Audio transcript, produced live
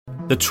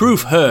The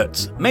truth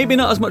hurts. Maybe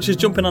not as much as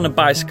jumping on a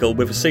bicycle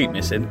with a seat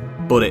missing,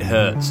 but it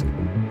hurts.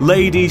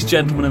 Ladies,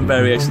 gentlemen, and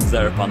variations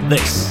thereupon,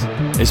 this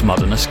is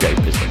modern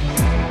escapism.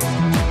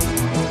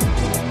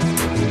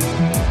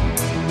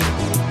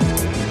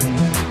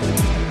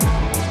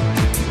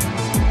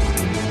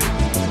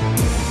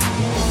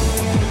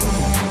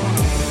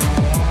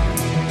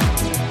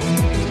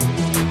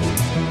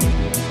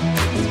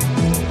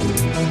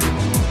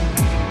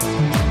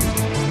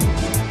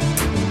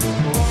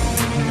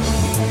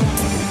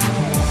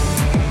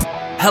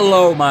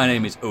 Hello, my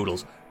name is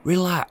Oodles.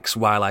 Relax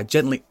while I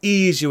gently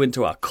ease you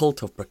into our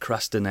cult of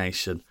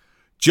procrastination.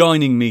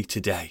 Joining me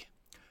today.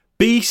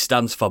 B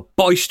stands for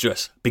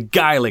boisterous,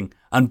 beguiling,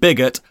 and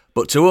bigot,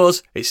 but to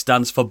us, it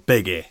stands for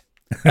biggie.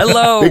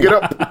 Hello! Big it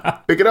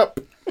up! Big it up!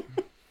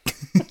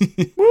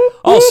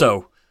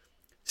 Also,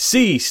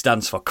 C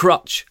stands for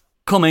crotch,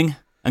 coming,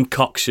 and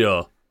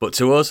cocksure, but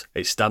to us,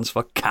 it stands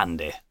for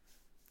candy.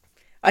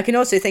 I can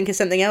also think of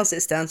something else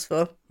it stands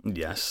for.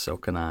 Yes, so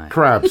can I.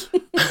 Crabs.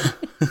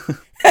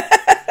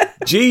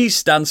 G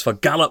stands for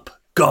gallop,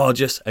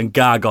 gorgeous, and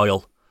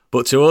gargoyle,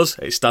 but to us,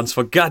 it stands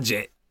for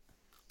gadget.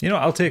 You know,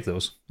 I'll take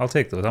those.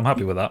 I'm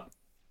happy with that.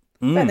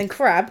 Better than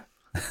crab.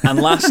 And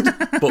last,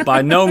 but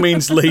by no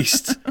means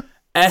least,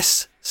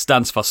 S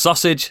stands for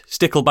sausage,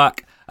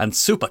 stickleback, and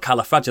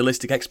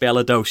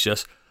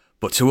supercalifragilisticexpialidocious,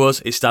 but to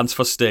us, it stands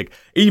for Stig.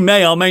 He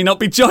may or may not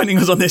be joining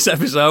us on this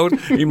episode.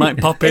 He might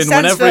pop in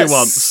whenever he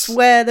wants.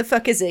 Where the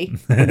fuck is he?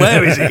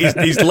 Where is he?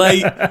 He's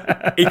late.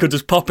 He could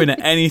just pop in at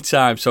any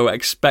time, so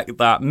expect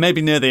that.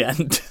 Maybe near the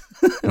end.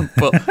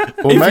 But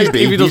Or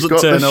maybe if he doesn't he's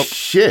got turn the up,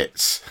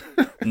 shits.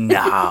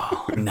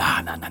 No.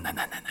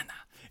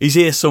 He's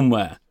here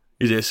somewhere.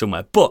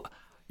 But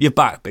you're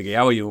back, Biggie.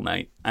 How are you,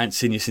 mate? I ain't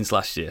seen you since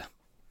last year.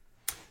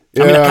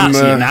 Yeah, I can't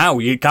see you now.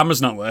 Your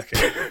camera's not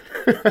working.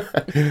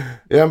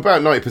 Yeah, I'm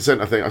about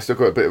 90%, I think. I still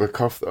got a bit of a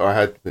cough that I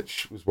had,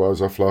 which was why I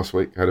was off last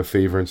week. I had a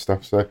fever and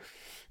stuff. So,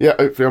 yeah,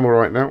 hopefully I'm all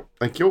right now.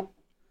 Thank you.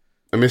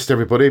 I missed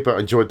everybody, but I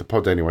enjoyed the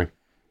pod anyway.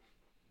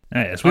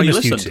 Yes, we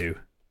missed you too.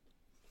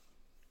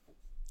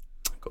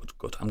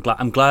 Good. I'm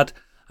glad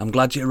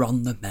you're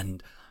on the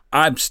mend.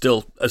 I'm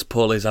still as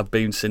poorly as I've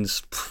been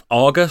since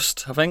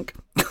August, I think.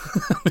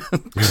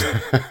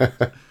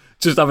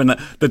 Just having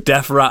the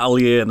death rattle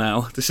year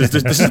now. This is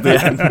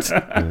the end.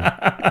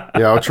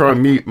 Yeah, I'll try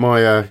and mute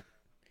my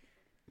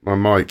my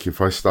mic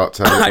if I start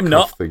to have a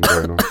cough thing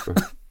going on. So.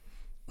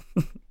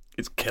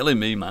 It's killing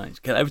me, man.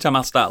 Every time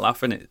I start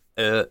laughing, it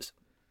hurts.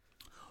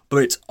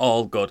 But it's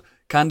all good.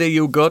 Candy,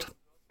 you good?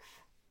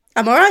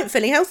 I'm all right.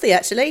 Feeling healthy,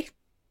 actually.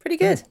 Pretty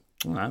good.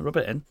 All right, rub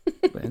it in.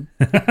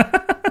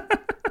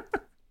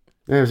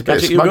 Yeah, there's a bit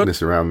of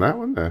smugness around that,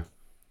 wasn't there?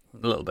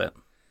 A little bit.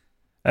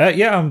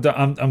 Yeah,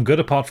 I'm good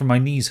apart from my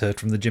knees hurt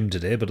from the gym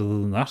today, but other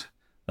than that,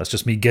 that's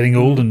just me getting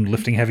old and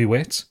lifting heavy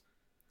weights.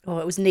 Oh,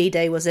 it was knee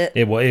day, was it?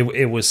 It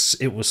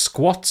was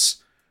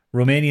squats,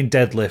 Romanian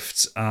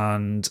deadlifts,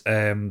 and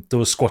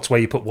those squats where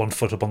you put one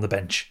foot up on the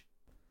bench.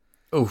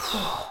 Oof.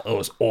 It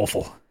was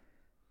awful.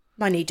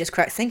 My knee just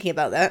cracked thinking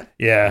about that.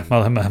 Yeah,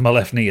 my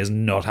left knee is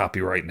not happy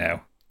right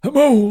now. I'm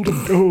old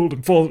and cold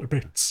and falling to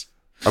bits.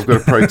 I've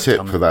got a pro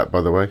tip for that,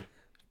 by the way.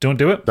 Don't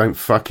do it. Don't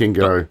fucking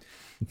go.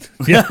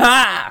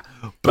 Yeah.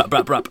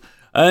 Brap.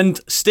 And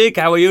Stig,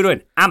 how are you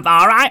doing? I'm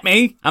all right,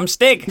 me. I'm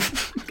Stig.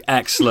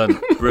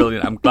 Excellent.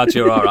 Brilliant. I'm glad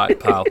you're all right,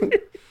 pal.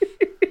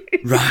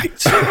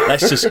 Right.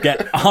 Let's just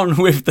get on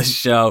with the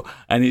show.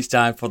 And it's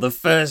time for the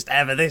first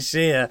ever this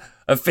year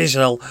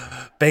official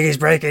Biggie's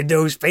Breaking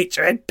News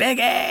featuring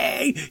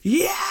Biggie.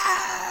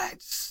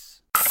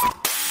 Yes.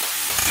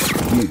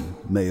 You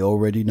may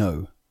already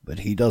know, but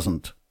he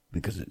doesn't,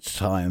 because it's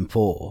time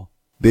for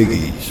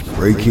Biggie's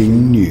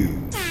Breaking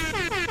News.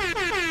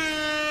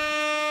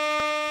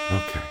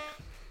 Okay.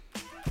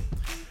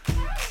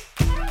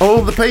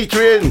 All the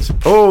patrons,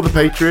 all the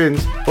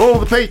patrons, all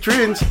the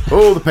patrons,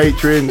 all the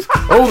patrons,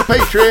 all the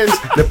patrons.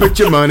 Now put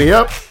your money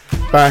up.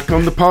 Back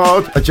on the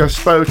pod, I just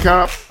spoke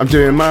up. I'm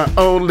doing my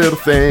own little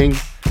thing.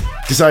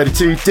 Decided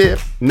to dip,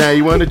 now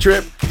you want to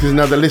trip, cause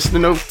another listener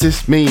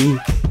noticed me.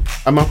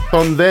 I'm up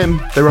on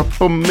them, they're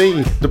up on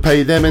me. Don't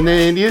pay them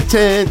any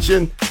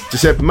attention.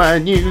 Just have my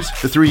news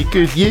for 3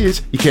 good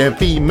years. You can't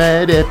be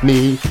mad at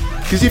me.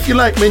 Cause if you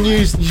like my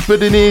news, you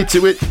put an ear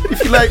to it.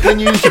 If you like my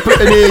news, you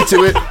put an ear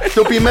to it.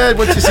 Don't be mad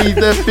once you see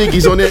the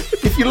biggies on it.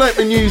 If you like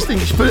my news, then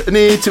you should put an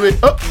ear to it.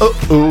 Oh, oh,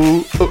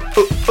 oh, oh,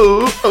 oh,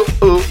 oh,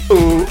 oh, oh,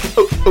 oh,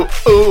 oh, oh,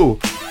 oh.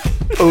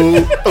 Oh,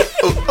 oh,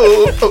 oh,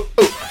 oh, oh,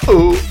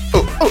 oh,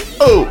 oh, oh,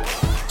 oh.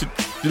 Do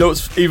you know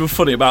what's even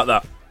funny about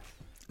that?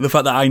 The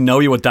fact that I know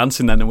you were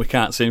dancing then and we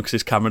can't see him because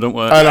his camera don't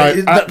work. And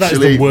I That's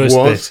actually the worst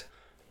was.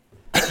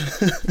 bit.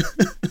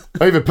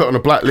 I even put on a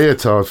black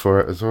leotard for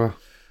it as well.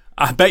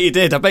 I bet you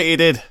did.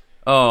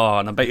 Oh,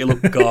 and I bet you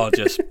look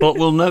gorgeous. But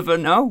we'll never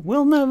know.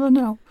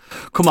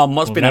 Come on,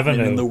 what's been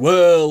happening in the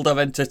world of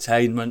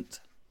entertainment?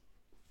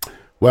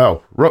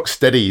 Well,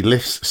 Rocksteady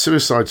lifts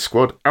Suicide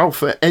Squad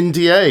Alpha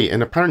NDA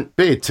in apparent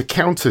bid to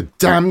counter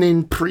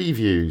damning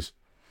previews.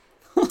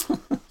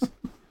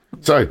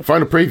 So,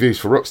 final previews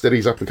for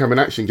Rocksteady's up-and-coming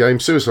action game,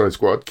 Suicide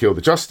Squad Kill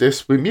the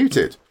Justice, were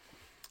muted.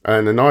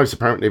 And the knives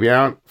apparently be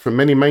out from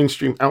many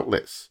mainstream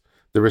outlets.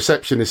 The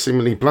reception has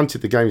seemingly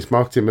blunted the game's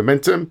marketing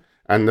momentum,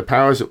 and the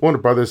powers at Warner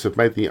Brothers have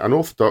made the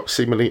unorthodox,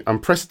 seemingly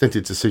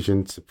unprecedented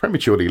decision to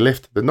prematurely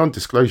lift the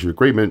non-disclosure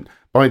agreement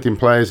binding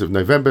players of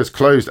November's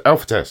closed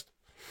alpha test.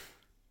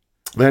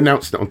 They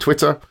announced it on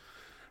Twitter.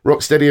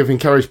 Rocksteady have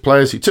encouraged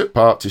players who took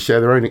part to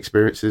share their own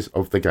experiences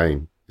of the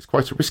game. It's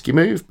quite a risky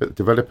move, but the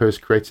developers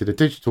created a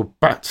digital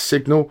bat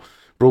signal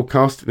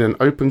broadcasting an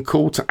open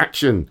call to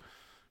action.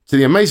 To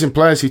the amazing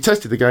players who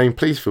tested the game,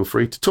 please feel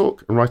free to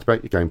talk and write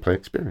about your gameplay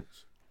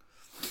experience.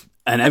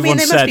 And everyone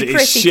they said must be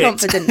it's pretty shit.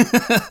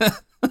 confident.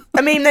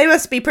 I mean, they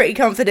must be pretty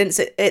confident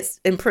it's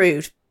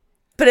improved.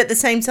 But at the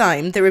same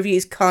time, the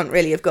reviews can't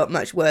really have got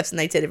much worse than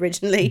they did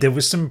originally. There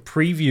was some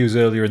previews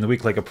earlier in the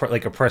week, like a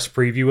press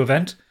preview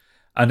event,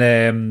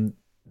 and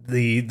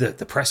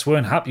the press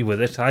weren't happy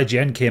with it.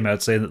 IGN came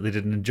out saying that they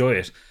didn't enjoy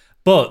it,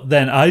 but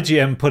then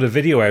IGN put a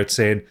video out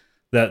saying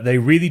that they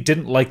really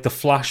didn't like the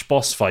Flash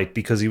boss fight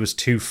because he was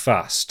too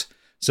fast.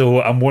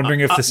 So I'm wondering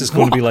if this is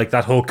going to be like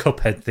that whole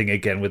Cuphead thing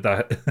again with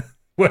that,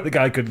 where the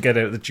guy couldn't get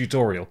out of the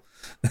tutorial.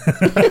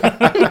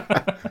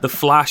 The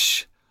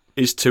Flash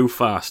is too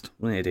fast.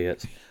 What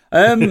idiots.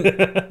 I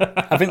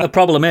think the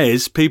problem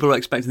is people are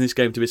expecting this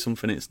game to be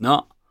something it's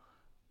not.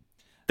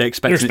 They're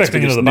expecting it to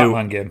be another new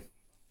Batman game.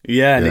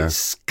 Yeah, and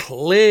it's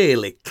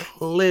clearly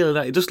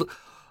that it just.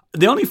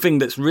 The only thing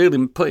that's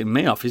really putting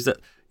me off is that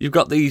you've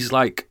got these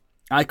like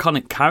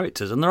iconic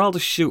characters, and they're all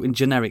just shooting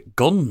generic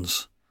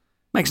guns.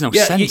 Makes no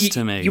sense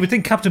to me. You would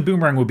think Captain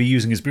Boomerang would be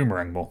using his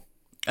boomerang more.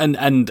 And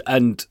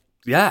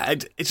yeah,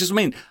 it's just, I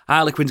mean,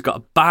 Harley Quinn's got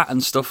a bat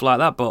and stuff like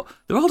that, but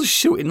they're all just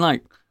shooting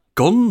like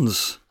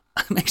guns.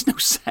 It makes no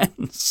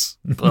sense.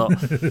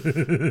 But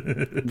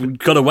you've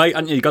got to wait,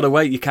 haven't you? You've got to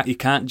wait. You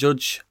can't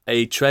judge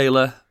a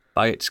trailer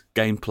by its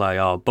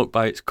gameplay or book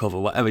by its cover,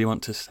 whatever you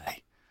want to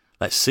say.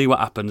 Let's see what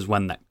happens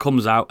when that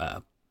comes out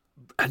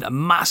at a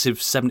massive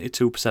 72%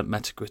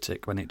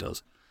 Metacritic when it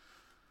does.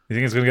 You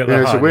think it's going to get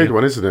that high? It's a weird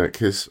one, isn't it?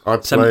 Because I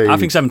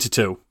think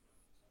 72.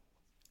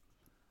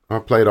 I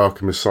played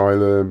Arkham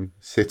Asylum,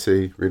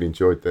 City, really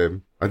enjoyed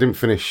them. I didn't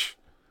finish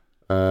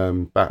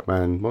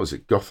Batman, what was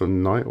it,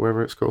 Gotham Knight, or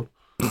whatever it's called?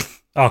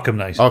 Arkham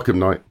Knight. Arkham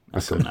Knight,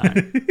 that's it.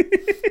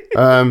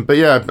 But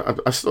yeah,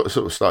 I sort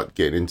of started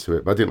getting into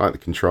it, but I didn't like the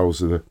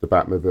controls of the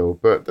Batmobile.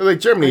 But they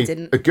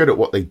generally are good at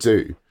what they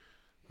do.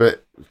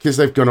 But because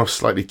they've gone off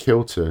slightly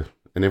kilter,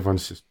 and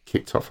everyone's just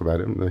kicked off about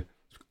it, haven't they?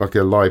 Like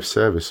a live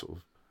service sort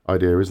of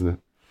idea, isn't it?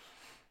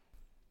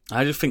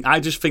 I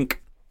just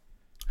think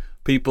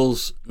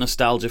people's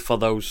nostalgia for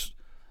those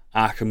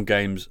Arkham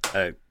games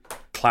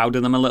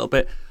clouded them a little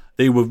bit.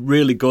 They were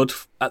really good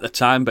at the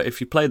time, but if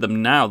you play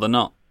them now, they're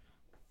not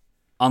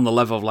on the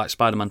level of like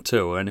Spider-Man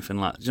 2 or anything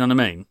like that. Do you know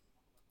what I mean?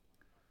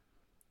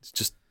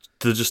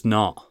 They're just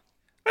not.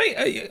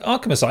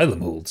 Arkham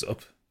Asylum holds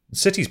up.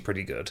 City's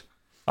pretty good.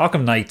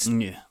 Arkham Knight.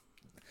 Yeah.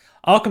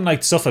 Arkham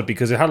Knight suffered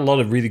because it had a lot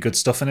of really good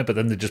stuff in it, but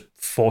then they just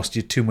forced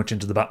you too much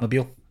into the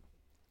Batmobile.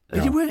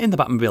 Yeah. You weren't in the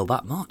Batmobile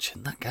that much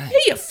in that game. Yeah,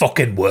 you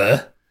fucking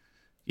were.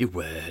 You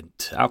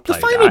weren't.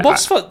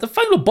 The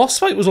final boss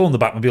fight was all in the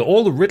Batmobile.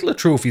 All the Riddler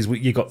trophies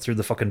you got through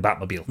the fucking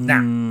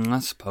Batmobile. I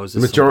suppose the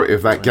majority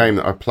of that game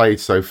that I played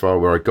so far,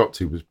 where I got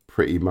to, was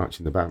pretty much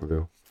in the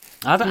Batmobile.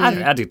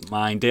 I didn't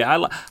mind it.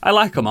 I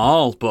like them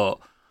all, but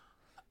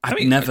I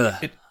never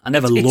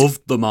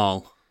loved them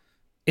all.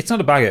 It's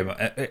not a bad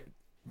game.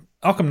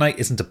 Arkham Knight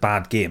isn't a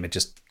bad game. It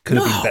just could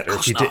have been better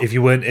if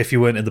you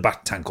weren't in the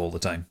Bat Tank all the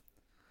time.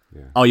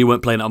 Yeah. Oh, you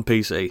weren't playing it on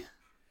PC.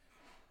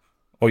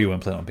 Or you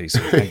weren't playing on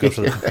PC. Thank God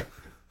for that.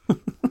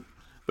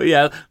 But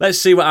yeah, let's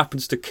see what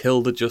happens to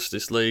Kill the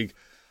Justice League.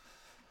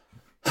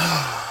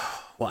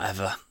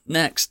 Whatever.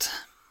 Next.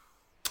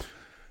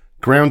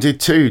 Grounded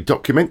 2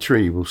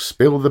 documentary will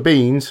spill the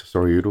beans,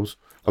 sorry Oodles,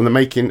 on the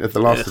making of The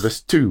Last of Us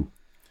 2.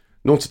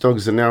 Naughty Dog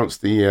has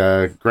announced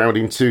the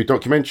Grounding 2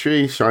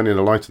 documentary, shining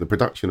a light on the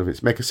production of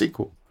its mega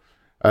sequel.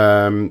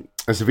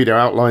 As the video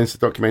outlines, the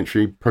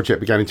documentary project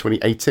began in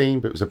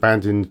 2018, but was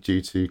abandoned due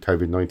to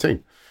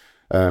COVID-19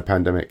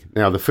 pandemic.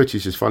 Now, the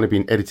footage has finally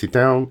been edited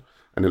down,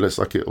 and it looks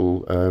like it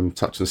will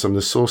touch on some of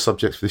the sore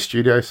subjects for the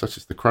studio, such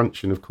as the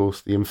crunch and, of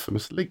course, the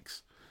infamous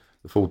leaks.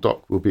 The full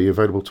doc will be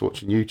available to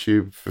watch on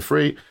YouTube for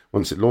free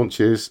once it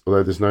launches,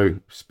 although there's no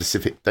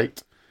specific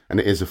date, and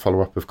it is a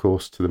follow-up, of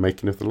course, to the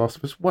making of The Last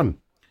of Us 1.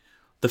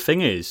 The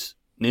thing is,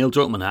 Neil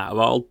Druckmann, out of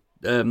all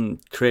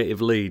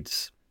creative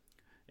leads,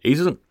 he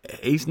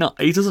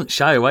doesn't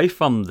shy away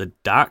from the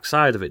dark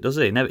side of it, does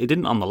he? He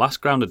didn't on the last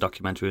Grounded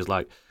documentary. He was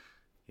like,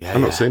 I've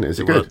not seen it. Is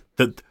it good?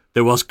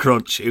 There was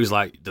crunch. He was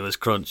like, there was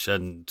crunch,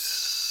 and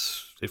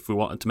if we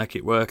wanted to make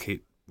it work,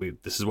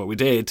 this is what we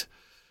did.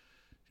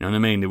 You know what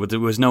I mean? There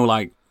was no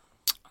like,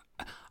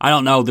 I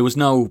don't know. There was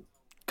no.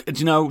 Did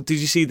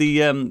you see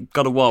the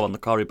God of War on the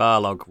Cory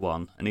Barlog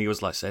one? And he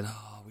was like saying,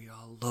 "Oh, we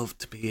all love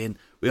to be in.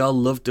 We all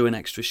love doing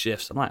extra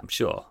shifts." I'm like, I'm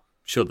sure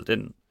they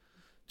didn't.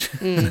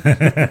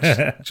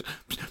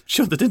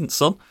 Sure they didn't,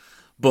 son.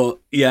 But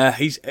yeah,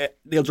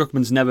 Neil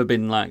Druckmann's never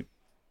been like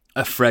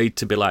afraid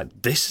to be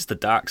like, this is the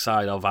dark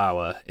side of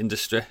our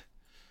industry.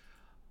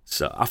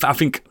 So I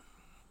think,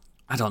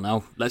 I don't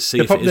know. Let's see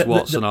if it is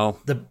Watson or...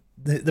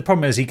 The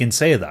problem is he can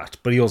say that,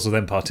 but he also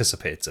then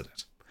participates in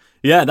it.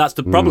 Yeah, that's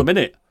the problem, isn't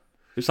it?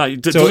 It's like,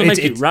 it doesn't make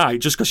it right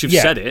just because you've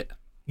said it.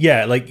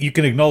 Yeah, like you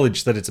can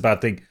acknowledge that it's a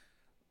bad thing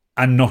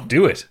and not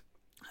do it.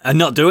 And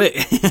not do it.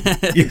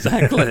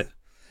 Exactly.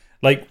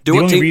 Like do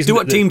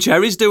what Team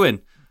Cherry's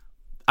doing.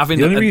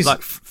 Having a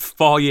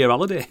 4-year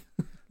holiday.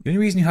 The only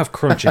reason you have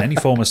crunch in any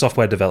form of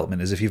software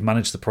development is if you've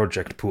managed the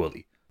project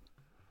poorly.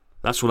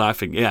 That's what I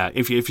think, yeah.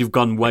 If you've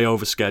gone way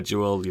over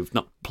schedule, you've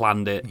not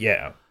planned it.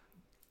 Yeah.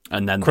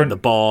 And then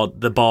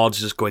the board's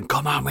just going,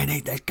 come on, we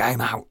need this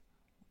game out.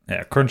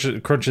 Yeah, crunch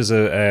is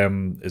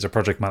a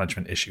project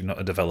management issue,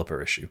 not a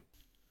developer issue.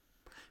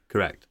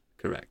 Correct.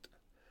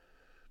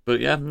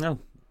 But yeah, no,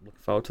 looking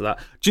forward to that.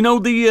 Do you know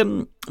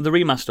the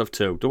remaster of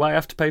 2? Do I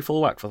have to pay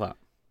full whack for that?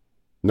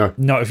 No.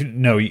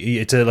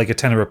 It's like a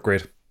tenner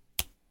upgrade.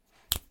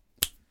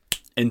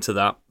 Into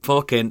that.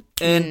 Fucking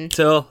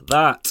into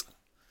that.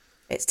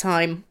 It's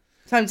time.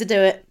 Time to do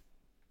it.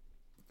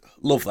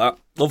 Love that.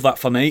 Love that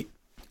for me.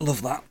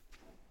 Love that.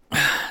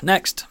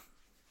 Next.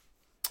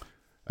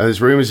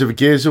 There's rumours of a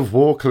Gears of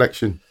War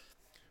collection.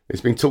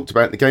 It's been talked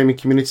about in the gaming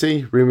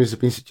community. Rumours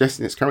have been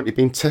suggesting it's currently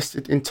being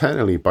tested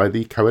internally by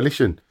the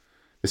Coalition.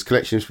 This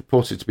collection is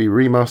reported to be a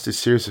remastered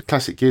series of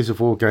classic Gears of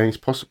War games,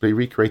 possibly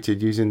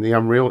recreated using the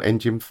Unreal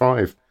Engine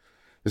 5.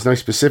 There's no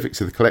specifics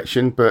of the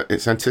collection, but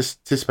it's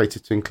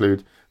anticipated to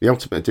include the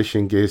Ultimate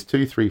Edition, Gears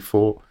 2, 3,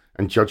 4,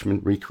 and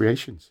Judgment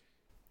recreations.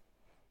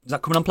 Is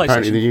that coming on PlayStation?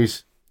 Apparently the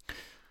news...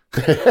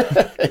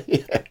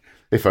 yeah,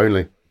 if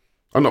only.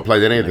 I've not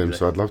played any of them,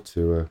 so I'd love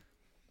to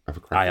have a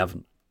crack. I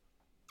haven't.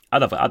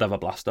 I'd have a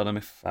blast on them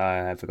if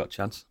I ever got a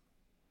chance.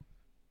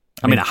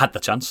 I mean, I had the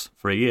chance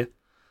for a year.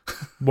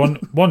 1,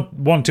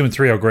 2, and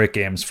 3 are great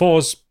games.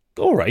 4's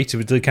all right. It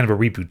was kind of a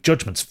reboot.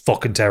 Judgment's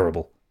fucking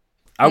terrible.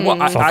 I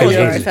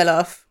fell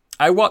off.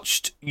 I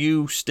watched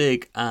you,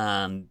 Stig,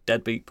 and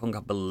Deadbeat Punk, I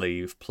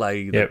believe,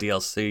 play the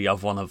DLC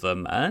of one of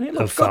them, and it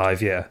looked good.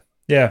 5, yeah.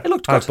 It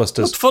looked good. Busters.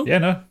 It looked fun.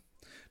 Yeah,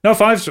 no,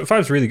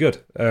 5's really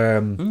good.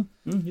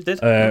 You did.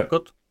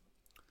 Good.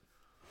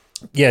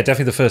 Yeah,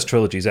 definitely the first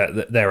trilogies.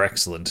 They're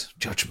excellent.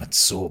 Judgment's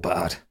so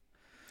bad.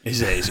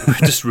 Is it? Is it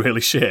just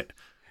really shit?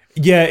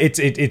 Yeah,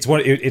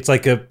 it's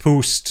like a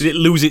post. Did it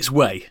lose its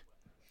way?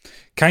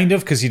 Kind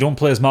of, because you don't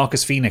play as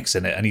Marcus Phoenix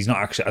in it, and he's not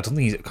actually. I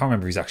can't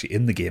remember if he's actually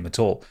in the game at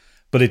all.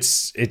 But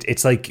it's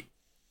like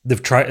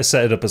they've tried to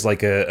set it up as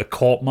like a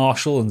court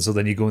martial, and so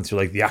then you're going through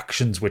like the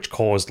actions which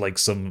caused like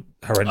some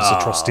horrendous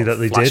atrocity that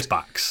they did.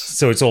 Flashbacks.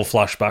 So it's all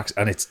flashbacks,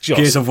 and it's just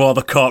Gears of War: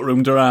 The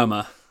Courtroom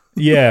Drama.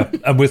 Yeah,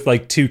 and with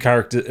like 2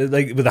 characters,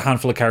 like with a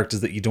handful of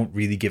characters that you don't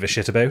really give a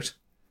shit about.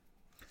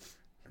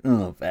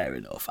 Oh, fair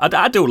enough.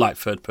 I do like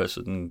third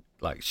person,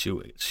 like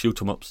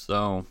shoot 'em up,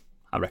 so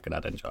I reckon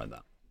I'd enjoy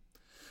that.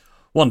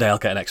 One day I'll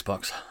get an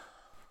Xbox.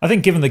 I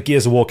think given that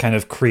Gears of War kind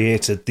of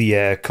created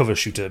the cover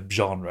shooter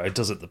genre, it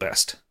does it the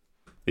best.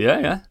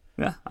 Yeah,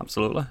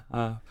 absolutely.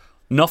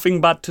 Nothing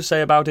bad to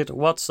say about it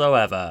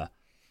whatsoever.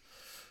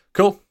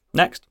 Cool.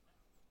 Next.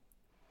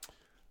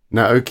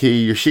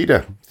 Naoki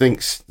Yoshida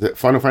thinks that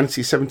Final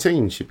Fantasy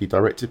XVII should be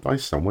directed by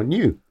someone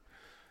new.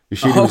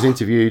 Yoshida was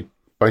interviewed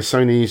by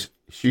Sony's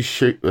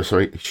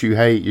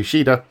Shuhei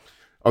Yoshida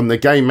on the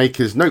Game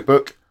Maker's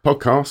Notebook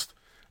podcast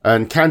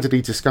and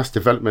candidly discussed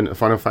development of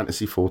Final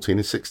Fantasy XIV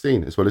and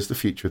 16, as well as the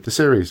future of the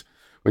series.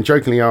 When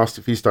jokingly asked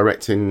if he's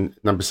directing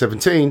number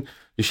 17,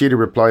 Yoshida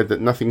replied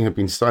that nothing had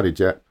been decided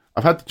yet.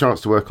 I've had the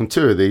chance to work on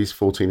 2 of these,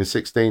 14 and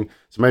 16,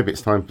 so maybe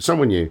it's time for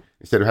someone new,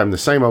 instead of having the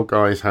same old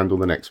guys handle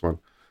the next one.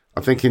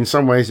 I think in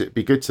some ways it'd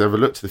be good to have a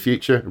look to the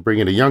future and bring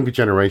in a younger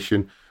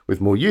generation with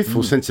more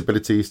youthful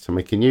sensibilities to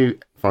make a new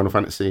Final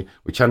Fantasy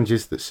with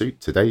challenges that suit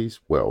today's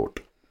world.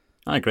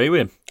 I agree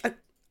with him.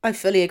 I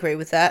fully agree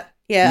with that.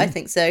 Yeah, I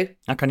think so.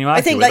 How can you argue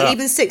I think with like that?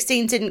 even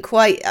 16 didn't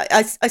quite.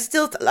 I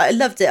still I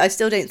loved it. I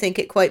still don't think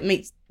it quite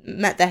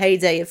met the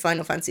heyday of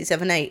Final Fantasy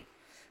 7-8.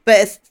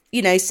 But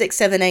if 6,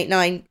 7, 8,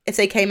 9, if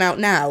they came out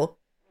now,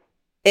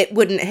 it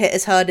wouldn't hit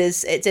as hard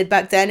as it did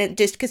back then. It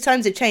just because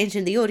times have changed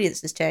and the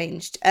audience has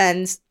changed,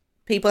 and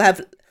people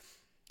have.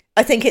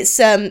 I think it's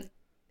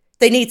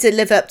they need to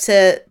live up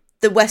to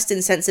the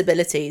Western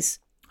sensibilities.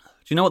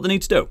 Do you know what they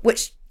need to do?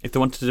 Which, if they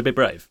wanted to be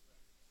brave,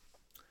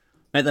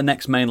 make the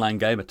next mainline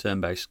game a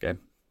turn-based game.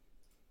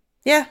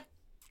 Yeah.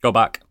 Go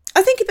back.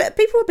 I think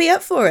people would be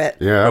up for it.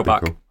 Yeah, Go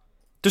back. cool.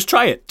 Just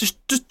try it. Just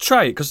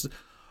try it, because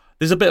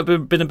there's been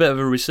a bit of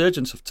a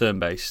resurgence of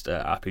turn-based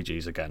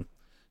RPGs again.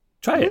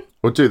 Try it.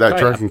 We'll do that Try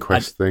Dragon it.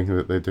 Quest thing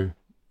that they do.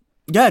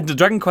 Yeah, the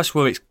Dragon Quest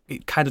where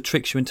it kind of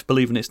tricks you into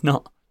believing it's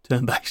not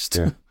turn-based.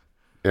 Yeah.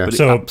 Yeah. But it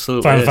So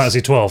absolutely Final is.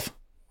 Fantasy 12.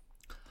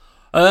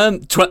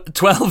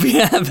 12,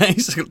 yeah,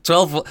 basically.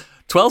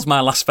 12's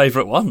my last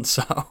favourite one,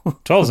 so...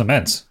 12's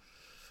immense.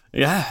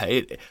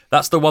 Yeah,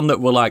 that's the one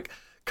that we're like,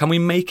 can we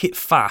make it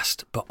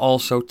fast, but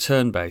also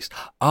turn-based?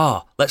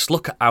 Let's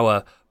look at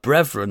our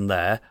brethren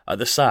there at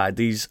the side,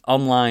 these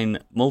online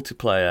massive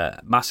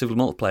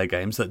multiplayer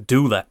games that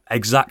do the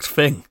exact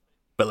thing,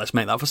 but let's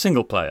make that for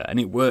single player. And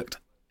it worked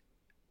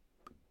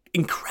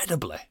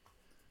incredibly.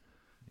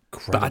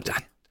 But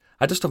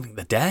I just don't think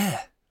they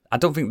dare. I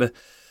don't think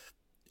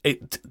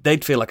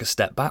they'd feel like a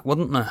step back,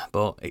 wouldn't they?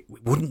 But it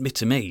wouldn't be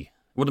to me.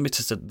 It wouldn't be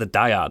to the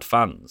diehard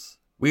fans.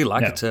 We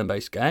like a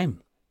turn-based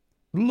game.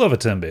 Love a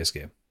turn-based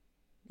game.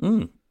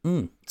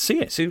 See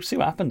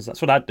what happens.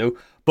 That's what I'd do.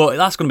 But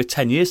that's going to be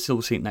 10 years till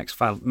we see next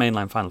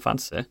mainline Final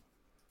Fantasy.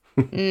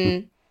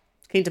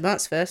 Kingdom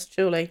Hearts first,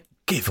 surely.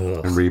 Give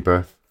up. And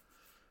Rebirth.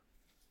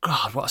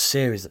 God, what a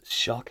series that's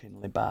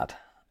shockingly bad.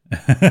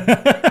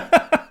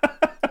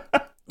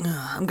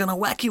 I'm going to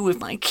whack you with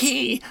my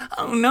key.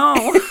 Oh, no.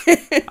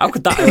 How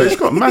could that It's hurt?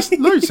 got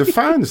loads of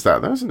fans,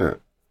 that, hasn't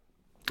it?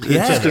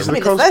 Yeah. Just 'cause of I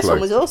mean, the the first cosplay. one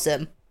was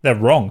awesome. They're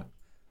wrong.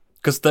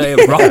 Because they're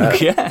wrong,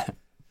 yeah.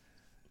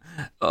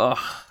 Oh,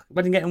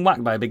 when you're getting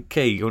whacked by a big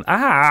key, you're going,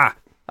 that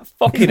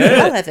fucking How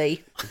hurt.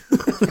 heavy.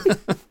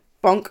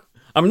 Bonk.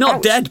 I'm not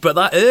Ouch. dead, but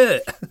that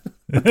hurt.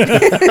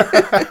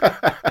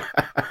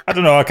 I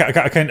don't know. I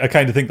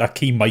kind of think that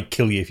key might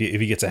kill you if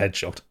he gets a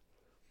headshot.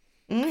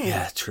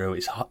 Yeah, true.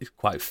 It's hot. It's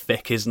quite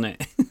thick, isn't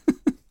it?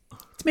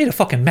 It's made of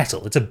fucking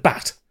metal. It's a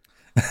bat.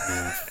 It's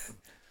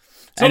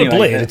not Anyway, a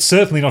blade. It's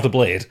certainly not a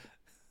blade.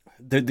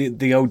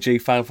 The OG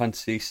Final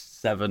Fantasy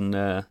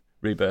VII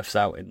Rebirth's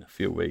out in a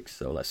few weeks,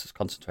 so let's just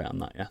concentrate on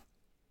that, yeah?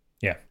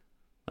 Yeah.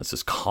 Let's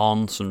just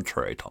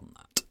concentrate on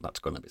that. That's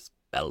going to be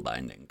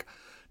spellbinding.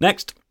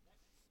 Next.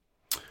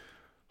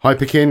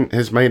 Hyperkin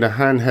has made a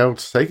handheld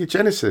Sega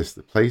Genesis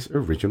that plays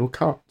original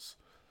carts.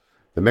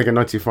 The Mega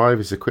 95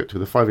 is equipped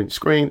with a 5-inch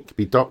screen. It can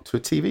be docked to a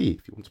TV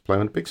if you want to play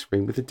on a big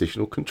screen with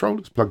additional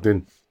controllers plugged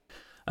in.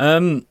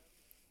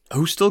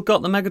 Who's still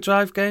got the Mega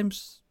Drive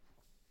games?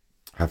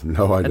 I have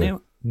no idea.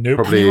 Anyone? Nope.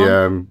 Probably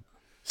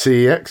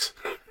CEX.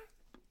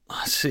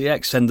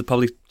 CX, and they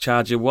probably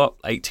charge you, what,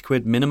 80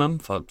 quid minimum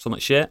for so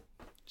much shit?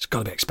 It's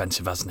got to be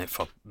expensive, hasn't it,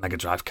 for Mega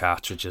Drive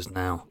cartridges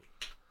now?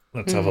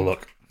 Let's have a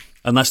look.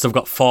 Unless they've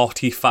got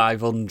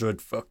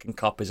 4,500 fucking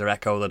copies of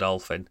Echo the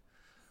Dolphin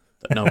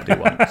that nobody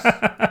wants.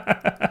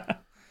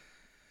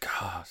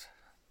 God.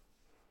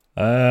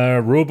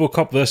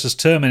 RoboCop versus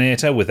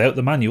Terminator without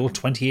the manual,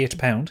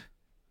 £28.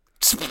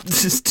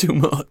 This is too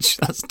much.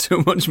 That's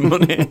too much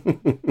money.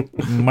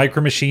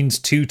 Micro Machines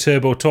 2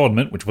 Turbo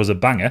Tournament, which was a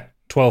banger,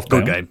 £12.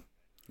 Good game.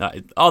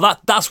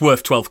 That's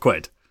worth 12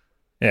 quid.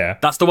 Yeah.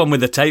 That's the one with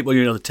the table,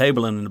 the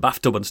table and the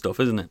bathtub and stuff,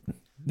 isn't it?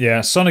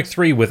 Yeah, Sonic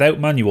 3 without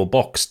manual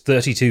box,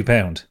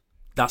 £32.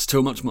 That's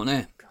too much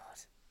money. God.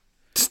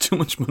 It's too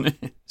much money.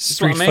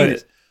 That's what I mean.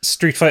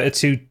 Street Fighter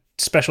 2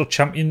 Special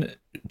Champion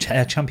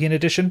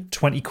Edition,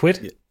 20 quid.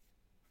 Yeah.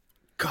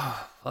 God,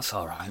 that's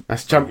all right.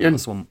 That's Champion.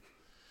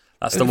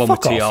 That's the one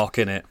with Fuck off. T-Hawk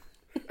in it.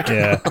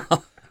 Yeah.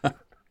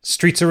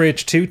 Streets of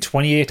Rage 2,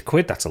 28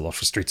 quid. That's a lot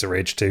for Streets of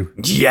Rage 2.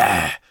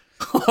 Yeah.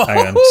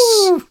 Hang on.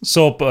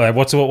 So,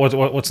 what's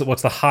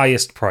the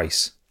highest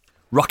price?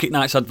 Rocket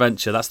Knight's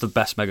Adventure. That's the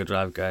best Mega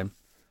Drive game.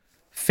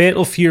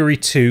 Fatal Fury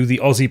 2, the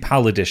Aussie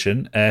PAL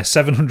edition,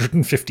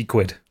 750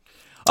 quid.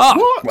 Oh,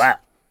 what? Well,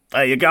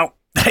 there you go.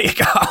 There you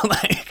go.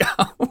 There you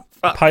go.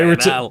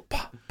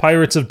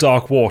 Pirates of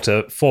Dark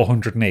Water,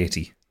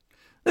 480.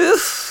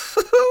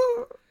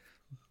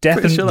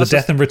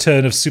 Death and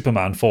Return of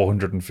Superman,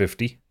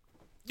 450.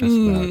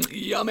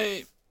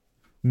 Yummy.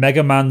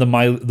 Mega Man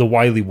the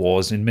Wily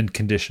Wars in mint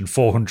condition,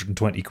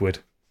 420 quid.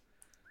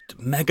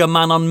 Mega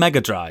Man on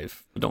Mega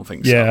Drive? I don't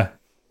think so. Yeah.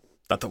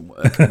 That don't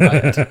work.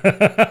 Right?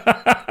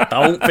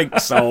 Don't think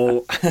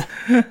so.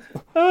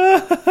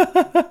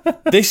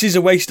 This is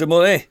a waste of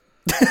money.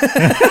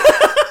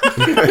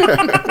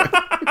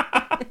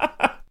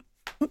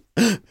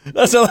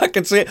 That's all I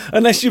can say.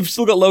 Unless you've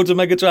still got loads of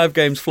Mega Drive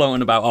games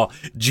floating about. Or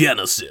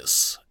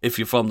Genesis, if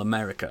you're from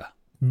America.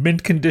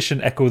 Mint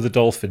condition Echo the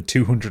Dolphin,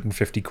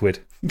 250 quid.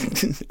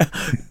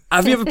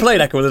 Have you ever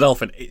played Echo the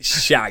Dolphin?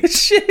 It's shite.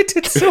 Shit,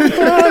 it's so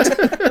bad.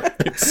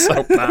 It's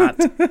so bad.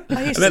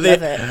 I used to love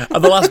it.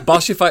 And the last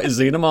boss you fight is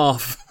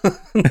Xenomorph.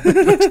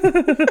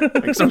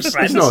 Makes no sense.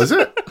 It's not, is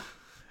it?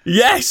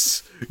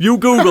 Yes! You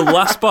Google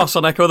last boss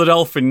on Echo the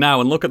Dolphin now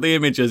and look at the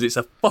images. It's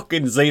a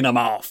fucking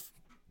Xenomorph.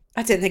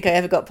 I don't think I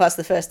ever got past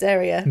the first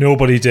area.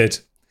 Nobody did.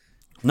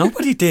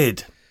 Nobody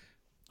did.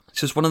 It's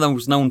just one of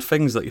those known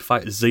things that you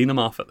fight a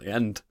Xenomorph at the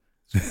end.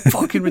 It's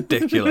fucking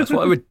ridiculous.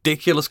 What a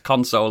ridiculous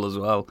console as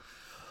well.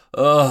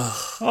 Ugh.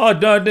 Oh,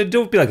 no,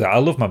 don't be like that. I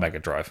love my Mega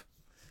Drive.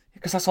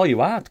 Because that's all you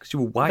had, because you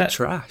were white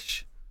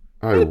trash.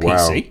 Oh, wow.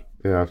 PC.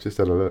 Yeah, I've just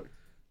had a look.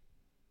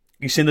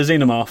 You seen the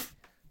Xenomorph?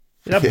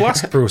 Yeah,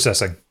 blast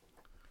processing.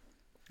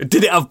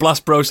 Did it have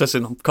blast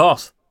processing? Of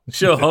course.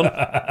 Sure.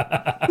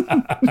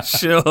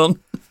 Sure.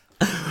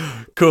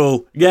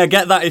 Cool. Yeah,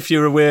 get that if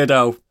you're a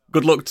weirdo.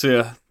 Good luck to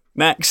you.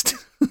 Next.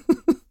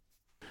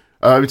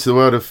 Over to the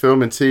world of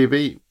film and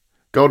TV.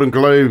 Golden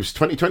Globes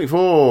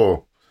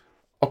 2024.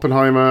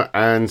 Oppenheimer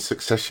and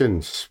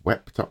Succession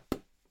swept up.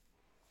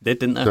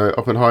 Didn't they? So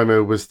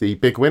Oppenheimer was the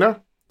big winner,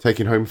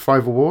 taking home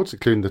 5 awards,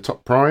 including the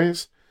top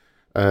prize.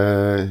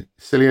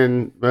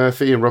 Cillian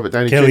Murphy and Robert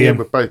Downey Jr.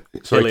 were both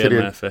Cillian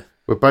Murphy.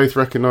 were both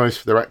recognised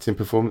for their acting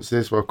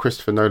performances, while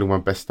Christopher Nolan won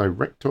Best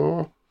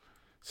Director.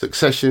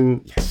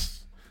 Succession,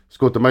 yes,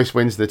 scored the most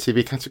wins in the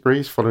TV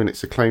categories following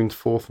its acclaimed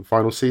fourth and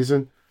final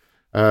season.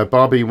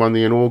 Barbie won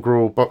the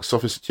inaugural Box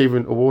Office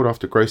Achievement Award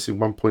after grossing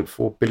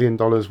 $1.4 billion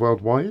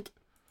worldwide.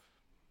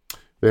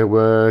 There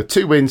were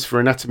 2 wins for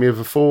Anatomy of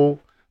a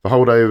Fall, for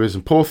Holdovers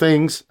and Poor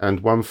Things, and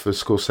 1 for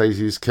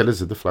Scorsese's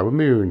Killers of the Flower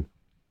Moon.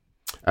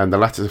 And the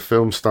latter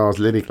film stars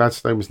Lily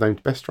Gladstone was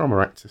named Best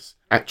Drama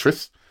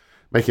Actress,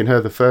 making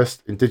her the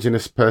first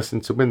Indigenous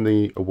person to win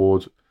the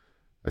award,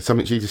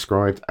 something she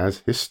described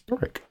as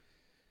historic.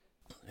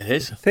 It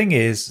is. The thing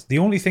is, the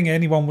only thing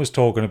anyone was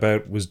talking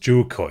about was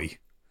Joe Coy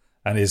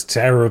and his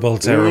terrible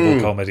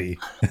comedy.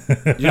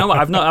 You know what?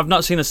 I've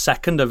not seen a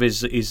second of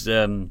his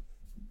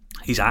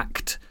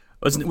act.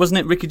 Wasn't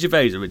it Ricky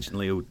Gervais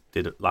originally who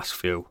did it last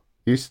few?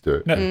 Used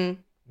to.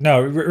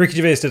 No, Ricky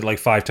Gervais did it like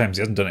 5 times.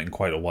 He hasn't done it in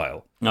quite a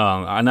while.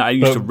 Oh, and I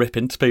used to rip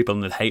into people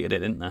and they hated it,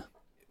 didn't they?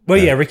 Well,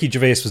 yeah, Ricky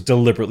Gervais was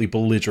deliberately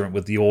belligerent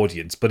with the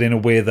audience, but in a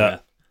way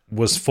that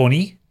was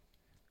funny.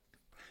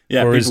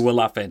 Yeah, whereas, people were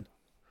laughing.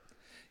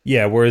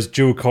 Yeah, whereas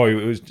Joe Coy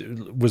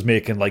was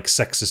making like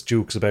sexist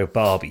jokes about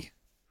Barbie.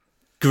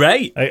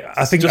 Great.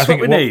 I think what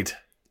we need.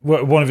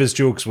 One of his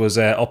jokes was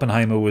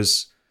Oppenheimer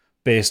was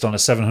based on a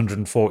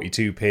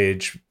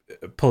 742-page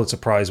Pulitzer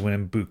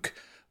Prize-winning book,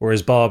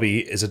 whereas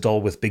Barbie is a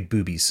doll with big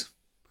boobies.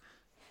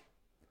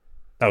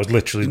 That was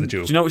literally the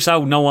joke. Do you notice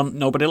how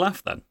nobody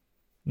laughed then?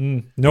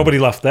 Nobody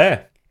laughed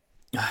there.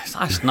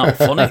 That's not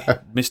funny,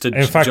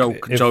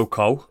 Mr. Joe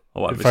Cole,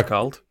 or whatever it's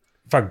called.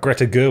 In fact,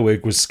 Greta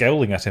Gerwig was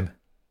scowling at him.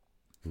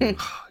 You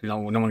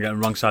know, no one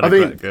getting wrong side of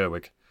Greta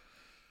Gerwig.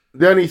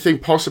 The only thing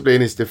possibly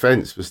in his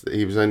defence was that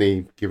he was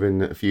only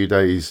given a few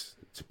days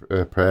to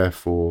prepare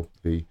for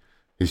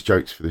his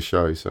jokes for the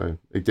show, so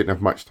he didn't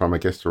have much time, I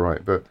guess, to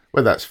write. But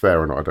whether that's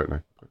fair or not, I don't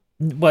know.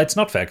 Well, it's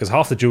not fair, because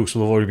half the jokes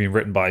will have already been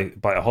written by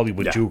a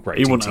Hollywood joke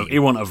writing team. He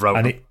wouldn't have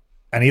wrote them.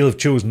 And he'll have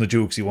chosen the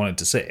jokes he wanted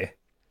to say.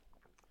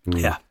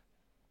 Yeah.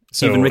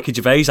 So, even Ricky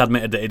Gervais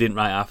admitted that he didn't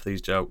write half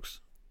these jokes.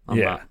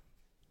 Yeah.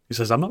 He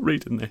says, I'm not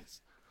reading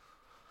this.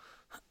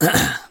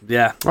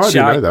 Yeah. I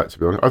didn't know that, to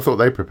be honest. I thought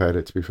they prepared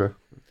it, to be fair.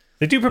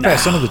 They do prepare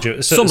some of the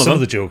jokes, some of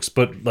the jokes,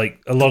 but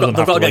like a lot of them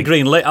they've got to get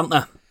green lit, haven't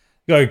they?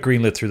 Got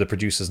greenlit through the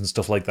producers and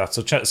stuff like that.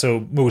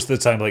 So most of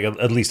the time, like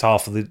at least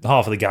half of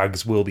the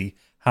gags will be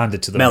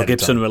handed to them. Mel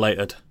Gibson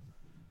related.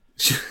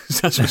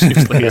 That's what she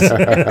was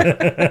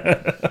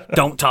like.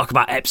 Don't talk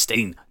about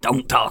Epstein.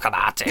 Don't talk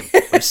about him.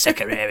 We're sick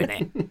of hearing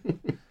it.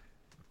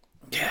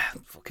 Yeah,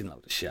 fucking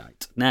load of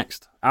shite.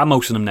 Next. I'm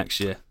hosting them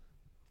next year.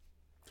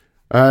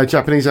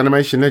 Japanese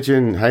animation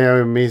legend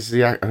Hayao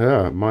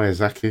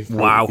Miyazaki.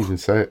 Wow. I can't even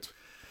say it.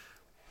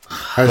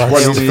 Has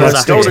won his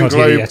first Golden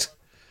Globe.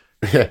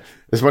 Yeah,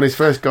 has won his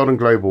first Golden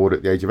Globe award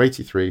at the age of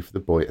 83 for The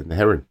Boy and the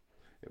Heron.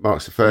 It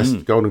marks the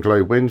first Golden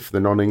Globe win for a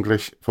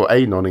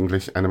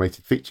non-English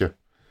animated feature.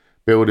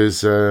 Billed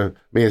as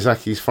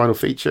Miyazaki's final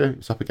feature,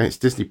 it's up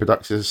against Disney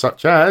productions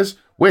such as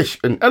Wish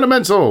and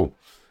Elemental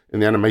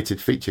in the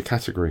animated feature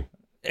category.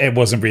 It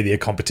wasn't really a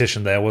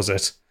competition there, was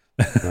it?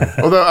 No.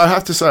 Although I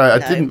have to say, I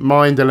didn't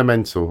mind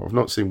Elemental. I've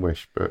not seen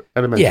Wish, but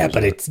Elemental. Yeah,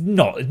 but it's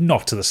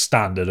not to the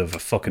standard of a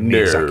fucking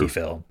Miyazaki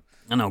film.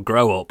 I know,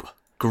 grow up.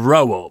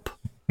 Grow up.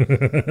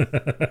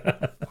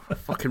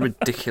 Fucking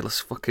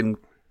ridiculous fucking...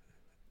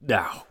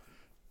 No.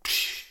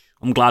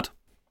 I'm glad.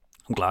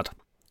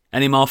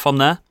 Any more from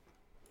there?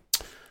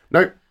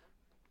 No.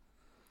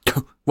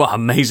 What an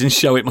amazing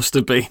show it must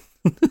have been.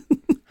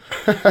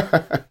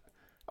 There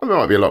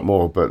might be a lot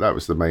more, but that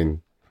was the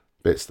main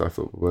bits that I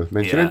thought were worth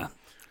mentioning. Yeah.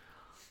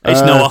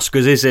 It's no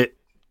Oscars, is it?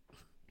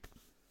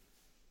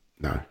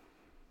 No. Are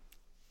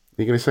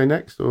you going to say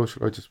next, or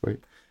should I just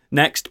wait?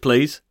 Next,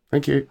 please.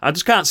 Thank you. I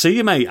just can't see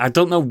you, mate. I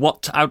don't know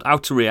how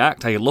to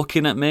react. Are you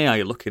looking at me? Are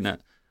you looking at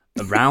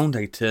around?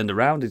 Are you turned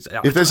around?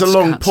 If there's a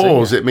long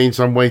pause, it means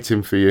I'm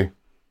waiting for you.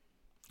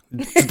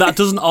 That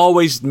doesn't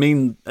always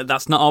mean...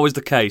 That's not always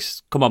the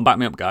case. Come on, back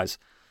me up, guys.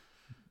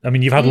 I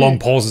mean, you've had long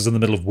pauses in the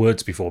middle of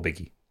words before,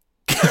 Biggie.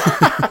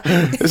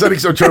 It's only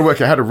because I'm trying to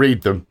work out how to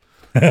read them.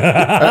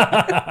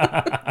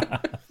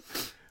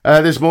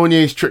 There's more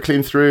news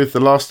trickling through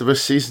The Last of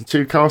Us Season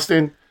 2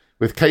 casting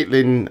with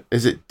Caitlin,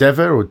 is it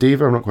Deva or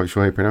Diva? I'm not quite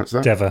sure how you pronounce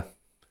that.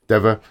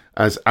 Deva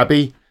as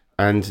Abby,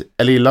 and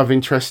Ellie love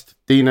interest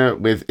Dina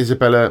with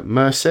Isabella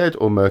Merced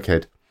or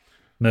Merkhead.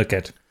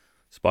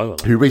 Spoiler.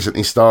 Who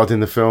recently starred in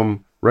the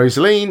film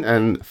Rosaline,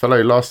 and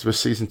fellow Last of Us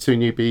Season 2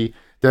 newbie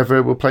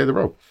Deva will play the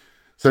role.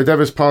 So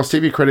Deva's past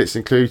TV credits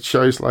include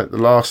shows like The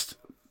Last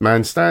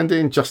Man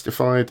Standing,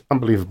 Justified,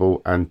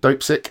 Unbelievable, and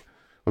Dope Sick.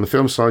 On the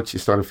film side, she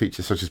starred in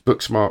features such as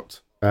Booksmart,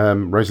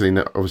 Rosaline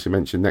obviously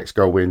mentioned Next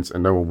Goal Wins,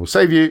 and No One Will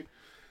Save You.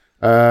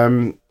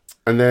 And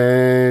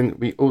then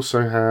we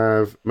also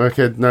have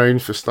Merkhead, known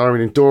for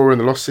starring in Dora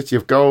and the Lost City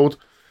of Gold,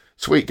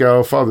 Sweet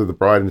Girl, Father of the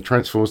Bride, and The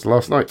Transformers: The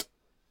Last Night.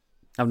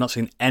 I've not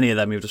seen any of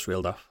them you've just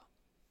reeled off.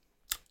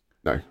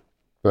 No,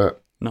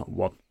 but not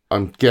one.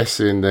 I'm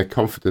guessing they're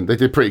confident. They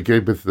did pretty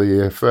good with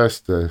the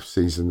first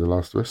season, The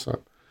Last of Us.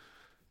 So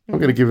I'm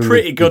going to give them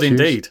pretty good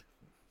indeed.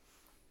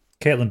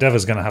 Caitlin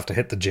Dever's going to have to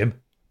hit the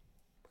gym.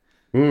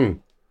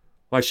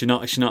 Why is she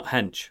not? Is she not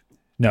hench?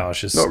 No,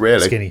 she's Not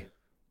really. skinny.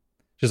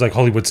 She's like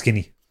Hollywood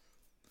skinny.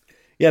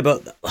 Yeah,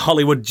 but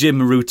Hollywood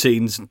gym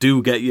routines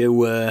do get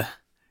you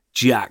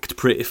jacked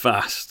pretty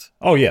fast.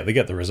 Oh yeah, they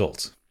get the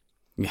results.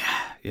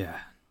 Yeah,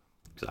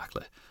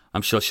 exactly.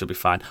 I'm sure she'll be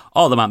fine.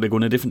 Or they might be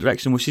going a different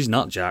direction where she's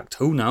not jacked.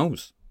 Who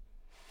knows?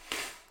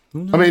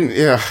 I mean,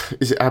 yeah,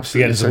 is it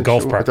absolutely Getting some essential?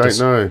 golf I practice.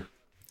 don't know.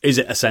 Is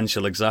it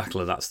essential?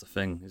 Exactly. That's the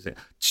thing. Is it?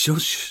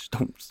 Shush!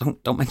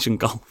 Don't mention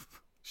golf.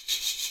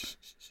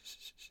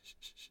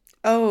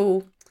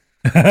 Oh,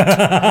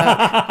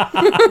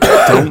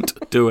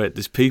 Don't do it.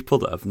 There's people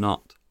that have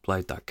not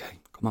played that game.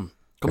 Come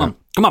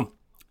on.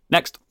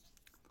 Next.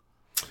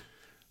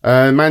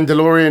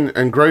 Mandalorian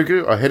and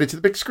Grogu are headed to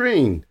the big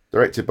screen.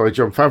 Directed by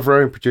Jon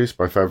Favreau and produced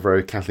by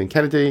Favreau, Kathleen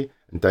Kennedy,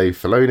 and Dave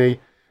Filoni.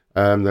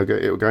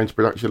 It will go into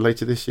production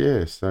later this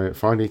year, so it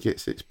finally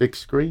gets its big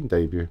screen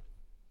debut.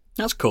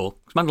 That's cool.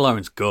 'Cause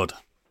Mandalorian's good.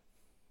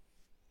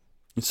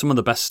 It's some of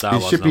the best Star It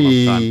Wars should in a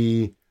long time.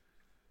 be,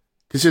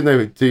 considering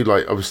they do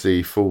like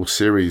obviously full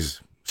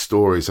series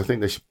stories. I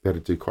think they should be able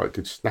to do quite a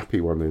good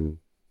snappy one in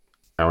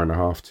hour and a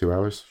half, 2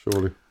 hours,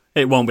 surely.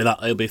 It won't be that.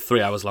 It'll be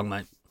 3 hours long,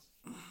 mate.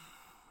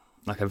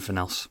 Like everything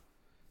else.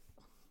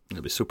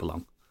 It'll be super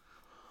long.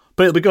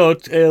 But it'll be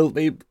good. It'll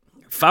be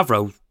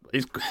Favreau.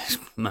 You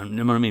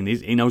know what I mean?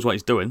 He knows what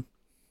he's doing.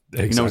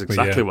 He knows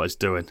exactly what he's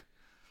doing.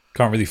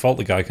 Can't really fault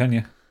the guy, can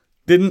you?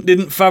 Didn't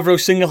Favreau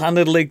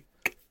single-handedly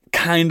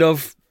kind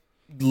of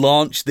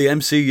launch the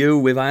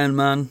MCU with Iron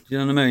Man? You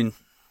know what I mean?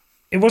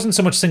 It wasn't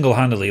so much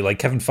single-handedly. Like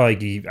Kevin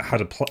Feige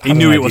had He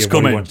knew it was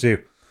coming. What to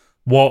do.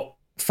 What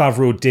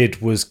Favreau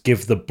did was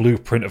give the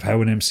blueprint of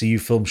how an MCU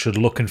film should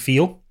look and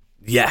feel.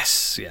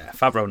 Yes, yeah.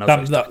 Favreau knows what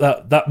he's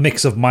doing. That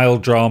mix of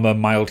mild drama,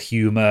 mild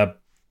humour,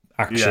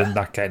 action,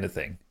 that kind of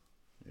thing.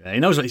 Yeah, he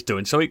knows what he's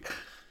doing, so he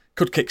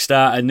could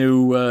kickstart a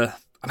new...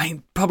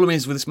 problem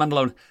is with this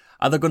Mandalorian,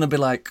 are they going to be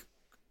like,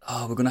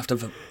 oh, we're going to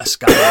have a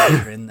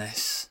Skywalker in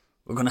this?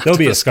 We're going to There'll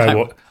be a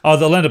Skywalker. Oh,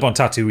 they'll end up on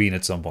Tatooine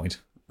at some point.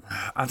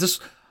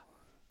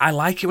 I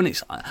like it when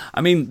it's...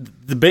 I mean,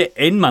 the bit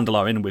in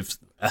Mandalorian with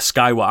a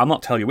Skywalker... I'm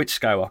not telling you which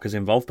Skywalker's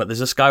involved, but there's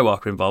a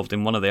Skywalker involved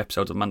in one of the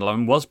episodes of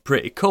Mandalorian. Was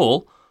pretty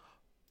cool,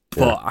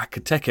 but I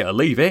could take it or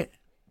leave it.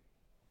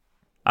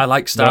 I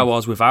like Star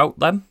Wars without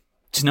them.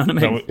 Do you know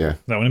what I mean? Yeah.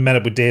 That when he met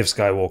up with Dave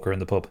Skywalker in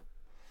the pub.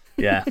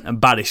 Yeah, and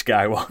Barry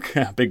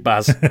Skywalker. Big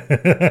Baz.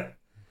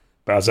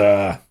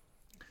 Bazza.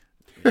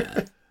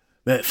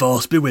 May the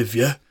Force be with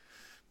you.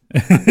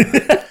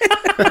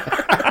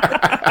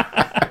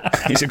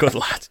 He's a good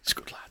lad.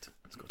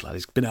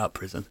 He's been out of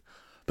prison.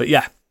 But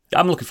yeah,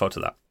 I'm looking forward to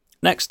that.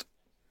 Next.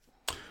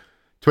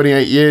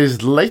 28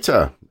 years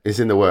later is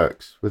in the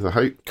works with the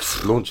hope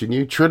to launch a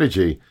new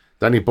trilogy.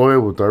 Danny Boyle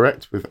will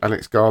direct with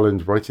Alex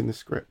Garland writing the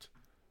script.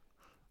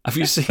 Have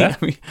you seen?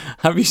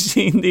 Have you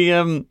seen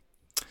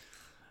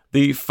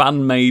the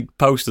fan made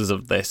posters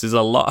of this? There's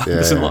a lot. Yeah.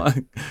 There's a lot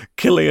of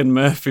Cillian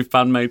Murphy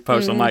fan made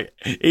posters. I'm like,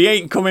 he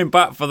ain't coming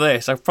back for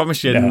this. I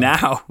promise you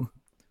now.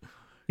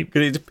 He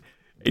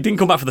didn't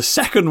come back for the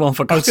second one.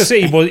 For I was going to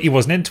say he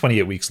wasn't in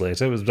 28 Weeks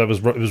Later. It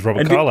was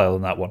Robert Carlyle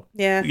in that one.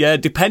 yeah. yeah.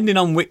 Depending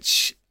on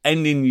which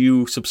ending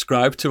you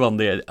subscribe to on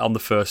the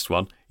first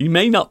one, you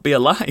may not be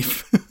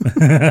alive.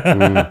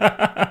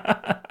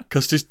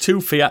 Because there's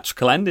 2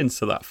 theatrical endings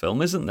to that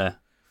film, isn't there?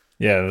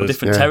 Yeah, For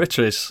different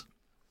territories.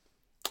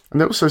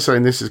 And they're also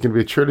saying this is going to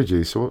be a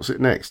trilogy. So what's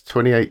it next?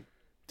 28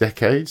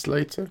 decades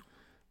later?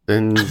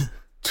 Then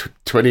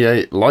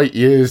 28 light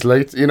years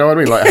later? You know what I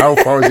mean? Like, how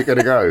far is it going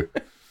to go?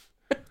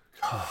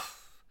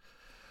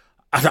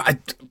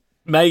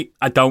 Mate,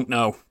 I don't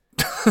know.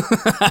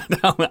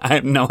 I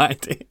have no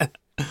idea.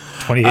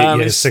 28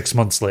 years, 6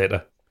 months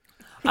later.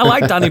 I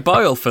like Danny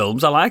Boyle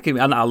films. I like him,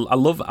 and I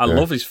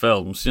love his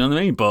films. You know what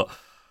I mean? But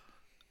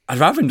I'd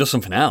rather him do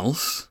something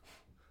else.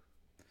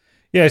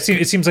 Yeah,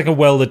 it seems like a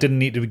well that didn't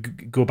need to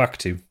go back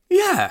to.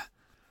 Yeah,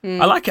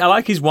 I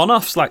like his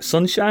one-offs like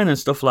Sunshine and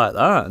stuff like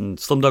that, and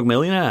Slumdog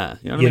Millionaire.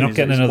 You know what You're I mean? not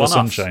getting another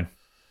Sunshine.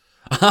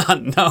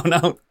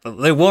 No,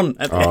 they won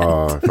at the end.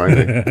 Oh,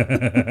 finally.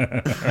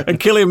 And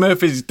Cillian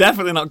Murphy's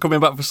definitely not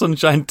coming back for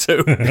Sunshine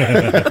 2.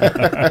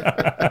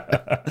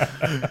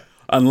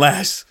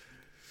 Unless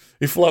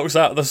he floats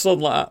out of the sun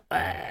like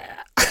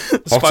that.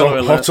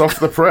 hot off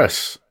the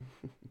press.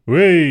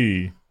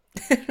 Whee!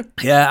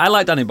 Yeah, I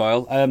like Danny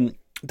Boyle.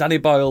 Danny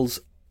Boyle's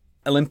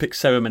Olympic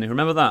ceremony.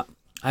 Remember that?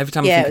 Every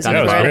time I think of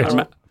Danny Boyle,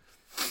 incredible.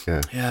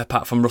 yeah,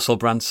 apart from Russell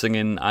Brand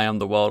singing "I Am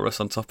the Walrus"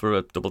 on top of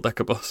a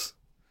double-decker bus.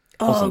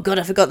 Oh, God,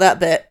 I forgot that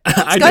bit.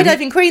 I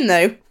Skydiving Queen,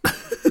 though.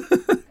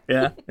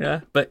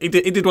 Yeah. But he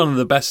did one of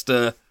the best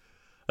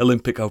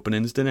Olympic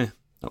openings, didn't he?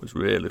 That was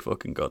really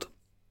fucking good.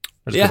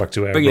 Let's go back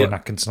to Rowan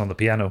Atkinson on the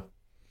piano.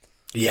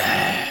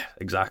 Yeah,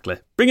 exactly.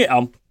 Bring it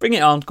on.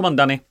 Come on,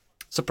 Danny.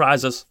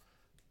 Surprise us.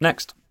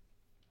 Next.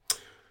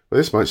 Well,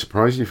 this might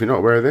surprise you if you're not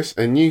aware of this.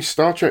 A new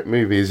Star Trek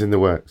movie is in the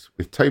works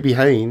with Toby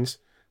Haynes,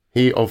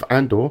 he of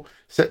Andor,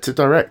 set to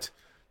direct.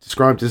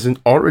 Described as an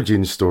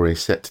origin story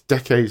set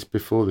decades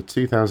before the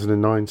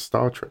 2009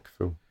 Star Trek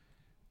film.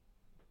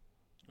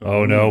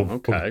 Oh no!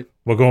 Okay.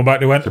 We're going back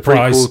to The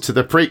Enterprise. prequel to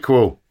the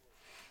prequel.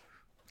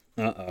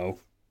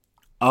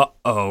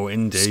 Uh-oh,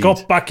 indeed.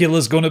 Scott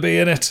Bakula's going to be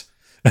in it.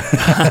 Oh,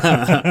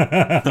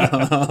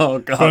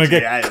 God, Going to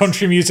get yes.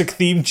 country music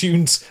theme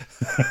tunes.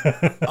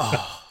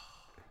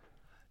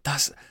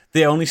 That's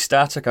the only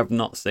Star Trek I've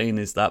not seen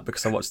is that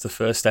because I watched the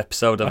first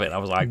episode of it. I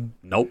was like,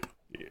 nope.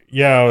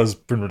 Yeah, I was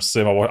pretty much the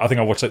same. I think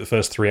I watched like the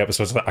first 3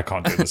 episodes. I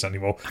can't do this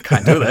anymore. I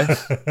can't do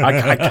this.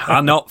 I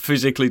cannot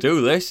physically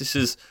do this.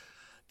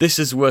 This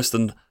is worse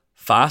than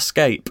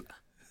Farscape.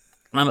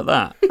 None of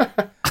that.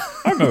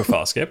 I remember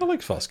Farscape. I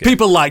liked Farscape.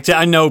 People liked it,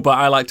 I know, but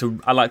I like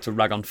to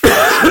rag on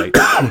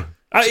Farscape.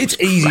 It's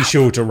easy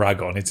show to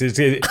rag on. It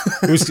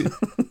was,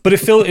 but it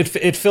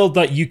filled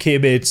that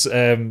UK made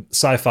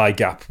sci-fi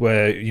gap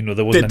where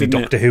there wasn't any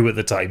Doctor Who at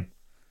the time,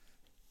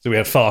 so we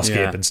had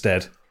Farscape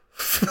instead.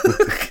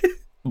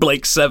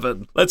 Blake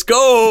 7, let's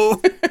go.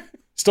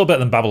 Still better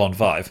than Babylon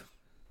 5.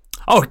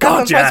 Oh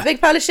God, Babylon 5's a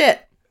big pile of shit.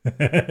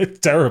 It's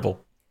terrible.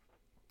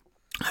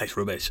 It's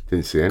rubbish.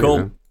 Didn't see any Cool. of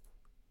them.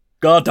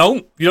 God,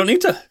 you don't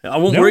need to. I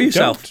won't worry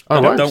yourself.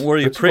 Oh, right. Don't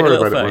worry your Let's pretty worry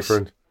little about it, my face.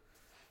 friend.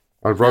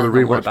 I'd rather don't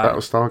worry rewatch about it.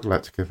 Battlestar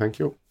Galactica, thank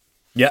you.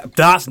 Yeah,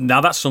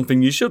 that's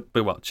something you should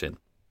be watching.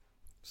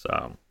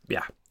 So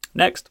yeah,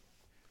 next.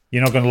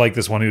 You're not going to like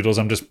this one, Oodles.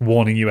 I'm just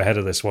warning you ahead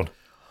of this one.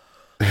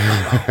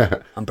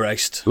 I'm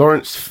braced.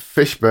 Lawrence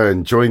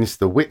Fishburne joins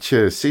The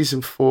Witcher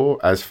Season 4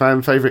 as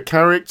fan favourite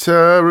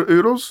character,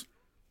 Oodles.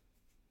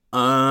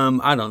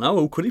 I don't know.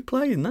 Who could he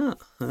play in that?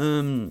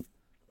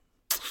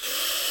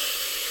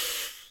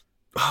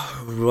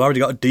 We've already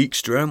got a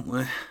Dijkstra, haven't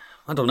we?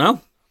 I don't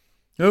know.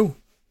 Who?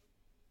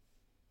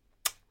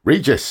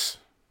 Regis.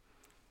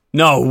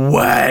 No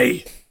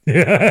way.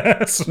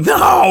 Yes.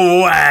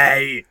 No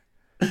way.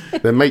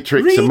 The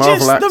Matrix Regis and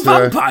Marvel the actor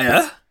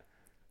vampire.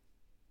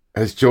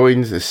 has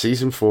joined the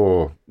Season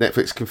 4.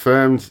 Netflix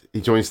confirmed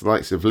he joins the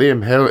likes of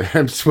Liam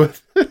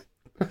Hemsworth.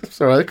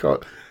 Sorry, I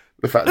can't.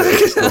 The fact that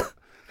it's not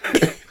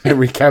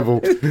Henry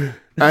Cavill.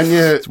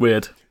 Anya It's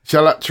weird.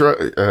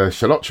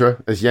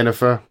 Chalotra as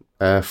Yennefer.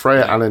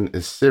 Freya Allen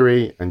as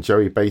Ciri and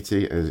Joey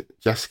Beatty as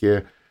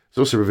Jaskier. It's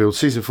also revealed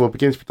Season 4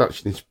 begins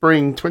production in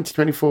spring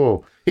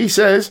 2024. He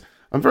says,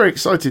 I'm very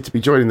excited to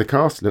be joining the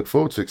cast and look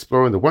forward to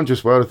exploring the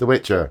wondrous world of The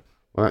Witcher.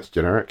 Well, that's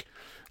generic.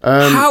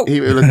 How?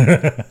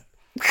 They're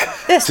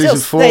Season still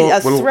 4 they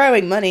are will-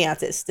 throwing money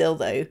at it still,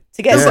 though,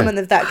 to get someone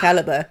of that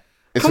caliber.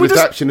 It's Can an we just-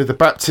 adaptation of The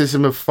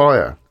Baptism of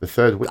Fire, the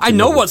third Witcher I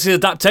know novel. what's the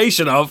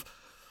adaptation of.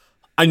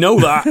 I know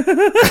that.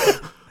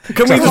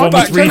 Can we That's the one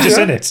just with Regis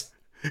in it.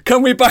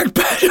 Can we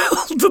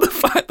backpedal to the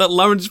fact that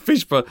Lawrence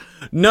Fishburne,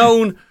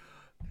 known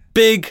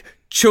big,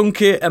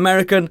 chunky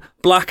American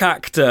black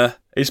actor,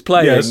 is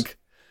playing Yes.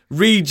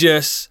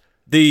 Regis,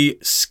 the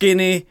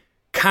skinny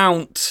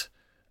Count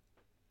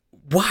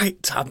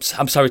White?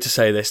 I'm sorry to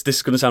say this. This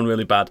is going to sound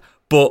really bad,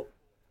 but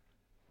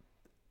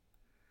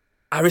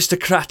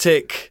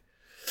aristocratic,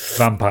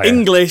 Vampire.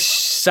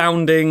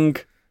 English-sounding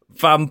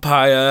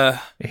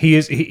vampire. He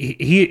is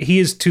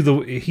to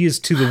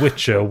the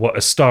Witcher what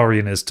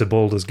Astarion is to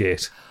Baldur's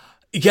Gate.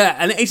 Yeah,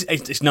 and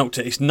it's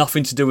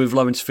nothing to do with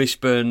Lawrence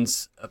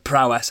Fishburne's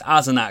prowess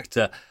as an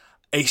actor.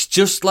 It's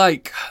just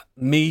like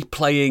me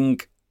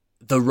playing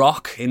The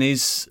Rock in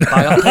his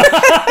biopic.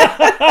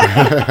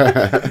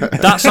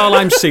 That's all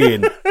I'm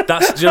seeing. Do you know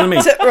what I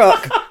mean? Tit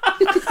Rock.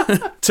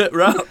 Tit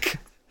Rock.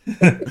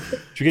 Should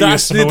we get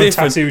That's the you a Samoan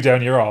difference. tattoo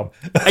down your arm?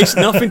 It's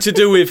nothing to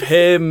do with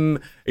him,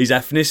 his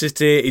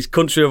ethnicity, his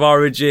country of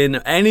origin,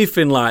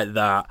 anything like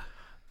that.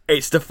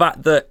 It's the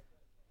fact that...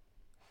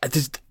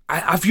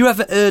 Have you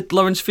ever heard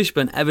Lawrence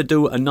Fishburne ever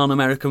do a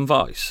non-American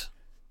voice?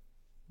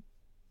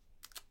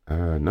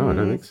 No, I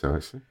don't think so,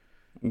 actually.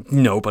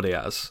 Nobody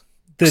has.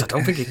 'Cause I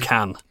don't think he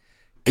can.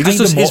 He just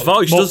Kinda does his more-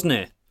 voice, more- doesn't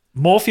he?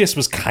 Morpheus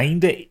was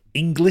kind of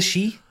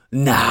Englishy.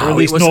 No, Or at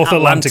least it was North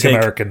Atlantic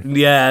American.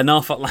 Yeah,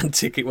 North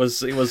Atlantic. It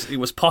was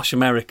posh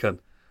American.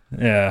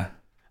 Yeah.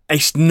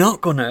 It's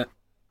not gonna.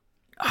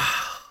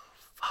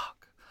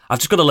 Fuck. I've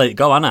just got to let it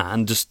go, Anna,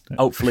 and just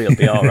hopefully it'll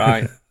be all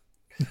right.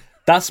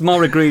 That's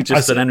more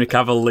egregious than Henry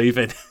Cavill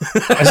leaving.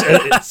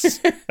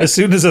 As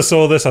soon as I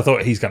saw this, I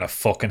thought he's gonna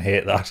fucking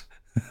hate that.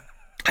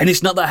 And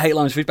it's not that I hate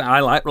Lawrence Fishburne. I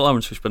like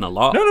Lawrence Fishburne a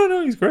lot.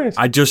 No, he's great.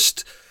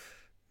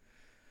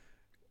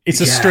 It's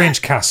a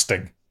strange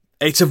casting.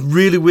 It's a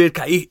really weird.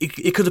 He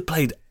could have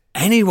played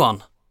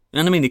anyone. You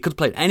know what I mean? He could have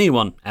played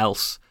anyone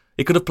else.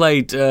 He could have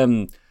played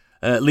Letho,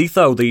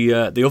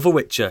 the other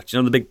Witcher. Do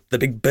you know the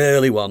big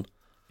burly one?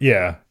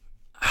 Yeah.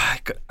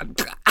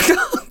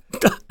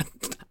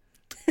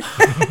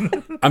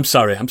 I'm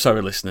sorry,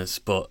 listeners,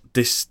 but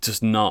this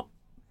does not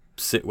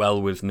sit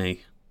well with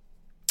me.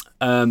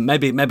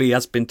 Maybe he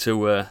has been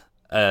to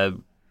a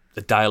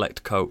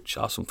dialect coach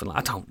or something like.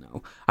 I don't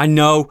know. I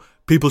know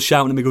people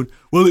shouting at me, going,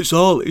 "Well, it's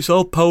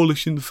all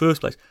Polish in the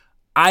first place."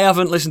 I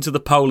haven't listened to the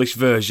Polish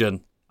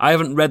version. I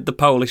haven't read the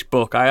Polish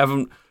book. I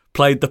haven't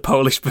played the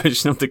Polish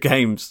version of the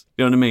games.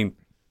 You know what I mean?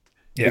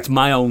 Yeah. It's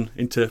my own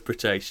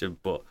interpretation,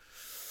 but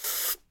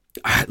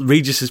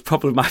Regis is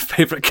probably my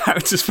favourite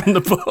characters from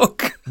the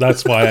book.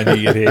 That's why I knew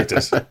you'd hate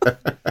it.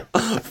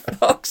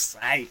 Fuck's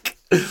sake.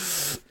 He'd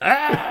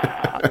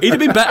have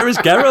been better as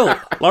Geralt.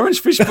 Lawrence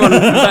Fishburne would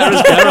have been better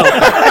as Geralt.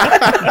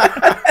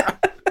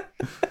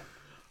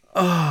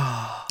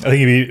 I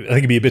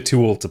think he'd be a bit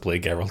too old to play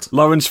Geralt.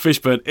 Lawrence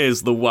Fishburne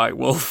is the White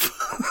Wolf.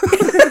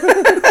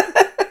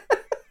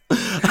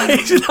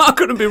 He's not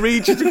going to be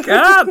Regis. He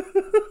can't.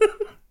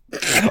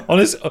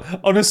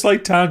 On a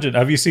slight tangent,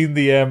 have you seen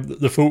the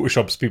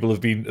photoshops people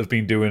have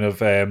been doing of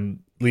Liam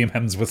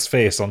Hemsworth's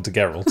face onto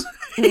Geralt?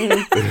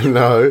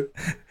 No.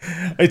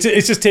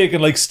 It's just taking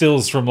like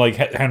stills from like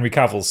Henry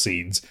Cavill's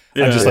scenes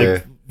and just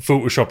like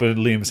photoshopping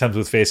Liam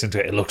Hemsworth's face into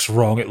it. It looks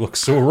wrong. It looks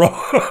so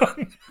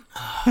wrong.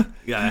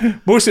 Yeah.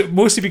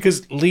 Mostly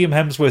because Liam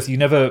Hemsworth, you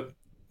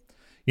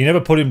never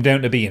put him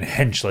down to being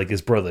hench like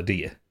his brother, do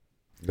you?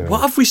 No.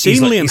 What have we seen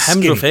Liam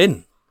Hemsworth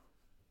in?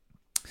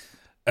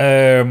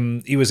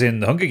 He was in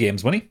the Hunger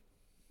Games, wasn't he?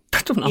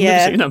 I don't know. I've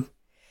never seen him.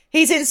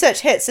 He's in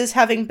such hits as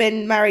having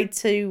been married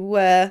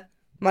to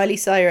Miley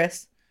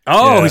Cyrus.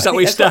 Oh, Yeah. is that what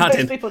he's Most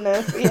starting? people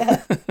know.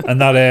 Yeah.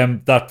 And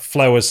that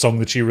Flowers song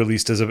that she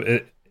released is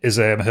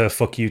her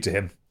fuck you to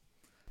him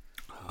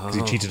because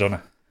he cheated on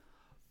her.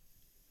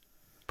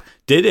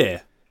 Did he?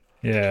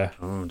 Yeah.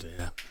 Oh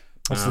dear.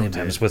 What's Liam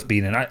Hemsworth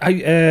been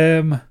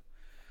in?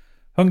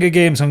 Hunger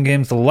Games,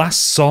 The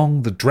Last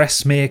Song, The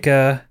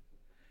Dressmaker,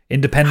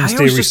 Independence I Day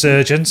always just-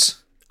 Resurgence.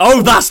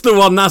 Oh, that's the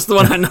one. That's the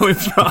one I know him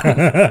from.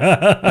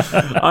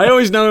 I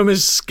always know him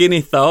as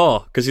Skinny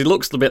Thor because he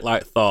looks a bit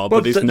like Thor,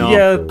 but he's not.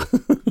 Yeah,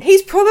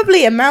 He's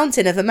probably a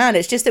mountain of a man.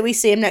 It's just that we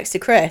see him next to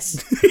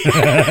Chris.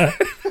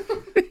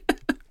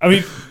 I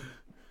mean,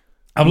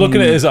 I'm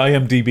looking at his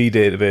IMDb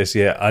database,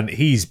 and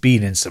he's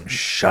been in some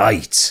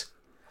shite.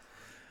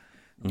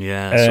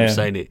 Yeah, that's what I'm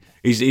saying. It.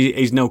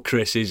 He's no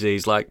Chris, is he?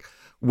 He's like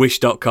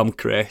Wish.com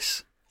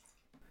Chris.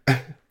 Oh,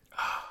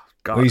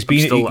 God, Well, I'm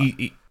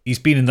he's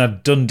been in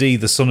that Dundee,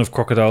 the Son of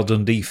Crocodile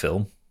Dundee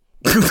film.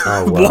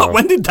 Oh, wow. What?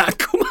 When did that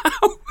come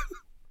out?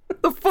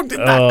 The fuck did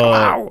that come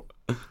out?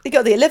 He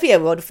got the Olivia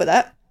Award for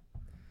that.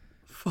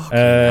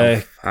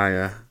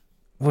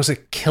 Was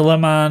it Killer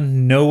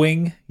Man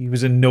Knowing? He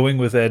was in Knowing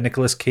with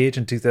Nicolas Cage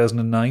in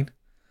 2009.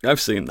 I've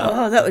seen that.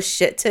 Oh, that was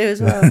shit too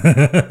as well.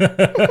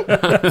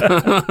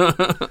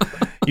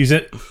 He was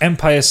in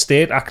Empire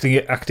State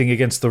acting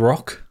against The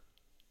Rock.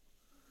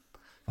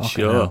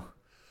 Sure. Hell.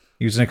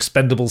 He was in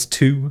Expendables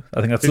 2.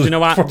 I think that's. Did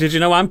you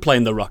know I'm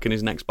playing The Rock in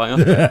his next bio?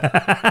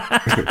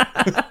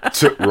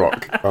 Took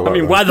rock. I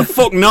mean, why the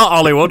fuck not,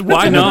 Hollywood?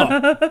 Why not?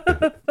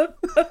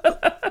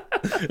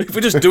 If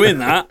we're just doing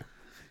that,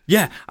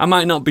 yeah, I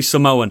might not be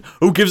Samoan.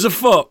 Who gives a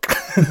fuck?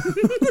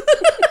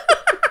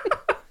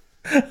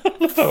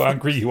 How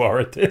angry you are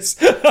at this.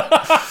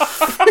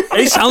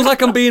 It sounds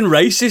like I'm being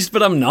racist,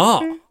 but I'm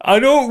not. I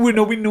know, we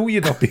know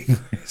you're not being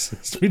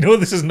racist. We know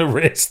this isn't a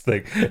race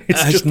thing.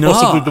 It's just not.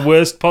 possibly the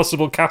worst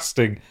possible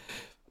casting.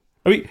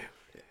 I mean,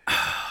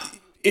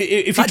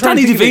 if you Like try and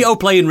Danny think of it- DeVito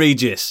playing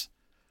Regis.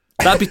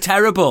 That'd be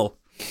terrible.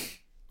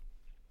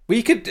 well,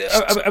 you could.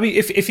 I mean,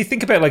 if you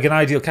think about like an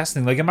ideal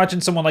casting, like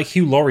imagine someone like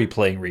Hugh Laurie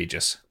playing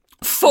Regis.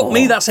 Fuck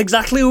me, that's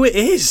exactly who it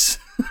is.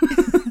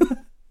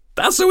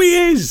 That's who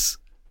he is.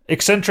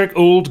 Eccentric,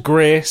 old,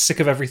 grey, sick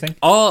of everything.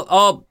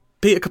 Or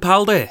Peter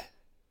Capaldi.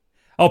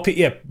 Oh,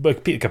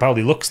 but Peter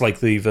Capaldi looks like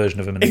the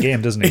version of him in the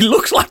game, doesn't He he?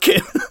 looks like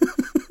him.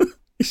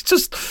 He's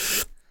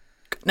just...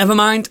 Never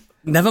mind.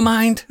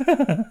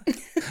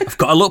 I've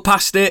got to look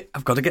past it.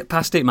 I've got to get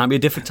past it. It might be a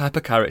different type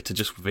of character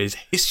just with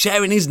he's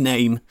sharing his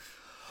name.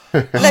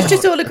 Let's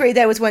just all agree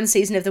there was one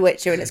season of The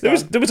Witcher and it's gone.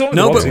 There was only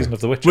one season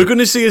of The Witcher. We're going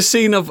to see a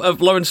scene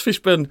of Lawrence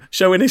Fishburne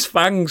showing his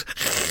fangs.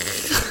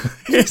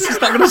 It's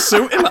just not going to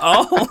suit him at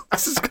all.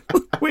 This is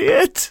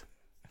weird.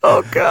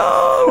 Oh,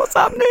 God, what's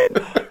happening?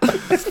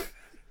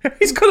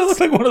 He's going to look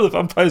like one of the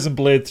Vampires and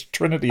Blades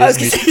Trinity,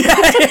 isn't he?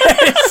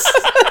 Yes.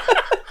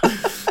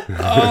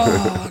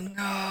 Oh,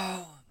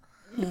 no.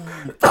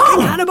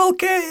 Fucking Hannibal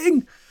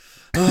King.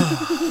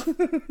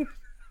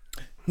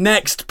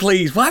 Next,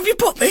 please. Why have you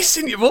put this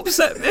in? You've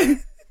upset me.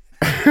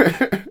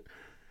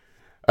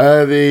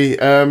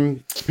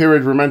 The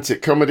period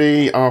romantic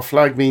comedy Our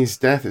Flag Means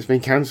Death has been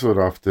cancelled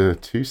after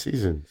 2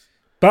 seasons.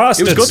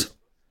 Bastards. It was good.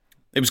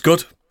 It was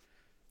good.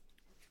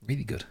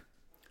 Really good.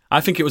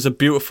 I think it was a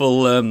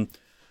beautiful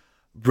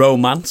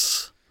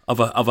romance of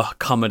a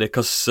comedy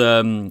because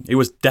he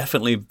was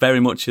definitely very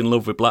much in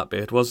love with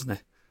Blackbeard, wasn't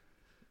he?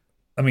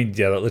 I mean,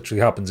 yeah, that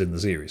literally happens in the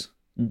series.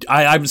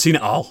 I haven't seen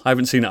it all. I've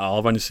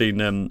only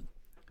seen.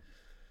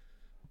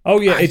 Oh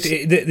yeah,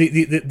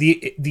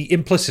 the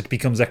implicit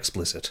becomes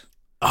explicit.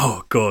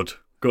 Oh, good.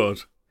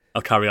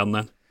 I'll carry on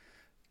then.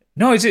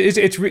 No,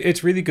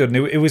 it's really good. And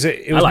it was an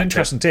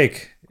interesting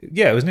take.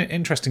 Yeah, it was an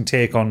interesting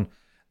take on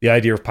the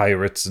idea of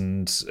pirates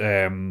and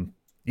the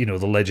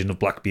legend of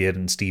Blackbeard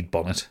and Stede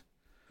Bonnet.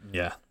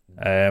 Yeah,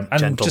 and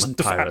gentleman just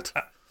pirate.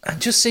 And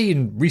just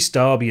seeing Rhys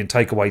Darby and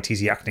Taika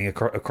Waititi acting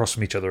across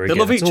from each other They again.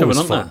 love it's each other, always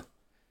don't fun. they?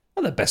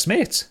 Well, they're best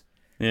mates.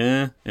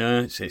 Yeah.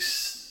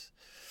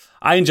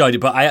 I enjoyed it,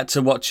 but I had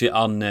to watch it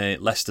on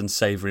less than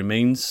savoury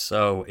means,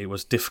 so it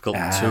was difficult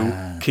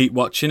to keep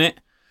watching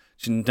it.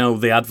 No,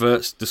 the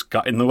adverts just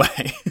got in the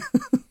way.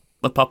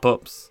 The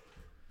pop-ups.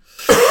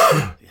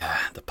 Yeah,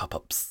 the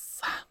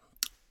pop-ups.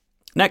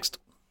 Next.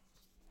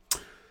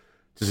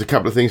 Just a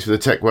couple of things for the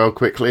tech world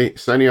quickly.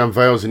 Sony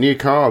unveils a new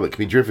car that can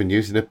be driven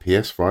using a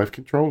PS5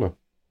 controller.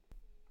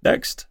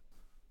 Next.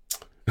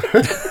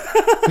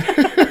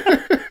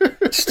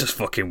 It's just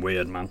fucking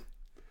weird, man.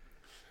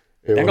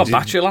 They ain't got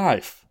battery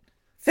life.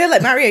 Feel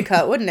like Mario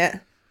Kart, wouldn't it?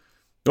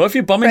 What if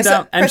you're bombing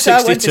down press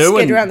R1 to M62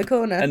 skid around the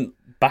corner. and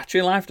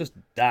battery life just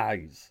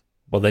dies?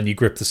 Well, then you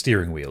grip the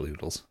steering wheel,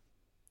 Oodles.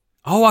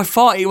 Oh, I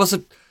thought it was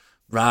a...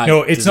 Right.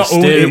 No, it's there's not a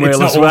only steering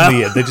wheel as well.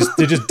 it. They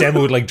just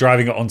demoed like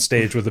driving it on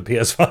stage with a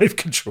PS5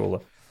 controller.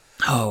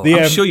 Oh,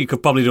 I'm sure you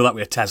could probably do that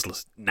with a Tesla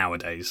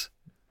nowadays.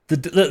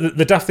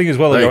 The daft thing as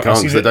well. No, you I've can't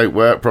seen because they don't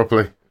work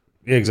properly.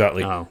 Yeah,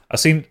 exactly. Oh. I've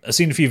seen a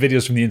few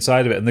videos from the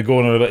inside of it, and they're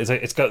going on about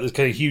it's got this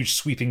kind of huge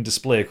sweeping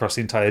display across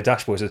the entire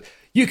dashboard. It says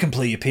you can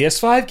play your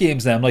PS5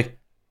 games now. I'm like,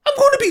 I'm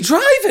going to be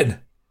driving.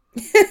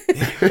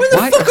 When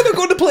the fuck am I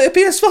going to play a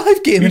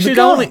PS5 game? You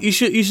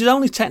should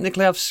only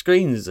technically have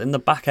screens in the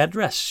back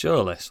headrest,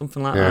 surely,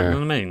 something like that. You know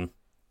what I mean?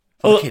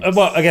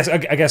 Well, I guess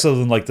other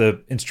than like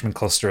the instrument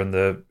cluster and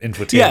the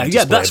infotainment. Yeah,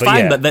 display, that's but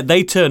fine. yeah. But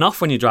they turn off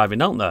when you're driving,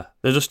 don't they?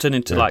 They just turn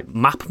into like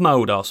map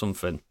mode or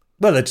something.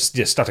 Well, they're just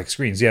static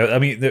screens. Yeah, I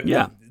mean,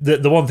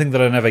 the one thing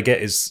that I never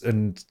get is,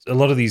 and a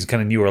lot of these kind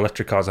of newer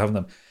electric cars have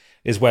them,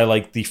 is where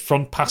like the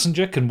front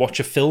passenger can watch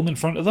a film in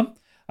front of them,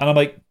 and I'm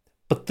like,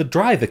 but the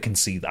driver can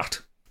see that.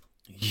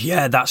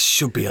 Yeah, that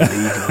should be illegal.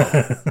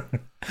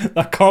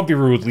 That can't be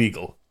ruled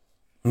legal.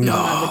 No,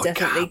 I would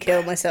definitely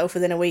kill myself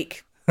within a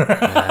week.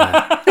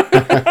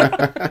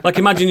 Like,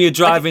 imagine you're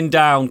driving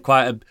down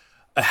quite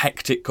a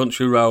hectic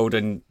country road,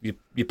 and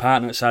your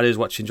partner outside is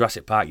watching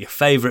Jurassic Park. Your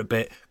favourite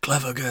bit,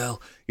 clever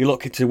girl. You're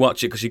looking to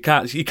watch it because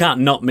you can't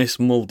not miss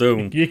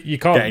Muldoon. You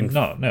can't.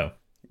 No.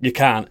 You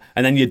can't,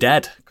 and then you're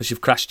dead because you've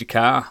crashed your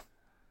car,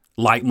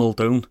 like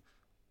Muldoon.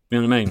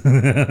 You know what I mean?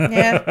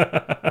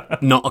 Yeah.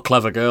 Not a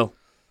clever girl.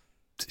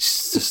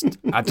 It's just,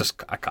 I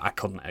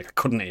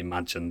couldn't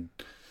imagine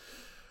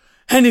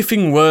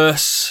anything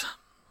worse.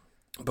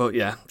 But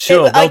yeah,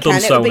 sure, well done,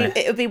 Sony.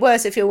 It would be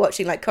worse if you're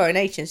watching like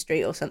Coronation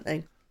Street or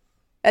something.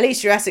 At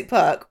least Jurassic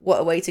Park, what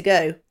a way to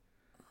go.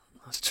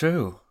 That's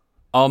true.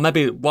 Or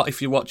maybe, what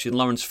if you're watching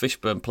Lawrence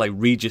Fishburne play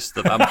Regis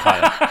the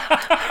Vampire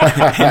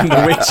in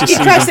The Witcher You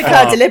crashed the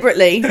car season 4?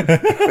 deliberately.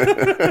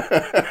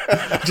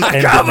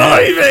 I can't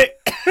believe it!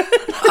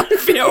 I'm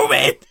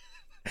fuming!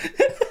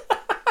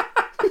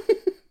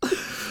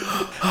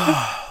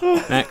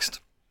 Next.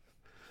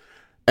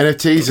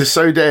 NFTs are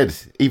so dead,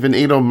 even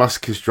Elon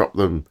Musk has dropped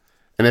them.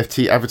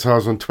 NFT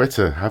avatars on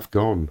Twitter have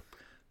gone.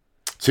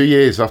 2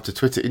 years after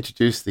Twitter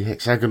introduced the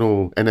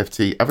hexagonal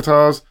NFT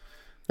avatars,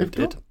 they've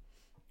Did. gone.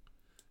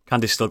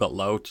 Candy's still got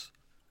loads.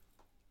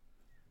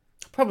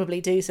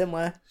 Probably do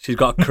somewhere. She's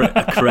got a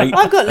crate.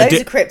 I've got loads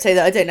of crypto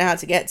that I don't know how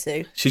to get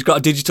to. She's got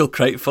a digital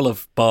crate full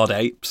of bored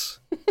apes.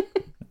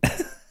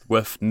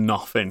 Worth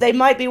nothing. They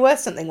might be worth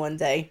something one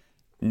day.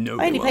 No,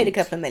 I only they paid a won't.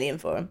 couple of million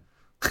for them.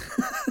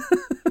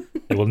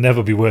 It will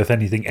never be worth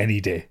anything any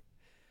day.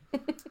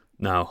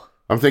 No.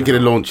 I'm thinking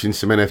of launching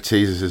some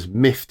NFTs as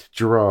miffed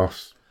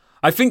giraffes.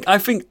 I think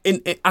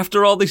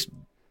after all this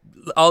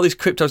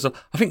crypto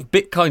stuff, I think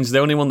Bitcoin's the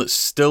only one that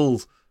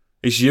still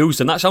is used,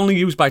 and that's only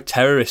used by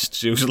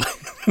terrorists usually.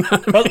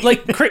 Well,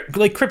 like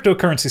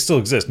cryptocurrency still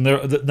exists, and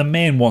the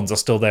main ones are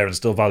still there and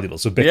still valuable.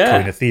 So Bitcoin,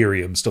 Yeah.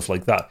 Ethereum, stuff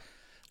like that.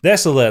 They're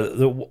still there.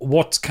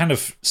 What's kind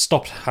of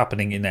stopped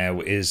happening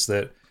now is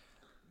that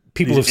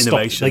people These have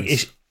stopped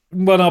innovations.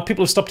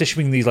 people have stopped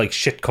issuing these like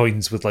shit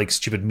coins with like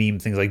stupid meme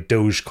things like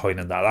Dogecoin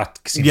and that. That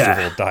seems to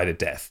have all died a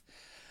death.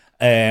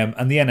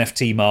 And the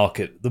NFT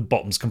market, the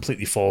bottom's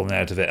completely fallen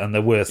out of it, and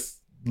they're worth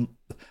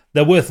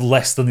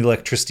less than the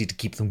electricity to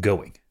keep them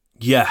going.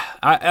 Yeah,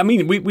 I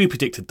mean, we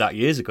predicted that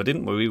years ago,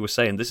 didn't we? We were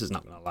saying this is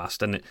not going to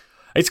last, and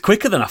it's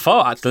quicker than I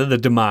thought. Actually, the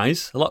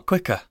demise a lot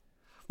quicker.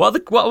 What the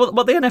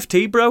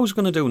NFT bros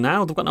going to do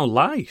now? They've got no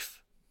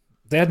life.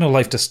 They had no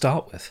life to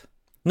start with.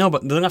 No,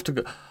 but they're going to have to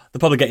go. They'll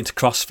probably get into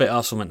CrossFit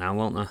or something now,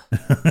 won't they?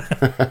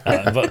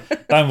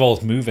 But that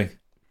involves moving.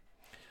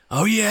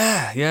 Oh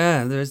yeah,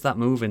 there is that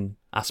moving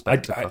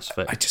aspect of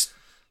CrossFit.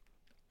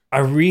 I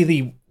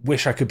really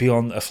wish I could be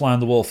on a fly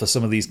on the wall for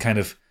some of these kind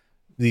of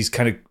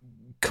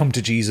come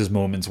to Jesus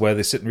moments where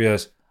they sit and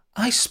realize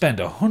I spent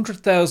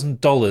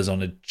 $100,000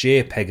 on a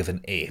JPEG of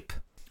an ape,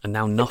 And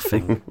now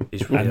nothing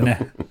is real.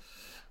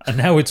 and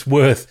now it's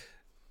worth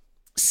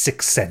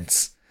 6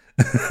 cents.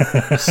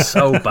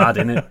 So bad,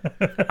 isn't it?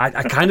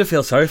 I kind of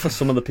feel sorry for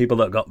some of the people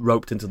that got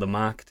roped into the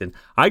marketing.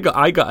 I got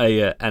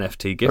a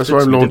NFT gift. That's why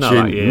I'm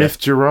launching Myth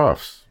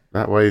Giraffes.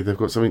 That way they've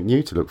got something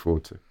new to look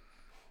forward to.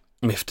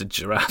 Miffed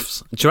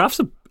giraffes.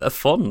 Giraffes are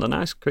fun. They're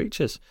nice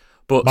creatures,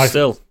 but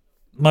still,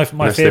 my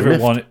Yes, favorite they're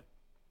one.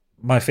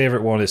 My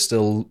favorite one is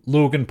still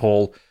Logan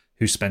Paul,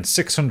 who spent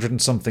 $600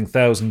 and something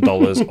thousand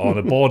on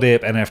a Bored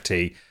Ape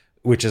NFT,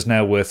 which is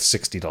now worth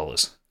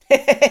 $60.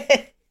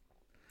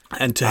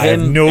 and to I have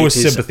him, no it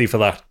is- sympathy for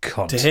that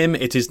cunt. To him,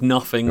 it is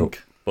nothing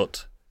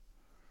but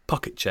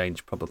pocket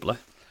change, probably.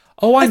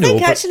 Oh, I know.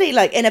 think but actually,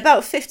 like, in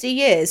about 50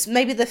 years,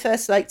 maybe the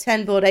first, like,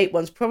 10 Bored Ape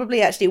ones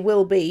probably actually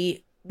will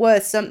be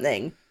worth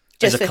something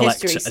just for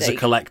history's as a sake.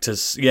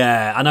 collector's.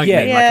 Yeah, I know what you Yeah.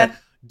 mean. Yeah. Like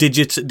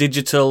a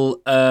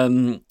digital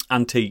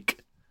antique.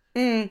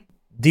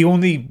 the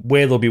only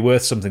way they'll be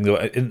worth something, though,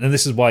 and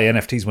this is why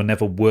NFTs were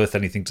never worth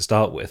anything to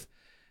start with.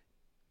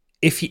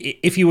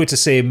 If you were to,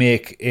 say,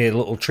 make a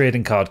little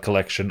trading card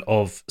collection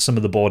of some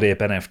of the Bored Ape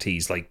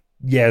NFTs, like,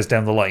 years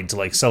down the line to,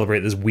 like,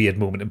 celebrate this weird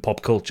moment in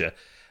pop culture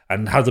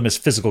and have them as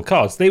physical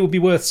cards, they would be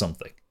worth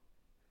something.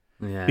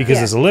 Yeah. Because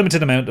there's a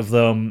limited amount of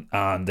them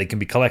and they can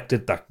be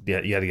collected,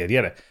 yada, yada,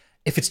 yada.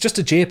 If it's just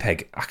a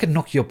JPEG, I can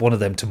knock you up one of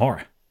them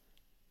tomorrow.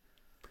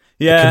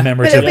 Yeah. But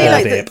Commemorative it'll be Bored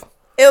like Ape.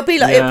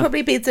 it'll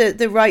probably be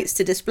the rights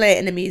to display it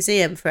in a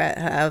museum for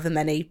however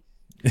many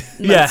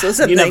months or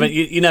something.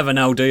 You never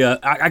know, do you?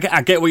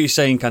 I get what you're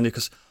saying, Candy,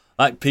 because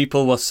like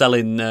people were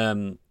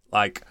selling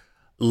like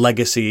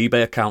legacy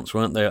eBay accounts,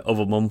 weren't they,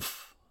 over a month?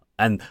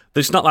 And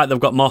it's not like they've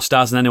got more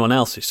stars than anyone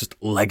else. It's just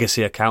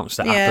legacy accounts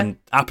that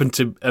happen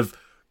to have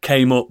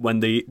came up when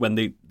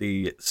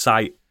the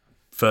site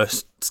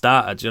first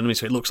started. Do you know what I mean?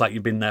 So it looks like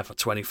you've been there for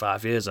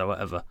 25 years or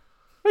whatever.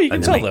 Well, you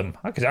can tell them.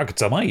 I could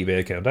sell my eBay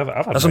account. I've had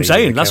That's what I'm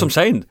saying. That's what I'm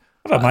saying.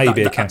 I've had my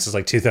eBay account since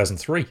like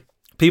 2003.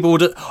 People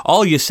would.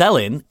 All you're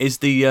selling is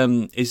the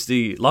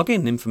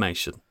login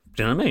information.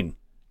 Do you know what I mean?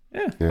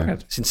 Yeah.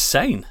 It's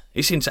insane.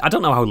 I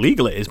don't know how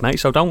legal it is, mate.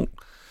 So don't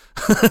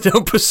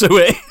pursue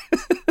it.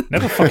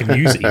 Never fucking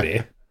use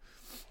eBay.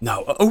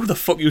 No. Who the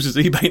fuck uses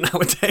eBay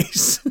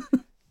nowadays?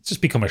 It's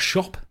just become a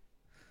shop.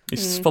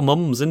 It's for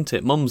mums, isn't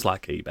it? Mums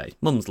like eBay.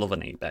 Mums love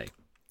an eBay.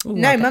 Ooh,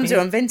 No, mums are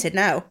on Vinted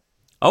now.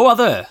 Oh, are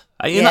there?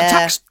 Are you Yeah.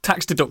 not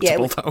tax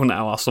deductible though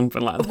now or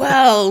something like that?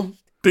 Well,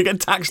 Do you get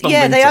taxed on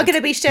yeah, they are Vinted? going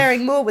to be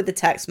sharing more with the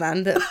tax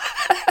man, but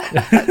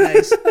fuck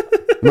knows.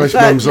 Most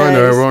Fuck mums I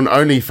know knows. are on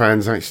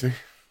OnlyFans, actually.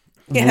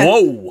 Yeah.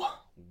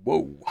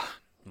 Whoa.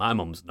 My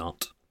mum's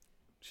not.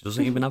 She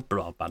doesn't even have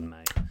broadband,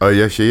 mate. Oh,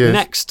 yeah, she is.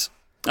 Next.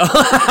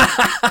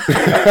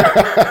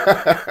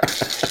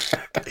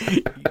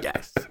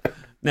 Yes.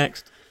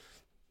 Next.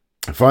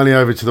 Finally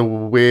over to the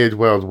weird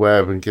world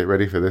web, and get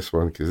ready for this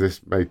one, because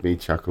this made me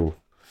chuckle.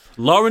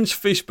 Lawrence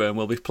Fishburne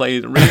will be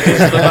playing Regis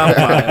the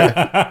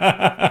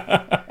Vampire.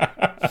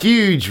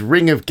 Huge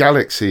ring of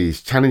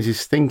galaxies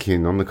challenges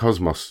thinking on the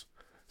cosmos.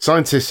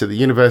 Scientists at the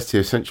University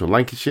of Central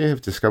Lancashire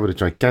have discovered a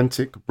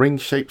gigantic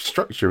ring-shaped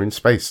structure in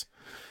space.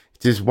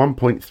 It is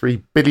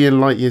 1.3 billion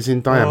light years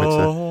in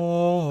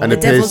diameter and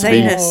appears Devil's to be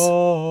anus.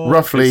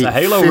 roughly It's a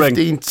halo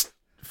ring.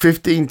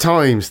 15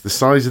 times the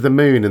size of the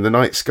moon in the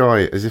night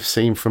sky as if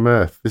seen from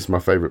Earth. This is my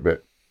favourite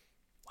bit,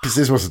 because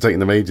this must have taken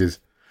them ages.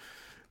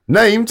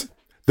 Named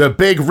the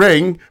Big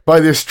Ring by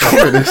the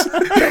astronomers.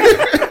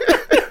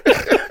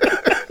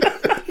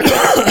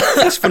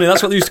 That's funny.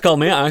 That's what they used to call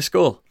me at high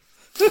school.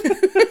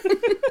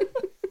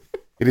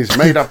 It is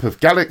made up of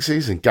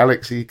galaxies and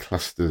galaxy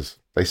clusters.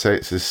 They say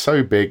it's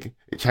so big,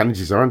 it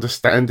challenges our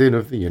understanding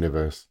of the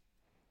universe.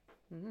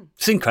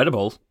 It's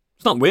incredible.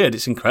 It's not weird.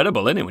 It's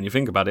incredible, isn't it? When you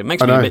think about it, it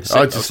makes I me a know. bit sick.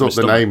 I just thought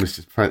the name was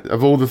just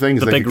of all the things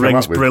The they Big could come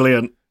Ring's up with.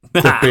 brilliant.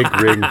 The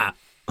Big Ring.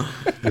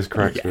 Just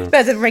cracks me up.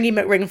 Better than Ringy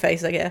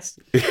McRingface, I guess.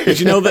 Did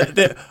you know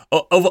that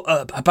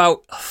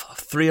about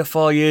 3 or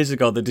 4 years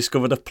ago they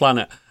discovered a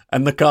planet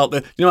and they called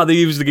it? You know how they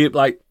usually give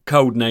like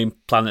code name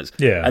planets?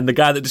 Yeah. And the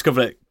guy that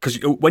discovered it, because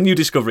when you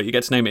discover it, you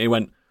get to name it. He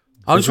went,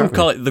 "I just want to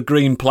call it the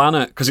Green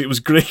Planet because it was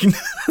green."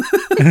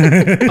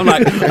 I'm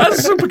like,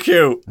 that's super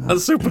cute.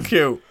 That's super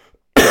cute.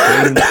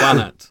 Green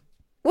Planet.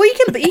 Well, you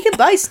can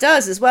buy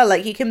stars as well.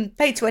 Like, you can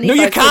pay 25 No,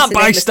 you quid can't to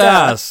buy name a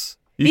star. stars.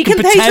 You can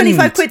pay pretend.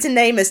 25 quid to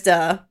name a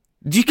star.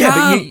 You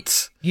Yeah, but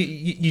can't.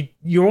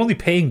 you're only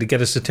paying to get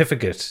a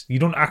certificate. You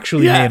don't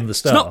actually name the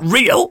star. It's not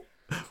real.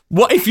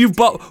 What if you've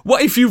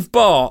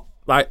bought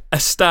like a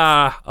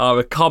star or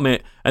a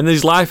comet and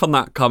there's life on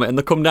that comet and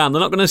they come down? They're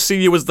not going to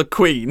see you as the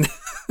queen.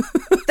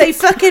 They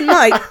fucking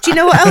might. Do you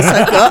know what else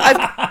I've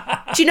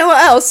got? Do you know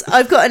what else?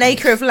 I've got an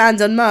acre of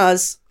land on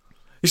Mars.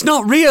 It's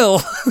not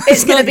real.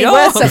 It's going to not be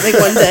yours. worth something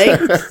one day.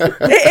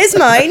 It is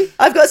mine.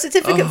 I've got a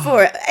certificate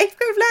for it.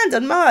 Acre of land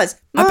on Mars.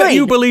 Mine. I bet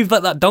you believe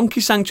that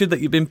donkey sanctuary that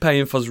you've been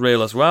paying for is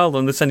real as well.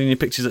 And they're sending you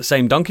pictures of the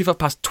same donkey for the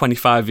past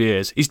 25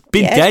 years. He's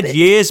been Yes, dead but-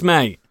 years,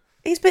 mate.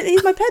 He's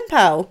my pen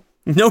pal.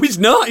 No, he's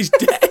not. He's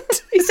dead.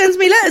 He sends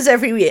me letters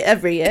every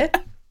year.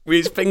 With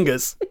his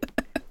fingers.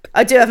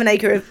 I do have an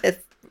acre of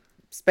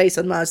space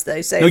on Mars,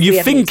 though. So No, if we you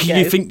ever need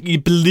think to go- you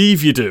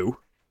believe you do.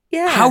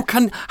 Yeah. How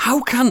can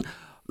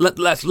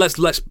let's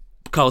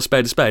call a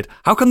spade?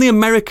 How can the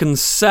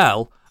Americans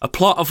sell a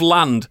plot of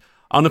land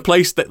on a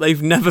place that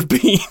they've never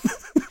been?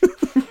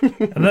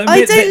 And they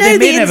I don't know the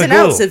may ins never and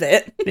go. outs of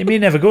it. They may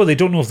never go. They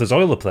don't know if there's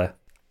oil up there.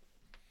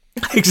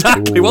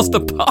 Exactly. What's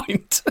the Ooh.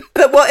 point?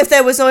 But what if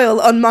there was oil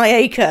on my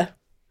acre?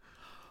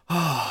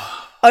 On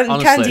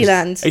Honestly,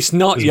 Candyland. It's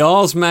not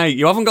yours, mate.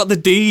 You haven't got the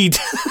deed.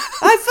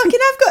 I fucking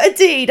have got a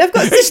deed. I've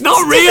got a It's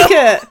not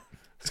real.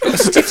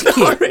 certificate.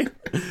 Sorry.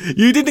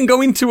 You didn't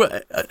go into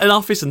an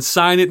office and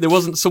sign it. There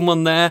wasn't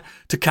someone there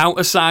to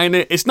countersign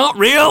it. It's not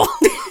real.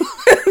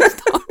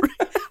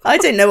 I I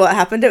didn't know what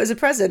happened. It was a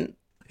present.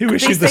 Who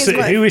issued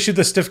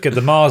the certificate?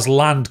 The Mars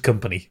Land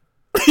Company.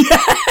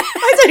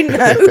 I don't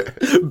know.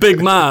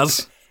 Big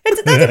Mars.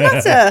 It doesn't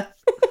matter.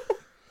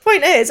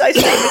 Point is, I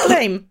state the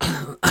claim.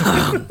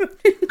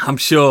 I'm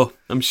sure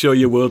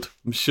you would.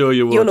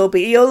 You'll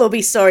all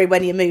be sorry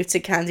when you move to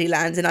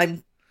Candyland, and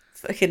I'm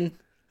fucking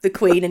the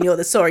queen, and you're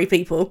the sorry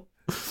people.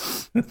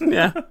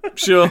 Yeah,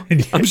 sure.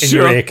 I'm in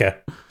sure. your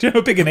acre. Do you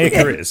know how big an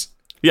acre is?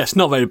 Yes,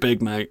 not very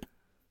big, mate.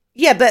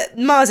 Yeah, but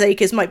Mars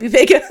acres might be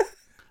bigger.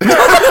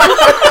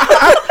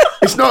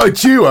 It's not a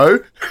duo.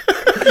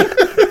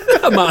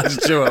 A Mars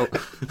duo.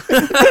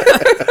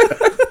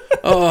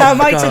 How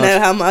am I to know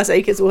how Mars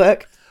acres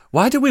work?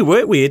 Why do we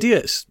work with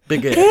idiots?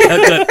 Biggie.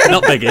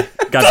 Not Biggie.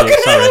 Gadget,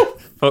 sorry.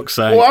 Fuck's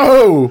sake.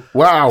 Whoa!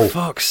 Wow.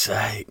 Fuck's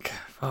sake.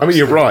 I mean,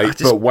 you're right,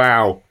 but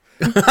wow.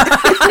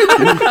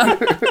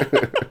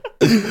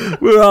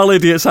 We're all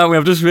idiots, aren't we?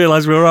 I've just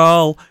realised we're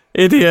all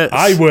idiots.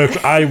 I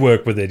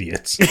work with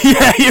idiots.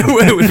 Yeah, you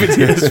work with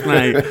idiots,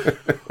 mate.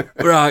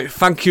 Right,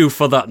 thank you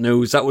for that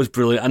news. That was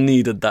brilliant. I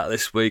needed that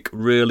this week.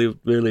 Really,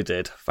 really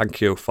did. Thank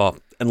you for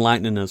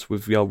enlightening us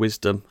with your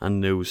wisdom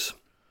and news.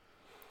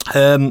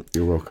 You're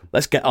welcome.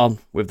 Let's get on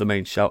with the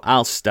main show.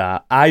 I'll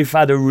start. I've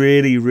had a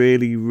really,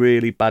 really,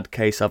 really bad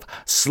case of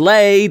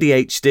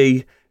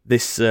ADHD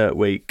this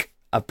week.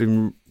 I've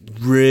been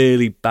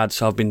really bad,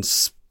 so I've been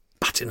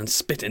spatting and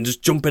spitting,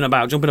 just jumping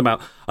about. I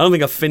don't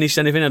think I've finished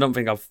anything. I don't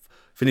think I've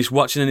finished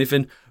watching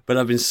anything, but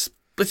I've been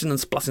splitting and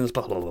splatting and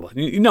splatting. Blah, blah, blah.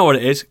 You know what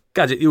it is.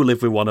 Gadget, you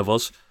live with one of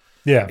us.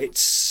 Yeah.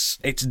 It's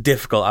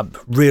difficult. I'm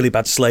really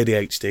bad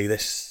ADHD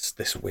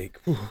this week.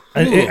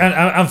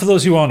 And for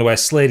those who aren't aware,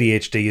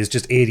 ADHD is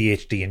just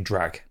ADHD in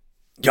drag.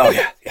 Oh,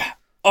 yeah.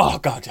 Oh,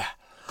 God, yeah.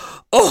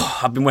 Oh,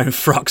 I've been wearing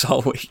frocks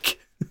all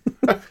week.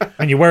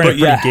 And you're wearing a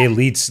pretty gay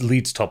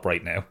Leeds top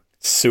right now.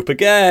 Super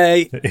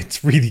gay.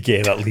 It's really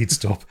gay, that Leeds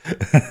top.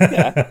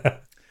 Yeah.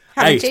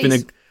 Hey,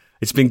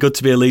 it's been good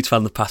to be a Leeds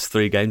fan the past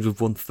 3 games. We've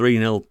won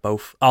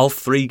 3-0 all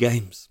 3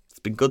 games. It's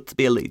been good to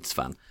be a Leeds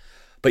fan.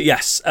 But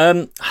yes,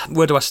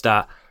 where do I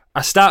start?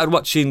 I started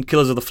watching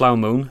Killers of the Flower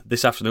Moon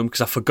this afternoon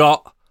because I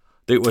forgot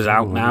that it was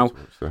out now.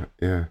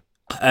 Yeah.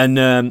 And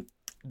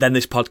then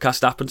this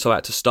podcast happened, so I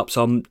had to stop.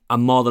 So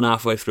I'm more than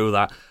halfway through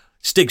that.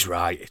 Stig's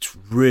right. It's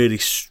really,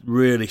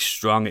 really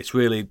strong. It's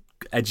really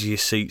edge of your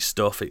seat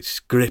stuff. It's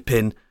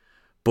gripping,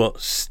 but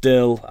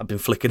still, I've been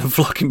flicking and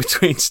flocking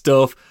between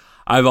stuff.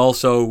 I've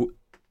also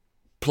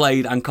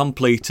played and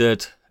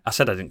completed. I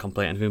said I didn't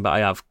complete anything, but I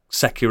have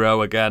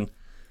Sekiro again.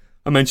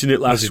 I mentioned it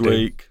last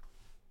week.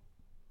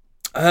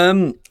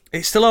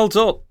 It still holds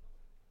up.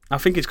 I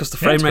think it's because the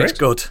frame rate's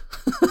good.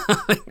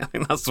 I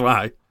think that's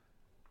why.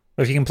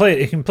 Well, if you can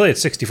play it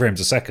 60 frames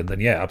a second,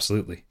 then yeah,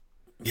 absolutely.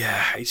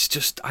 Yeah, it's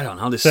just, I don't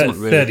know. There's something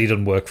really... 30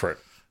 doesn't work for it.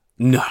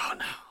 No.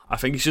 I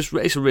think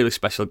it's a really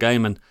special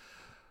game, and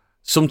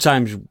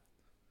sometimes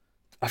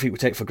I think we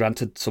take for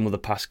granted some of the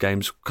past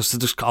games because they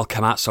just all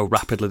came out so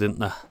rapidly, didn't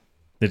they?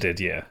 They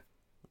did, yeah.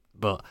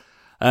 But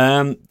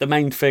the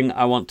main thing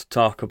I want to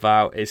talk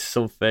about is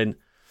something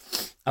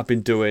I've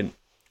been doing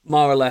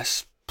more or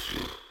less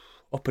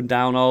up and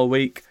down all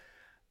week.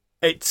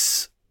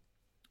 It's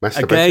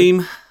a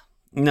game.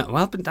 No,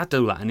 well, I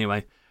do that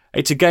anyway.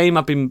 It's a game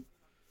I've been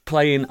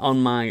playing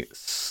on my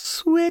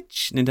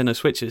Switch, Nintendo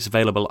Switch. It's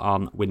available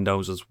on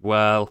Windows as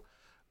well.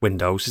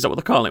 Windows, is that what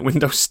they call it?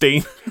 Windows,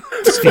 Steam.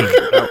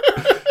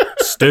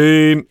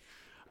 Steam.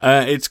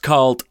 It's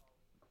called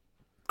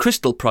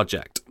Crystal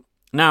Project.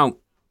 Now,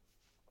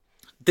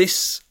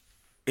 this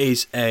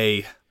is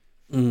a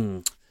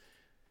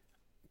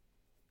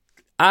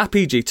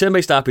RPG,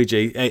 turn-based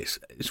RPG.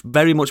 It's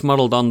very much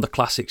modelled on the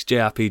classics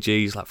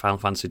JRPGs like Final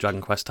Fantasy,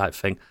 Dragon Quest type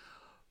thing,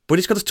 but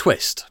it's got a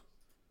twist.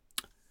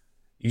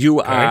 You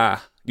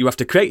have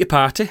to create your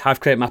party.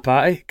 I've created my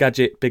party: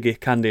 Gadget, Biggie,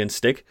 Candy, and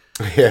Stig.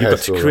 Yeah, you've got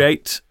to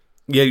create.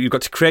 Yeah, you've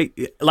got to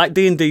create like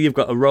D&D. You've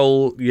got to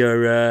roll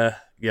your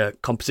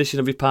composition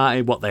of your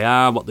party, what they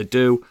are, what they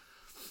do.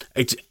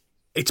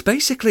 It's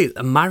basically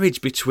a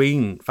marriage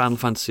between Final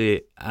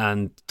Fantasy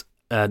and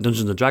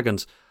Dungeons and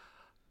Dragons.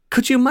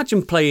 Could you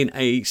imagine playing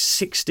a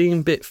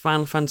 16-bit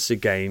Final Fantasy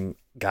game,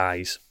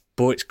 guys,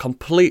 but it's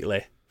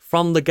completely,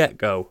 from the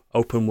get-go,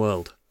 open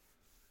world?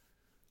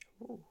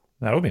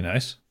 That would be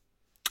nice.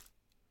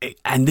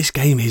 And this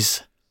game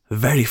is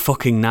very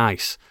fucking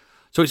nice.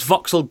 So it's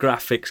voxel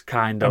graphics,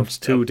 kind of,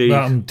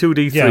 2D,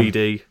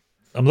 3D.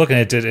 I'm looking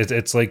at it.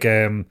 It's like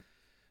it's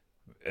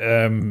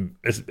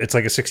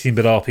like a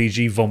 16-bit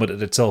RPG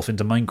vomited itself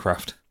into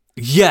Minecraft.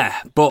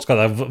 Yeah, but it's got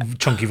that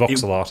chunky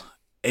voxel art.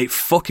 It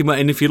fucking,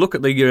 and if you look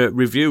at the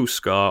review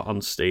score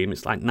on Steam,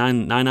 it's like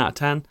 9 out of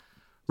 10.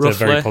 Roughly.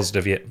 So very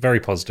positive, yeah.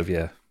 Very positive,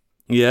 yeah.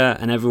 Yeah,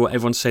 and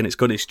everyone's saying it's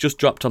good. It's just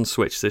dropped on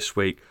Switch this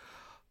week.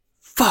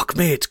 Fuck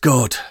me, it's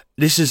good.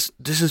 This is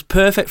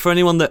perfect for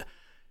anyone that.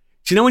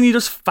 Do you know when you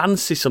just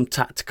fancy some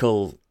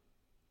tactical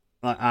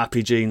like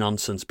RPG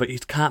nonsense, but you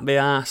can't be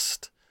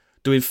asked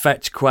doing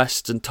fetch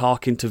quests and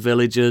talking to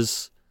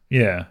villagers?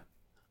 Yeah,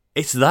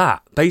 it's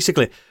that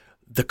basically.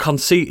 The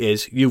conceit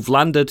is you've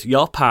landed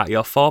your party,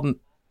 your 4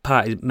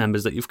 party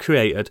members that you've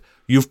created,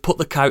 you've put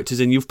the characters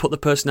in, you've put the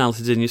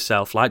personalities in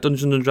yourself, like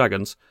Dungeons and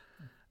Dragons,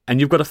 and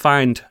you've got to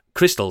find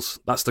crystals.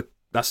 That's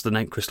the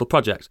name, Crystal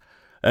Project.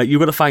 You've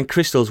got to find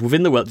crystals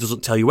within the world. It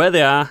doesn't tell you where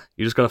they are.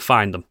 You just got to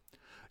find them.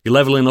 You're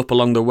leveling up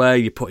along the way.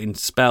 You're putting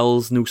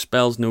new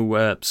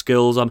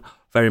skills on,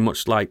 very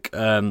much like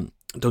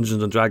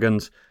Dungeons and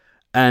Dragons.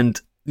 And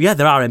yeah,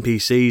 there are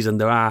NPCs and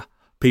there are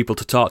people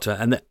to talk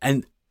to,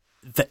 and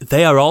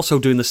they are also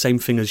doing the same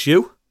thing as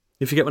you.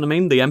 If you get what I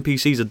mean, the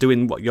NPCs are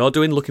doing what you're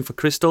doing, looking for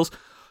crystals.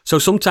 So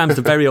sometimes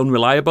they're very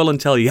unreliable and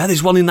tell you, yeah,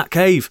 there's one in that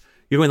cave.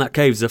 You go in that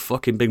cave, there's a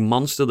fucking big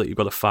monster that you've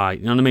got to fight.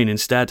 You know what I mean?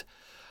 Instead,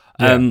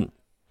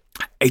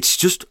 it's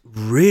just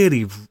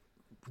really,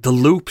 the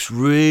loop's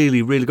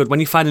really, really good. When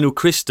you find a new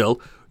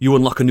crystal, you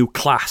unlock a new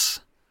class,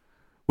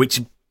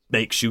 which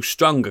makes you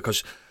stronger.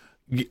 Because,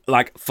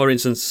 like, for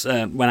instance,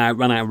 when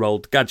I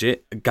rolled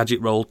Gadget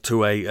rolled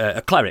to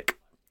a cleric.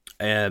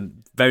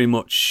 Very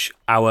much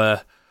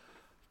our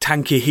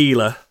tanky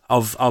healer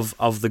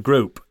of the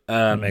group.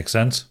 That makes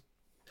sense.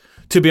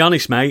 To be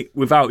honest, mate,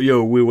 without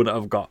you, we wouldn't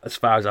have got as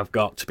far as I've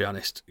got, to be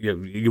honest.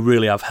 You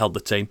really have held the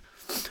team.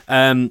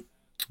 Like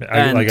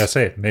I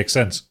say, it makes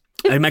sense.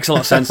 It makes a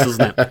lot of sense,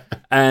 doesn't it?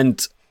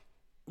 And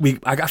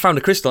I found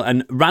a crystal,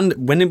 and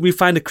when we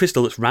find a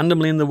crystal that's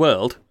randomly in the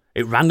world,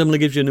 it randomly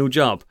gives you a new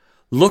job.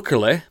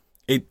 Luckily,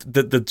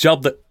 the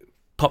job that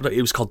popped up,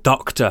 it was called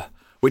Doctor,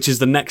 which is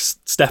the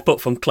next step up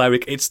from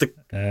cleric.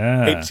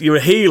 You're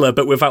a healer,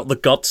 but without the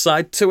god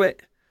side to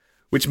it,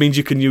 which means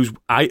you can use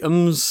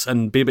items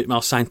and be a bit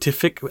more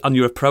scientific on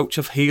your approach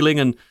of healing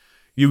and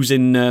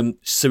using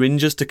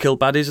syringes to kill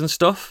baddies and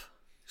stuff.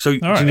 So, do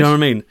you know what I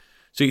mean?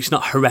 So it's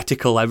not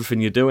heretical, everything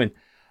you're doing.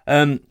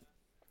 And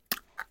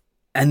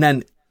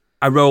then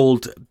I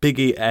rolled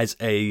Biggie as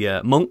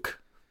a monk,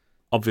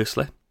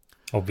 obviously.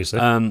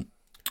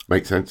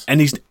 Makes sense.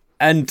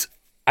 And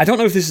I don't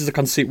know if this is a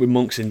conceit with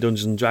monks in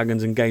Dungeons and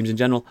Dragons and games in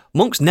general.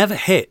 Monks never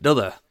hit, do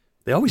they?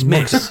 They always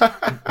miss.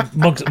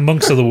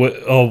 Monks are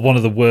one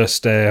of the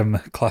worst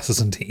classes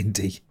in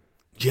D&D.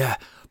 Yeah,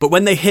 but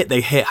when they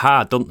hit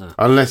hard, don't they?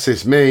 Unless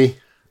it's me.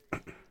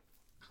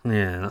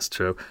 Yeah, that's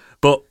true.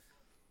 But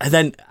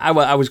then I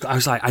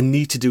was like, I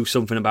need to do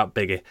something about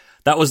Biggie.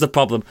 That was the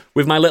problem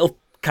with my little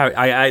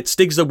character.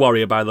 Stig's a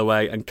warrior, by the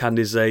way, and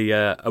Candy's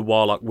a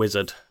warlock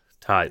wizard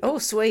type. Oh,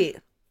 sweet.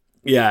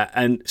 Yeah,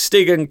 and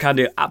Stig and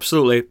Candy are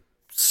absolutely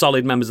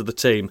solid members of the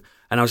team.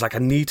 And I was like, I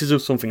need to do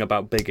something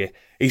about Biggie.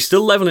 He's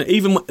still leveling.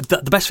 Even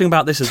the best thing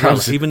about this as well,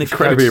 even if your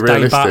characters die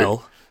in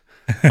battle,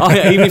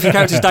 even if your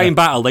characters die in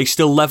battle, they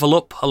still level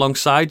up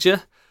alongside you.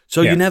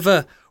 So you're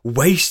never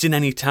wasting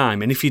any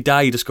time. And if you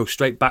die, you just go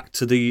straight back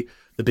to the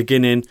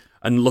beginning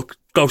and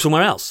go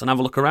somewhere else and have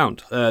a look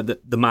around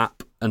the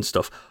map and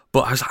stuff.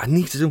 But I was like, I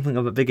need to do something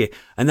about Biggie.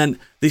 And then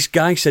this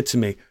guy said to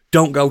me,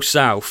 "Don't go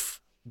south.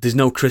 There's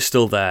no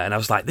crystal there." And I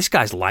was like, this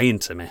guy's lying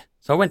to me.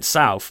 So I went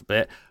south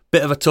a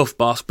bit of a tough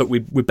boss, but we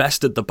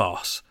bested the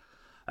boss,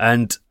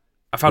 and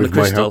I found a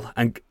crystal,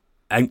 and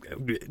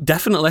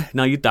definitely.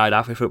 Now you died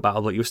halfway through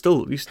battle, but you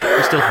still helped.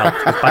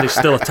 Baddies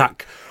still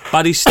attack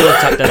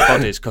dead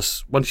bodies,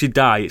 because once you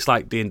die, it's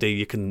like D&D.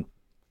 You can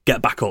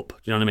get back up. Do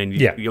you know what I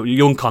mean?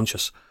 You're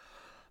unconscious,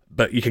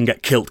 but you can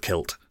get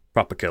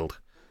proper killed,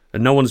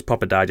 and no one's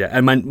proper died yet.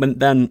 And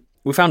then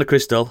we found a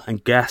crystal,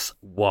 and guess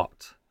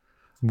what?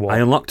 I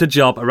unlocked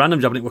a random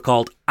job, and it was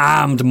called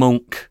Armed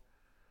Monk.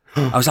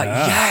 I was like,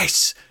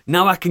 yes!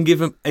 Now I can give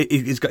him...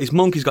 He's got his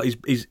monk, he's got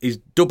his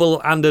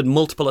double-handed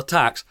multiple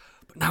attacks,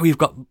 but now you've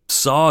got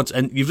swords,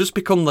 and you've just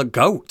become the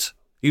GOAT.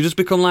 You've just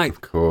become, like,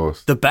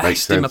 the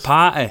best in the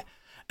party.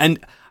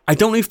 And I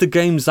don't know if the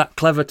game's that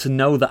clever to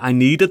know that I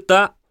needed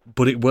that,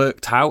 but it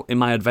worked out in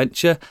my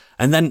adventure.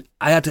 And then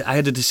I had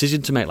a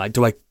decision to make, like,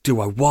 do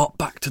I walk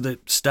back to the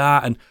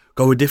start and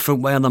go a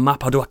different way on the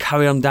map, or do I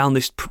carry on down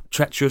this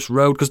treacherous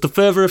road? Because the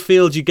further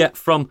afield you get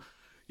from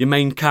your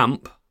main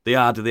camp, the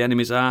harder the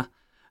enemies are.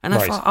 And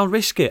I thought, I'll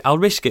risk it.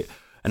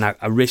 And I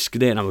risked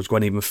it, and I was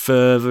going even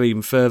further.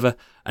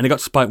 And it got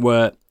to the point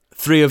where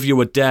 3 of you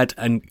were dead,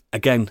 and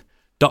again,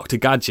 Dr.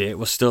 Gadget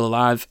was still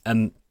alive.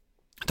 And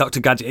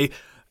Dr. Gadget,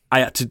 I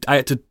had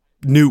to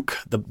nuke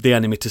the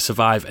enemy to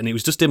survive, and it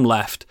was just him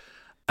left.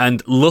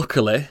 And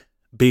luckily,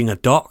 being a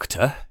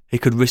doctor, he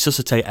could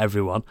resuscitate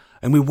everyone.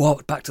 And we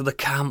walked back to the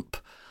camp,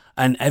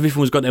 and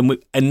everything was good.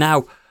 And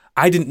now,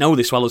 I didn't know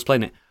this while I was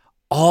playing it.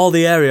 All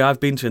the area I've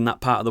been to in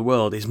that part of the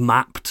world is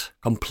mapped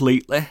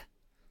completely,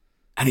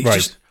 and it's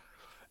just,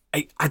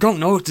 I don't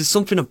know. There's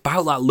something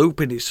about that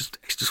loop, and it's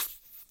just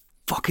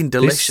fucking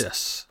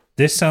delicious.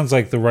 This sounds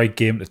like the right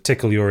game to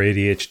tickle your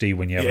ADHD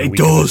when you have a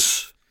week. It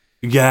does.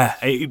 Yeah,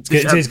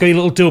 it's got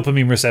your little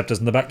dopamine receptors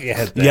in the back of your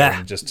head there.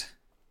 Yeah,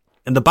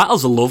 and the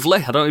battles are lovely.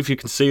 I don't know if you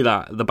can see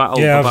that.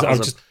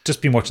 I've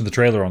just been watching the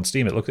trailer on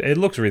Steam. It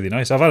looks really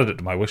nice. I've added it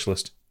to my wish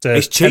list.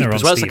 It's cheap as well.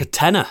 Steam. It's like a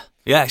tenner.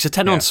 Yeah, it's a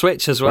tenner on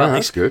Switch as well. Oh,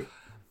 that's good.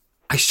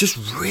 It's just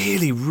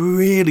really,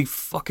 really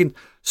fucking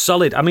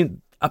solid. I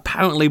mean,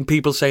 apparently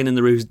people saying in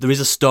the reviews there is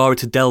a story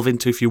to delve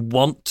into if you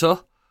want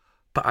to,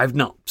 but I've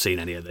not seen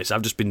any of this.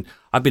 I've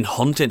been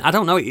hunting. I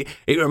don't know. It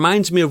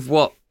reminds me of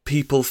what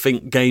people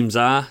think games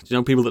are. Do you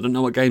know people that don't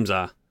know what games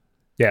are?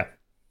 Yeah.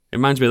 It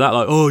reminds me of that,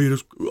 like, oh, you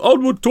just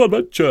onward to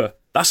adventure.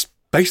 That's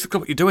basically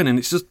what you're doing, and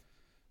it's just,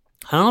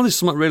 I don't know, there's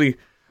something really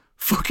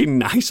fucking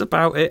nice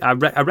about it. I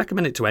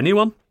recommend it to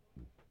anyone,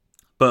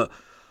 but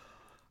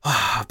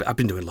I've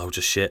been doing loads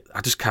of shit.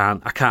 I just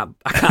can't. I can't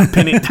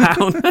pin it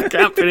down. I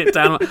can't pin it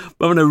down. I'm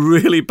having a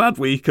really bad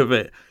week of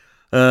it.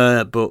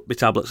 But my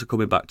tablets are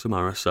coming back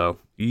tomorrow, so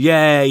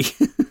yay!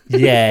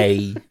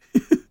 Yay!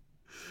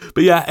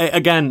 But yeah,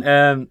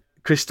 again,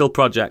 Crystal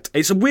Project.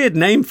 It's a weird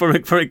name for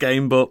a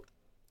game, but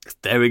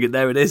there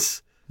it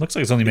is. Looks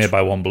like it's only made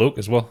by one bloke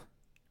as well.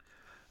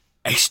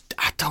 I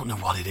don't know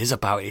what it is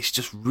about it. It's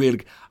just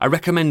really. I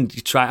recommend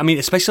you try. I mean,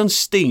 especially on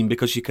Steam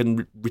because you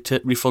can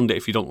refund it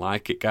if you don't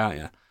like it, can't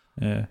you?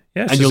 Yeah.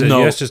 And you'll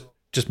know it's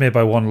just made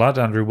by one lad,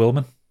 Andrew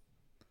Willman.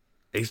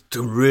 It's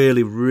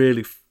really,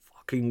 really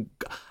fucking.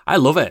 I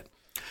love it.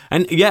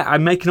 And yeah,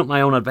 I'm making up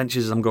my own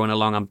adventures as I'm going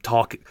along. I'm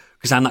talking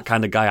because I'm that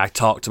kind of guy. I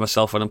talk to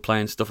myself when I'm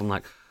playing stuff. I'm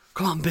like,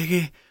 "Come on,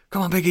 Biggie,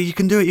 you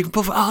can do it. You can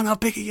puff it. Oh no,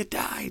 Biggie, you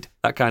died."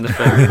 That kind of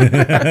thing.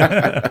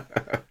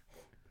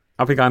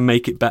 I think I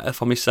make it better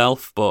for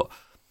myself. But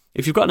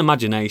if you've got an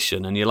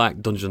imagination and you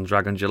like Dungeons and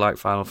Dragons, you like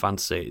Final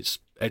Fantasy,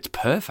 it's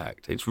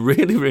perfect. It's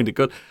really, really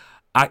good.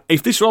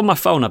 If this were on my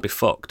phone, I'd be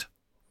fucked.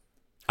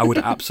 I would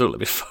absolutely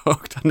be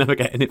fucked. I'd never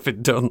get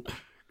anything done.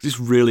 It's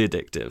really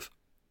addictive.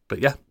 But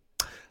yeah,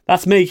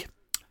 that's me.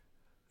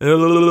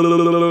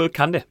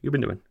 Candy, you've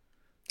been doing?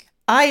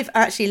 I've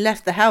actually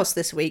left the house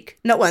this week.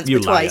 Not once, You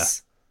but liar.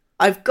 twice.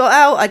 I've got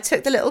out. I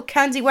took the little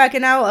candy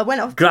wagon out. I went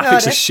off to Graphics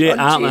Cardiff are shit, on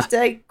aren't they?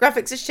 Tuesday.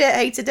 Graphics are shit.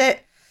 Hated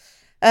it.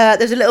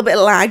 There's a little bit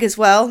of lag as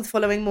well the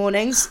following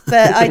mornings.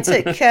 But I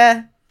took,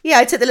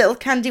 I took the little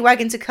candy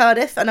wagon to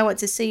Cardiff, and I went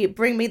to see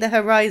Bring Me the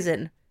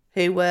Horizon,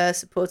 who were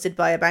supported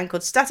by a band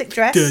called Static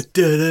Dress,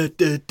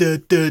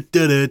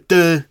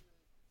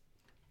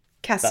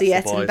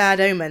 Cassiette, boys. and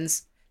Bad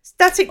Omens.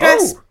 Static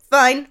Dress,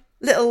 fine.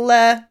 Little,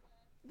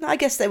 I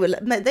guess they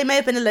may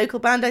have been a local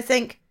band. I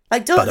think.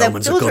 Like Bad their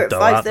Omens are doors were good at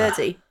though, aren't they?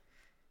 5:30.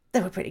 They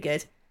were pretty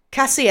good.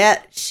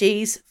 Cassiette,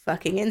 she's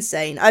fucking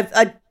insane.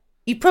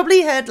 You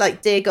probably heard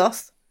like Dear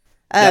Goth.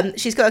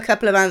 She's got a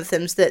couple of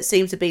anthems that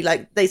seem to be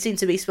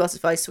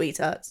Spotify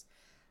sweethearts.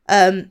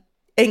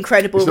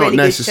 Incredible. It's not really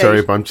necessary,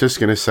 good shows. but I'm just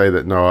going to say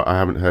that no, I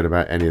haven't heard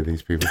about any of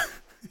these people.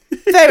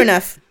 Fair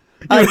enough.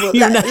 Let You've me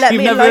never heard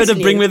enlighten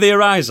of Bring you. Me the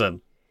Horizon?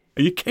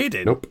 Are you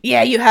kidding? Nope.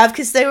 Yeah, you have,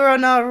 because they were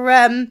on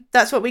our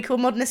that's what we call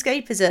modern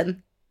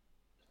escapism.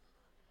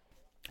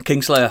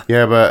 Kingslayer.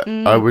 Yeah, but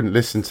I wouldn't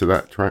listen to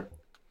that track.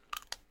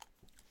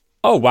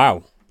 Oh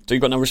wow! So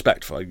you've got no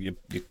respect for your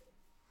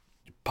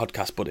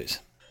podcast buddies?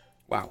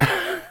 Wow.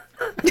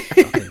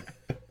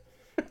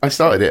 I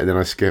started it and then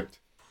I skipped.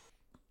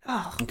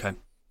 Okay.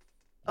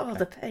 Oh,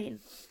 the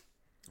pain.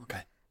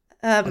 Okay.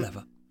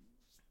 Whatever.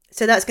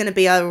 So that's going to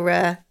be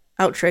our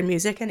outro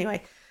music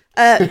anyway.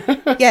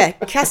 Yeah,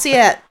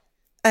 Cassiette,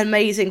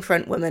 amazing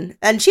front woman,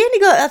 and she only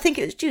got, I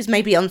think she was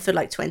maybe on for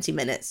like 20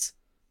 minutes.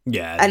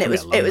 Yeah, And it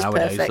was nowadays,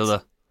 perfect. are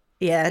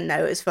they? Yeah,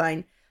 no, it was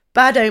fine.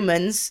 Bad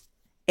Omens,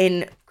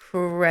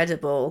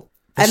 incredible.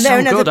 They're And they're so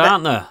another good,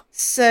 aren't they?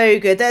 so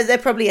good. They're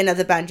probably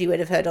another band you would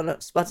have heard on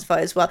Spotify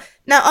as well.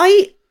 Now,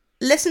 I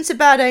listened to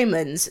Bad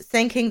Omens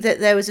thinking that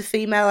there was a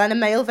female and a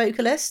male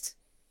vocalist.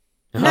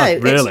 No,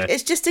 really?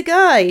 it's just a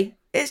guy.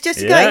 It's just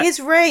a guy. His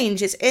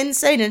range is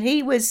insane, and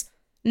he was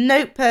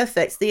note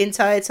perfect the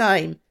entire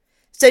time.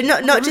 So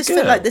not just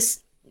for like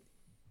this,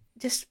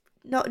 just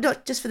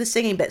not just for the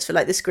singing bits, for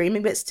like the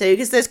screaming bits too,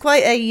 because there's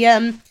quite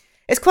a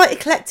it's quite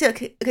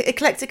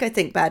eclectic. I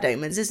think Bad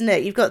Omens, isn't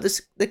it? You've got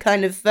the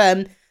kind of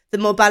the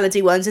more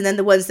ballady ones, and then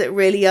the ones that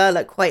really are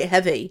like quite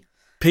heavy.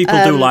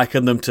 People do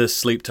liken them to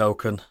Sleep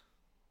Token.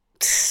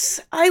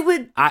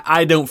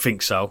 I don't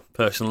think so,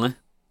 personally.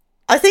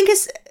 I think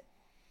it's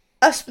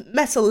us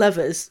metal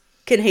lovers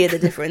can hear the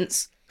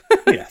difference.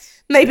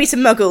 Yes. Maybe to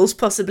muggles,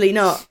 possibly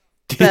not.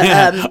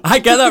 But, I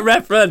get that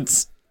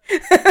reference.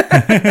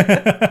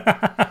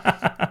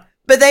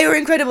 But they were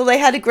incredible. They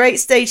had a great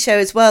stage show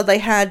as well. They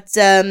had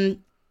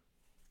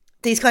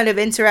these kind of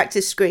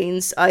interactive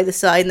screens either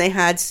side, and they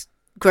had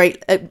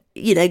great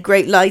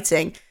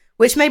lighting,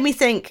 which made me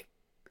think,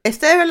 if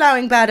they're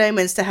allowing Bad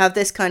Omens to have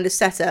this kind of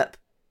setup,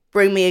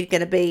 Bring Me are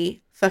going to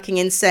be fucking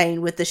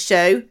insane with the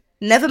show.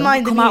 Never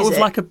mind the Come music. out with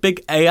like a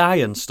big AI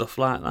and stuff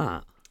like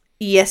that.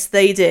 Yes,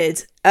 they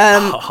did.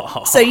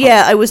 So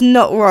yeah, I was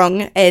not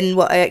wrong in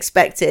what I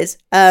expected.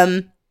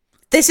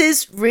 This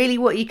is really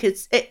what you could.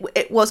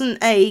 It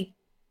wasn't a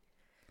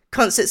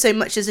concert so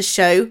much as a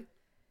show.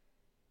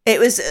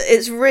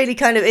 It's really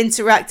kind of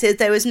interactive.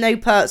 There was no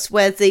parts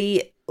where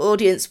the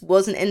audience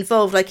wasn't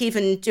involved. Like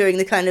even during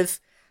the kind of,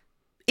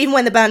 even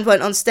when the band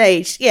went on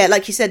stage, yeah,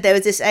 like you said, there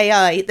was this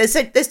AI.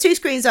 There's two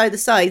screens either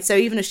side, so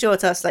even a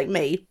short ass like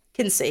me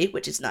can see,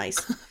 which is nice.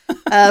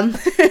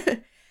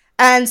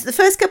 And the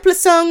first couple of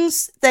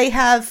songs, they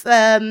have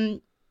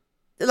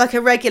like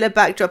a regular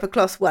backdrop, a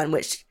cloth one,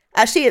 which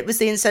actually it was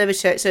the inside of a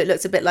church, so it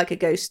looks a bit like a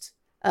ghost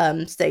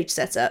stage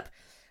setup.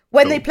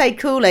 when they played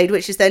Kool-Aid,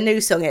 which is their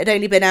new song, it had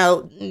only been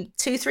out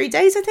 2-3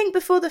 days, I think,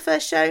 before the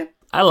first show.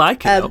 I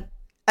like it, though.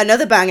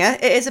 Another banger.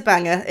 It is a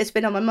banger. It's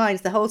been on my mind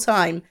the whole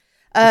time.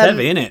 It's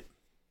heavy, isn't it?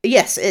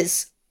 Yes, it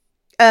is.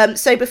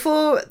 So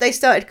before they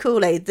started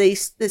Kool-Aid, the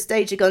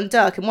stage had gone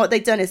dark, and what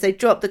they'd done is they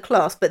dropped the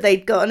cloth, but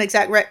they'd got an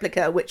exact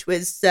replica, which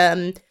was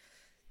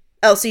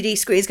LCD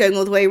screens going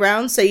all the way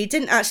around, so you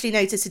didn't actually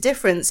notice a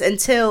difference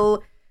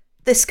until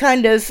this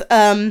kind of,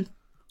 I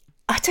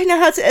don't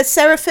know a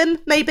seraphim,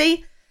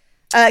 maybe,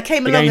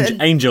 came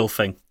along. Angel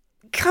thing.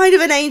 Kind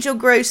of an angel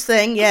gross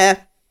thing,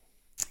 yeah.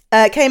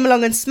 Came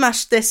along and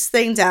smashed this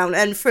thing down,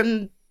 and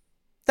from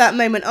that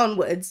moment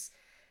onwards,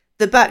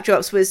 the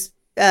backdrops was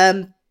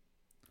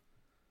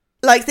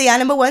like the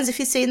animal ones, if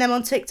you've seen them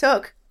on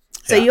TikTok.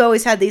 So you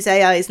always had these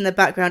AIs in the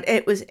background.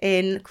 It was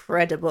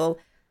incredible.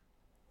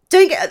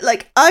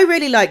 I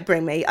really like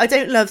Bring Me. I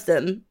don't love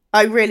them.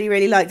 I really,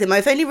 really like them.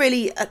 I've only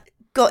really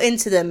got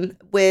into them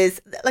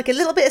with like a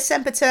little bit of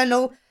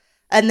Sempiternal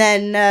and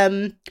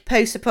then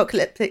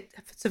post-apocalyptic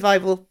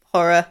survival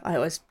horror. I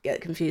always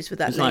get confused with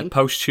that it's name. Like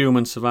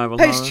post-human survival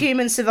horror.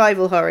 Post-human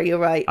survival horror, you're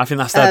right. I think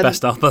that's their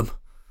best album.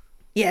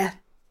 Yeah.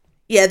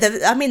 Yeah,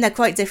 they're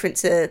quite different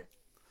to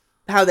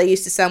how they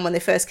used to sound when they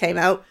first came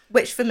out,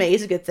 which for me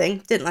is a good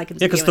thing. Didn't like them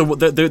to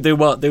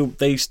because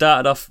they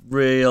started off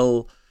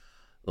real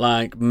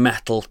like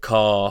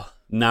metalcore.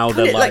 Now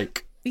they're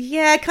like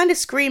kind of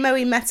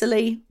screamo-y,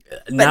 metal-y.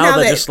 Now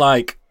they're just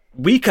like,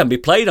 we can be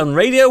played on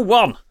Radio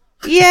 1.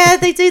 Yeah,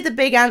 they do the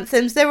big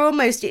anthems. They're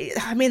almost,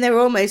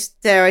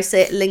 dare I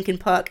say it, Linkin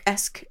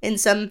Park-esque in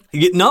some...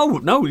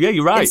 No, yeah,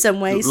 you're right. In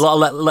some ways. A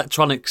lot of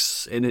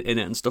electronics in it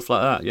and stuff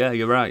like that. Yeah,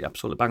 you're right.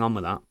 Absolutely bang on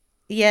with that.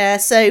 Yeah,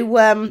 so,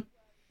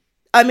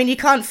 you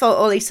can't fault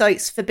Ollie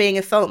Sykes for being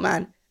a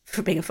frontman.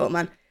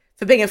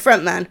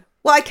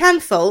 What I can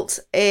fault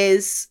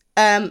is,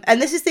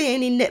 and this is the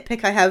only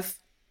nitpick I have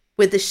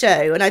with the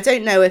show, and I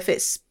don't know if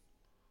it's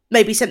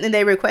maybe something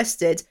they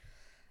requested.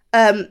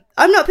 I'm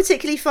not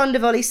particularly fond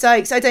of Ollie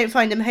Sykes. I don't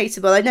find him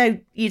hateable. I know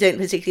you don't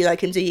particularly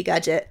like him, do you,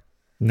 Gadget?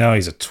 No,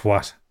 he's a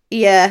twat.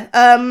 Yeah.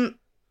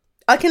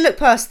 I can look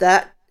past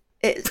that.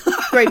 It's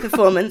great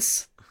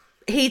performance.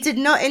 He did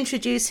not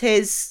introduce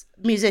his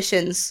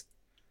musicians,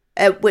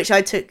 which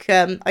I took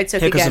against.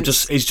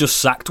 Because he's just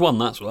sacked one,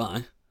 that's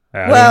why.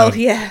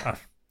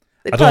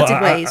 They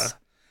parted ways.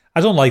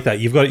 I don't like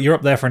that. You're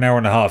up there for an hour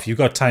and a half. You've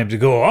got time to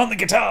go on the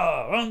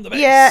guitar, on the bass.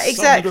 Yeah,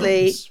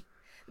 exactly.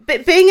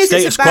 But being as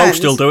Status it's a band, Quo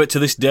still do it to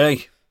this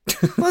day.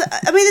 Well,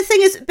 the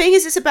thing is, being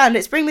as it's a band,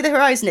 it's Bring Me the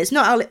Horizon. It's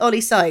not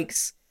Ollie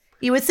Sykes.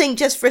 You would think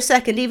just for a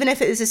second, even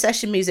if it is a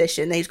session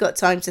musician, he's got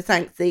time to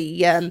thank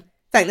the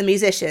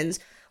musicians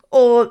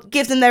or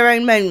give them their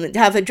own moment,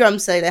 have a drum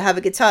solo, have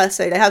a guitar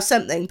solo, have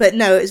something. But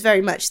no, it was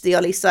very much the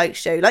Ollie Sykes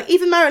show. Like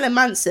even Marilyn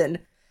Manson,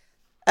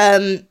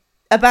 a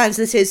band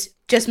that is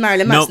just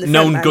Marilyn Manson.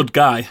 Known good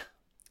guy.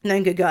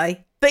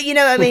 But you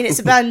know what I mean? It's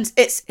a band.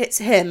 It's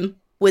him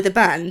with a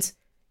band.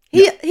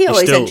 He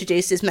always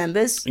introduced his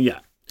members. Yeah,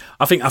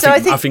 I think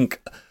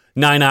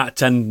 9 out of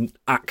 10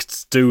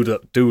 acts do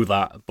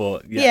that.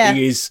 But yeah,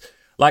 he is,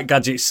 like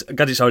Gadget's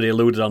already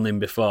alluded on him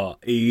before.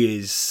 He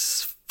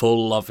is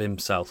full of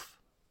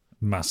himself,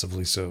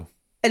 massively so,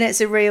 and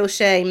it's a real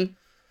shame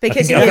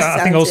because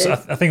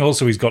I think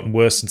also he's gotten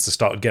worse since they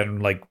started getting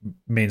like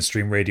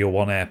mainstream Radio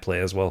 1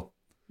 airplay as well.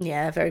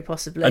 Yeah, very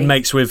possibly. And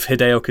mates with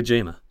Hideo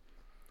Kojima.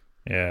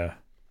 Yeah.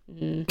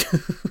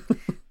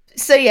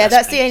 So yeah,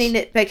 that's the only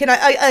nitpick, and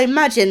I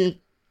imagine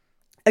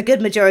a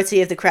good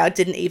majority of the crowd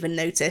didn't even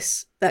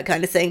notice that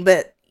kind of thing.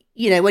 But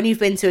you know, when you've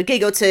been to a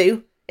gig or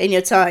two in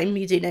your time,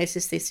 you do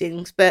notice these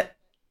things. But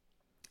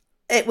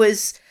it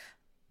was,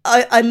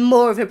 I'm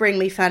more of a Bring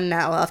Me fan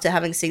now after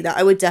having seen that.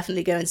 I would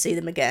definitely go and see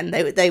them again.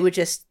 They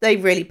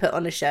really put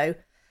on a show.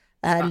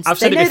 And I've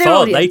said it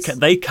before.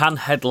 They can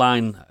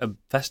headline a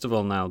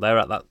festival now. They're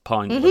at that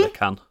point where they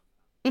can.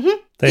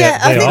 Mm-hmm.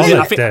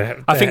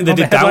 I think they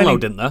did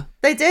download, didn't they?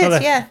 They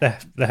did, yeah.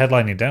 They're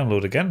headlining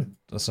download again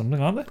or something,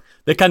 aren't they?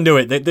 They can do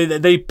it.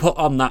 They put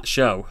on that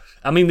show.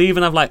 I mean, they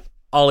even have like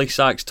Ollie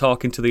Sykes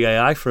talking to the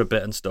AI for a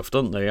bit and stuff,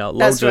 don't they?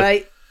 That's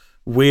right.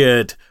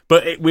 Weird,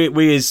 but with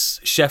his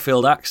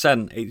Sheffield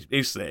accent,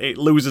 it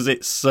loses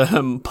its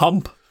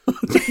pomp.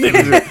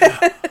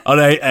 All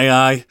right,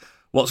 AI.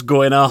 What's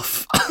going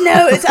off?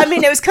 No,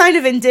 it was kind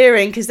of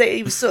endearing because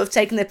he was sort of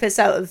taking the piss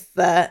out of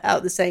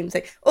the same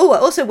thing. Oh,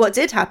 also what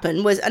did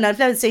happen was, and I've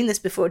never seen this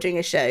before during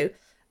a show,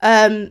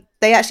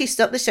 they actually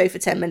stopped the show for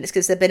 10 minutes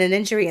because there'd been an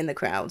injury in the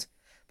crowd.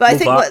 But I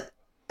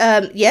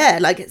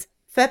think it's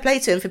fair play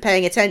to him for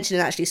paying attention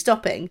and actually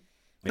stopping.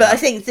 But I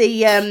think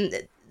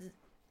the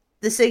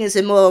singers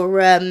are more,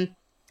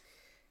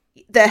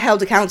 they're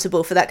held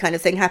accountable for that kind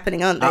of thing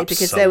happening, aren't they? Absolutely.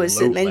 Because there was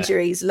some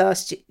injuries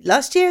last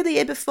year, the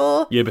year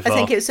before. I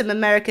think it was some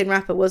American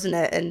rapper, wasn't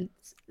it? And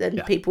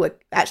people were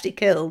actually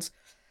killed.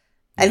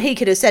 And he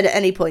could have said at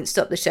any point,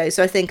 stop the show.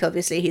 So I think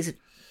obviously he's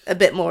a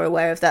bit more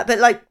aware of that. But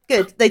like,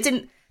 good. They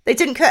didn't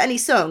cut any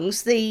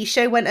songs. The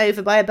show went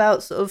over by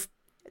about sort of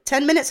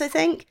 10 minutes, I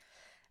think.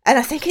 And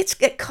I think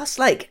it cost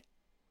like,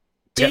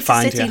 due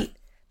to city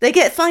They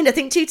get fined. I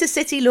think due to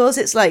city laws,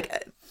 it's like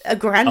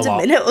 $1,000 a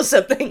minute or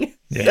something.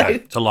 Yeah, So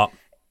It's a lot.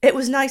 it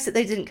was nice that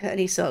they didn't cut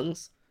any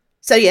songs.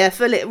 So yeah,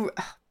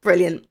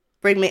 brilliant.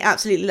 Bring me,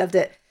 absolutely loved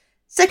it.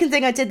 Second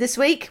thing I did this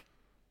week,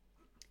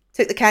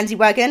 took the candy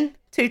wagon,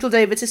 tootled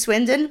over to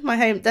Swindon,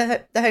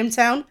 the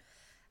hometown,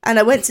 and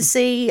I went to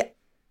see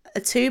a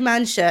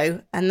 2-man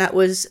show, and that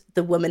was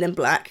The Woman in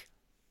Black.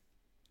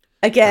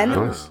 Again,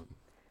 Nice.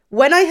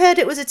 when I heard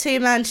it was a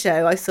 2-man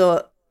show, I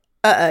thought,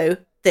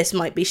 this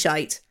might be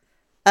shite.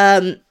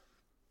 And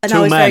I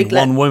 2 was very men,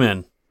 glad. 1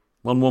 woman.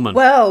 1 woman.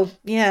 Well,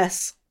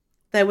 yes,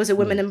 there was a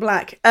woman in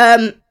black.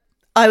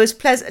 I was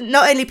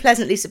not only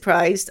pleasantly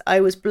surprised,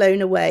 I was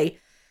blown away.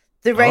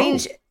 The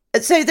range.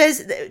 So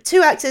there's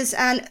 2 actors,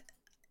 and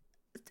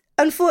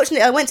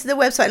unfortunately, I went to the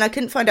website and I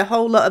couldn't find a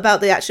whole lot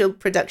about the actual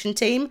production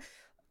team.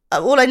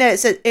 All I know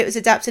is that it was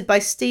adapted by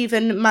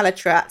Stephen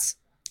Malatrat,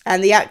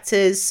 and the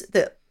actors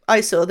that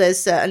I saw,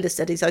 there's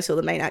understudies, I saw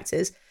the main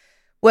actors,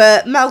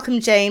 were Malcolm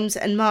James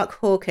and Mark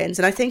Hawkins.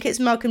 And I think it's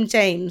Malcolm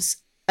James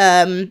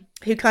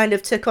who kind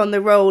of took on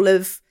the role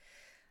of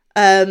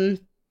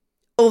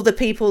all the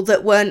people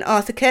that weren't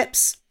Arthur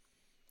Kipps.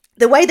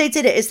 The way they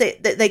did it is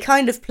they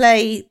kind of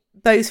play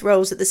both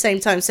roles at the same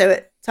time. So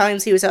at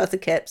times he was Arthur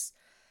Kipps.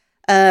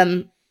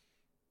 I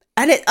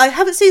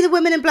haven't seen the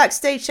Women in Black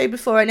stage show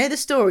before. I know the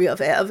story of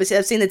it. Obviously,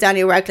 I've seen the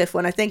Daniel Radcliffe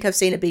one. I think I've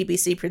seen a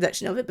BBC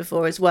production of it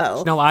before as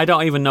well. No, I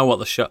don't even know what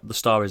the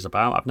story is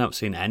about. I've never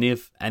seen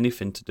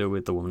anything to do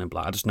with The Woman in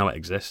Black. I just know it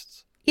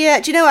exists. Yeah,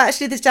 do you know what?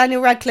 Actually, this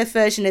Daniel Radcliffe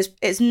version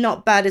it's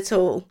not bad at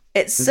all.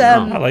 It's I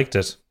liked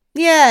it.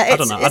 yeah, I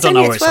don't know. I it's don't know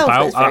only what it's 12, but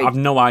about. it's very- I have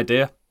no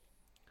idea.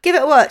 Give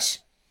it a watch.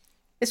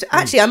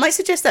 Actually, I might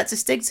suggest that to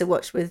Stig to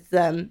watch with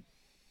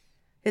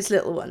his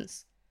little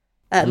ones,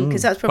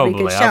 because that's probably a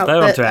good shout.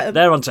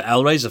 They're onto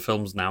Hellraiser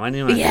films now,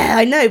 anyway. Yeah,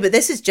 I know, but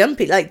this is jump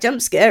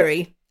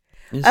scary.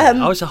 Is it?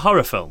 It's a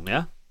horror film,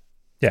 yeah.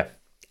 Yeah.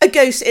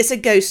 It's a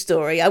ghost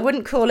story. I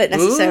wouldn't call it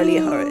necessarily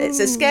a horror. It's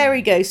a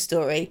scary ghost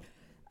story.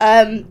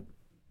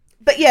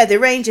 But yeah, the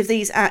range of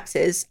these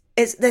actors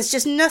there's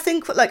just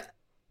nothing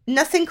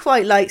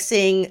quite like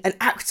seeing an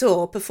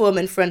actor perform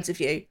in front of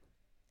you.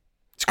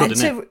 It's good,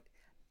 isn't it?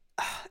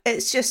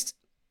 It's just,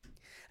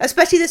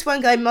 especially this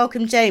one guy,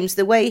 Malcolm James,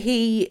 the way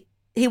he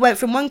went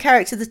from one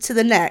character to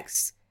the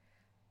next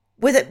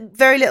with a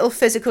very little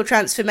physical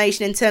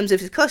transformation in terms of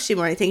his costume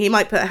or anything. He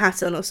might put a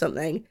hat on or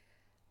something,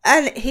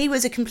 and he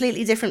was a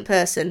completely different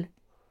person.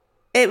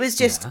 It was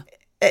just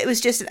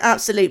an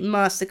absolute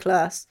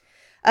masterclass.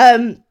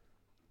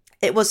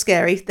 It was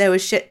scary. There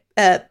was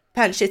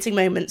pants shitting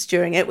moments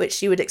during it,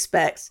 which you would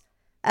expect.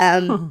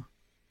 The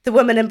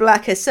woman in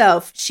black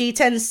herself, she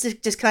tends to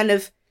just kind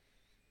of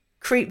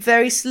creep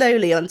very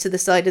slowly onto the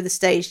side of the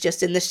stage,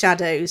 just in the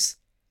shadows.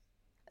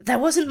 There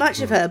wasn't much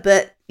of her,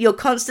 but you're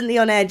constantly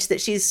on edge that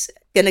she's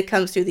going to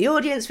come through the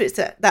audience, which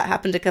that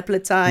happened a couple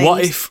of times.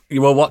 What if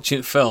you were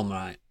watching film,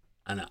 right,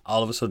 and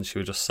all of a sudden she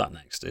was just sat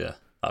next to you?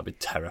 That'd be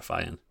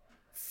terrifying.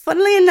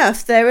 Funnily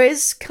enough, there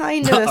is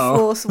kind of a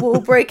fourth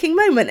wall breaking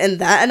moment in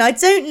that, and I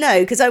don't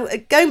know, because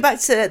going back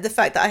to the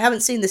fact that I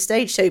haven't seen the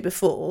stage show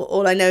before,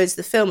 all I know is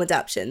the film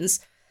adaptations.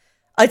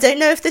 I don't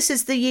know if this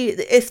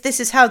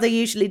is how they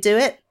usually do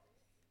it,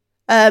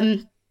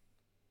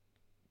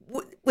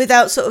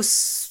 without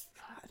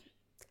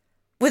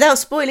without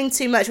spoiling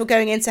too much or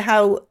going into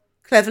how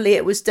cleverly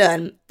it was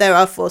done. There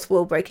are fourth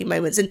wall breaking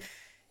moments, and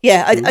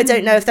yeah, I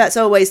don't know if that's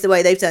always the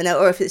way they've done it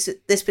or if it's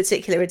this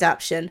particular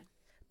adaptation.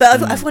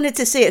 But I've wanted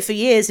to see it for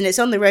years, and it's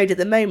on the road at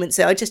the moment.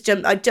 So I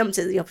jumped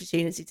at the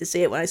opportunity to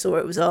see it when I saw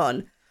it was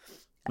on,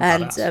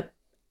 and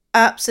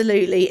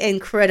absolutely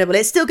incredible.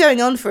 It's still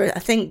going on for, I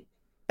think,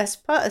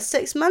 best part of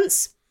 6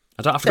 months.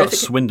 I don't have to go to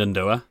Swindon,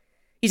 do I?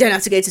 You don't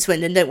have to go to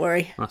Swindon. Don't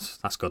worry.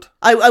 That's good.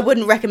 I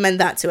wouldn't recommend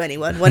that to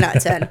anyone. 1 out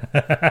of 10.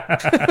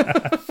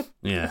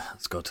 Yeah,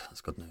 that's good. That's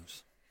good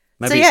news.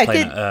 So, Maybe yeah, it's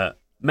playing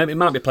maybe it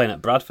might be playing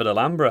at Bradford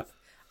Alhambra.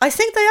 I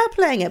think they are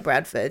playing at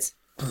Bradford.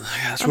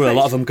 Yeah, that's where a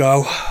lot of them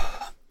go.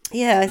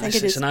 Yeah, I think it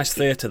is. It's a nice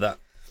theatre, that.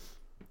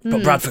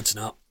 But Bradford's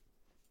not.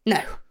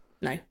 No.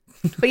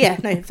 But yeah,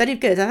 no, very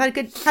good. I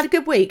had a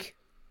good week.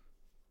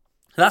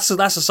 That's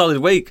a solid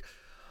week.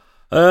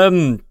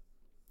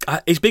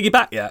 Is Biggie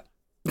back yet?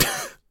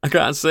 I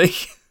can't see.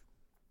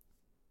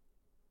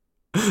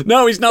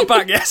 No, he's not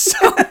back yet.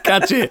 So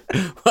catch it.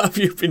 What have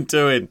you been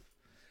doing?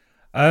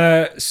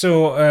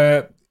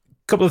 So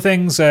couple of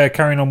things.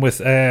 Carrying on with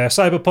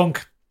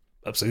Cyberpunk.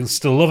 Absolutely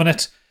still loving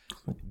it.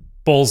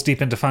 Balls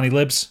deep into fanny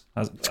libs.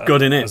 It's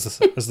good, innit?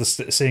 As the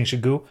saying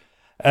should go.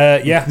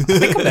 Yeah,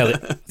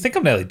 I think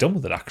I'm nearly done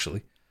with it,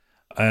 actually.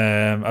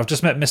 I've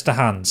just met Mr.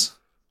 Hands.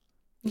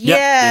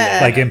 Yeah.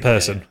 Like in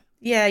person.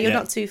 Yeah, you're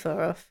not too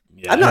far off.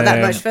 Yeah. I'm not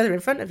that much further in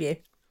front of you.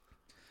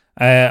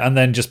 And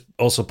then just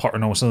also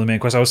pottering on with some of the main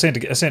quests. I was saying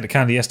to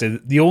Candy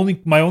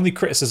yesterday, my only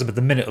criticism at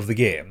the minute of the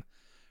game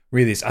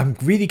really is I'm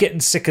really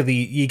getting sick of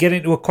you get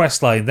into a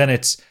quest line, then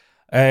it's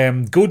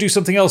go do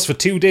something else for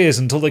 2 days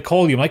until they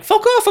call you. I'm like,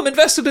 fuck off, I'm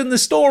invested in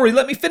this story,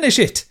 let me finish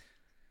it.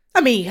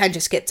 I mean, you can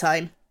just skip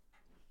time.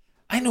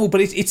 I know, but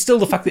it's still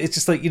the fact that it's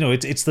just like,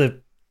 it's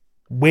the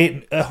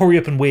wait, hurry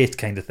up and wait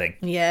kind of thing.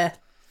 Yeah.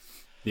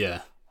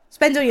 Yeah.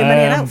 Spend all your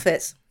money on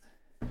outfits.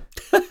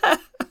 I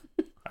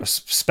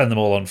spend them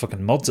all on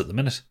fucking mods at the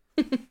minute.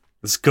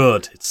 It's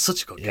good. It's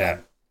such a good game. Yeah,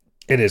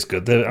 it is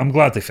good. I'm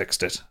glad they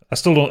fixed it. I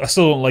still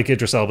don't like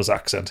Idris Elba's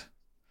accent.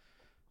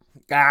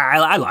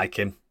 I like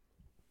him.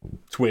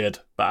 It's weird,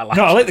 but I like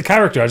No, I him. like the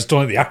character. I just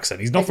don't like the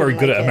accent. He's not very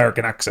good like at it.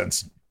 American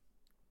accents.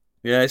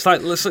 Yeah, it's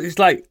like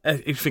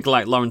if you think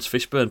like Lawrence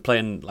Fishburne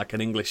playing like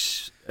an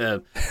English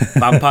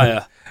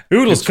vampire.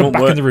 Oodles, It come won't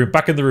back work. in the room.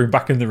 Back in the room.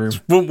 Back in the room.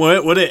 Wouldn't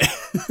work, would it?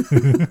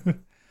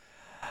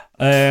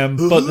 But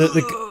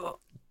the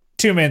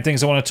two main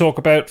things I want to talk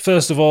about.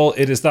 First of all,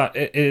 it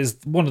is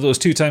one of those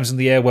 2 times in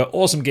the year where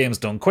Awesome Games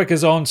Done Quick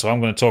is on, so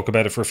I'm going to talk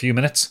about it for a few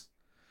minutes.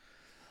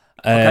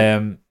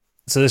 Okay.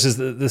 So this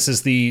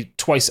is the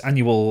twice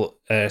annual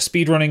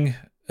speedrunning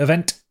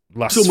event.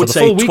 Lasts Some for would the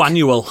say full week.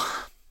 Biannual.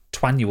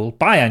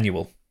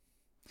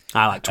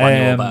 I like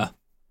twannual better.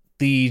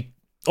 The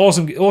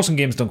awesome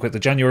Games Done Quick. The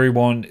January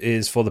one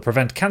is for the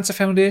Prevent Cancer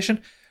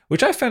Foundation,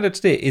 which I found out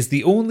today is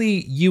the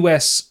only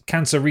US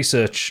cancer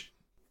research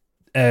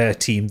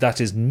team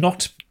that is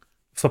not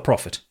for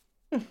profit.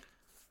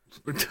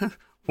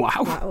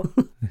 Wow.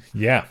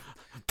 Yeah,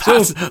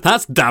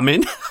 That's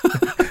damning.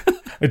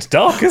 it's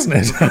dark, isn't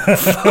it?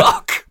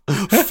 Fuck.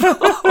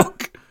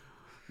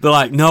 They're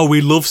like, no,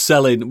 we love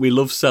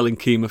selling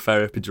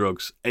chemotherapy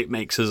drugs. It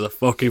makes us a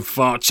fucking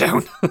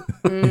fortune.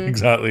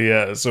 Exactly.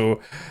 Yeah.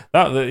 So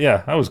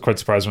I was quite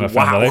surprised when I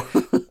found that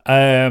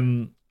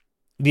out.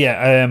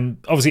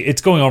 Obviously,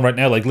 it's going on right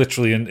now. Like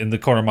literally in the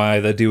corner of my eye,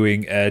 they're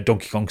doing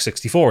Donkey Kong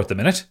 64 at the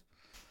minute.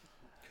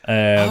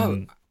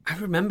 I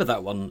remember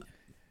that one.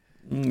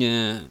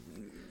 Yeah.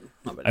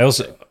 Not really. I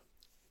also,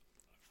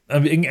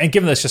 and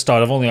given this just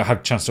started, I've only had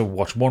a chance to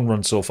watch one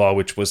run so far,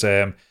 which was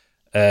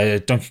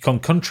Donkey Kong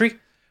Country,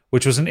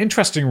 which was an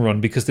interesting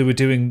run because they were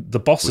doing the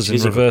bosses in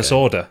reverse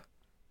order.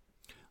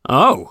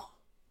 Oh.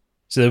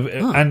 So,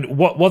 and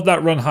what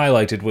that run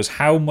highlighted was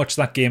how much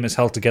that game is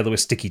held together with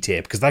sticky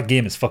tape, because that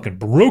game is fucking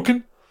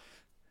broken.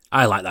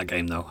 I like that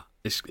game though.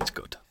 It's good. It's a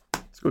good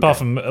Apart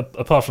game.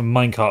 from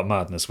Minecart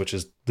Madness, which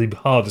is the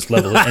hardest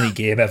level in any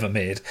game ever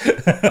made.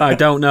 I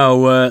don't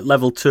know.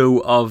 Level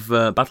 2 of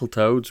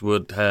Battletoads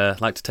would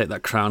like to take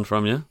that crown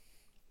from you.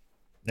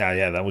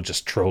 Yeah, that was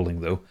just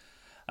trolling though.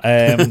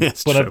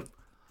 It's true.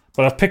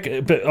 But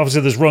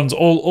obviously there's runs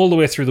all the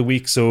way through the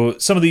week, so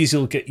some of these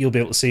you'll be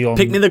able to see on.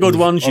 Pick me the good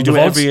ones. You do it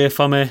every year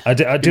for me. I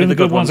do the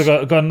good ones.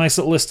 I got a nice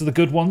little list of the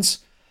good ones.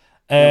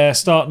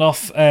 Starting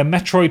off,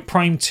 Metroid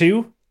Prime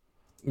 2,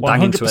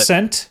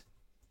 100%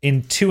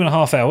 in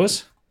 2.5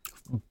 hours.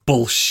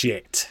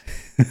 Bullshit.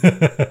 That's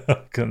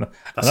a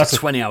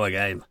 20-hour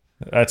game.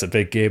 That's a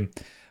big game,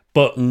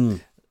 but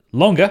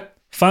longer.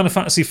 Final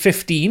Fantasy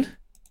 15,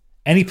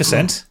 any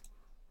percent,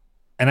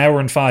 an hour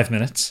and 5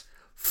 minutes.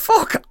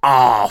 Fuck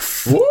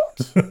off.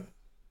 What?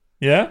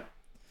 Yeah.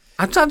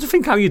 I'm trying to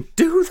think how you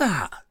do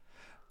that.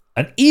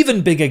 An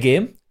even bigger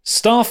game,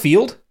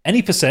 Starfield,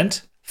 any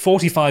percent,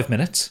 45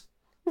 minutes.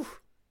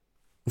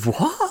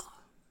 What?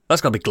 That's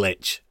got to be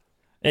glitch.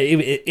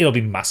 It'll be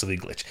massively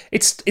glitched.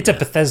 It's a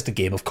Bethesda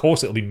game, of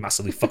course it'll be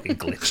massively fucking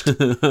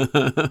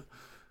glitched.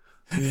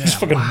 Just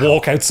fucking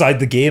walk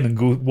outside the game and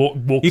go walk.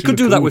 You through could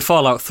the do that code. with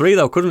Fallout 3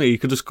 though, couldn't you? You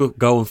could just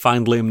go and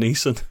find Liam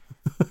Neeson.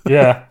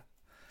 Yeah.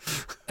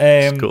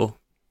 Cool.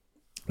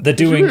 They're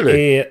doing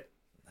Really?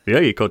 Yeah,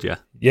 you could, yeah.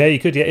 Yeah, you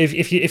could. Yeah,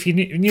 if you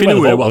knew you where knew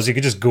the where it vault was. was, you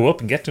could just go up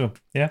and get to him.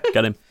 Yeah.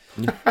 Get him.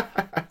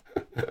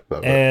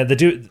 They're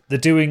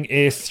doing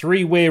a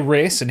 3-way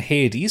race in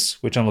Hades,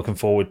 which I'm looking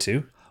forward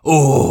to.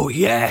 Oh,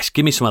 yes.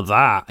 Give me some of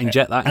that.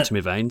 Inject that into my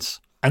veins.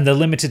 And they're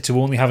limited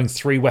to only having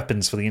 3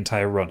 weapons for the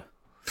entire run.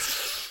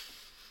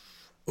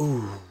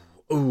 Ooh.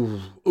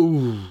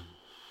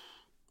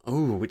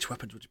 Which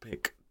weapons would you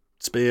pick?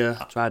 Spear,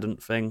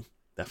 trident thing?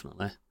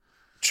 Definitely.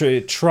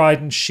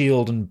 Trident,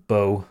 shield, and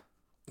bow.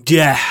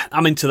 Yeah,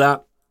 I'm into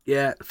that.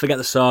 Yeah, forget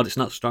the sword. It's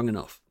not strong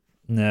enough.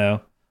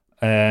 No.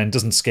 And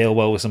doesn't scale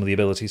well with some of the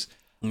abilities.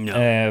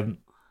 No.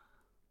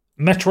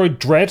 Metroid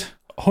Dread,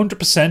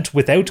 100%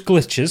 without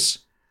glitches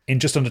in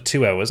just under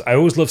 2 hours. I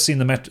always love seeing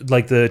the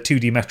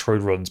 2D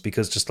Metroid runs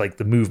because just like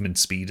the movement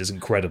speed is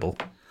incredible.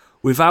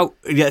 So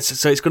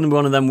it's going to be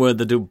one of them where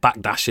they do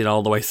backdashing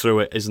all the way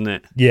through it, isn't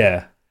it?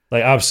 Yeah.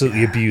 Like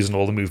absolutely abusing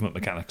all the movement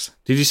mechanics.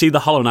 Did you see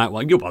the Hollow Knight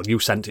one? You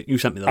sent it. You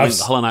sent me the link.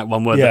 The Hollow Knight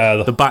one where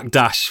the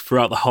backdash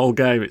throughout the whole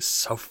game. It's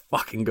so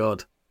fucking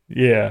good.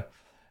 Yeah.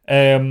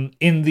 So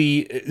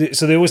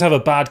they always have a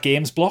bad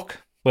games block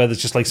where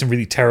there's just like some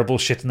really terrible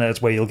shit in there.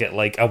 It's where you'll get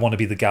like I want to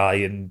be the guy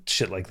and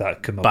shit like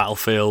that come up.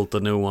 Battlefield, the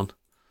new one.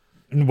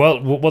 And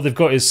well, what they've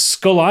got is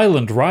Skull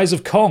Island: Rise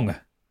of Kong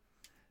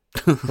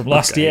from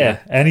last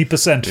year. Yeah. Any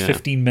percent,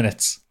 15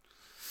 minutes.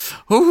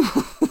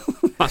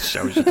 That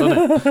shows you,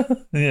 doesn't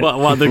it? Yeah.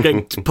 What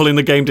they're pulling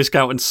the game disc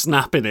out and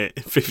snapping it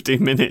in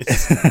 15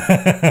 minutes.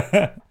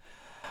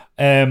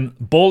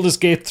 Baldur's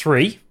Gate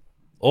 3,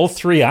 all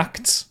 3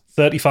 acts,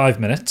 35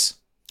 minutes.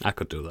 I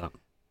could do that.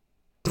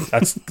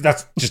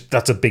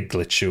 That's a big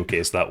glitch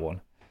showcase, that one.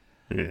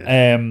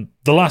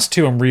 The last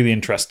two I'm really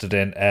interested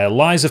in.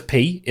 Lies of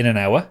P in an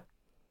hour.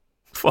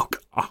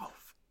 Fuck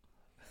off.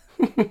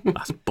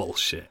 That's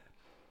bullshit.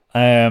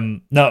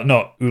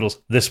 No, Oodles.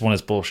 This one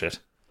is bullshit.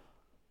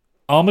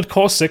 Armored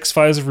Core 6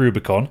 Fires of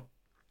Rubicon.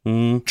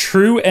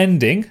 True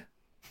Ending.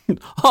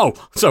 Oh,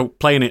 so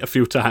playing it a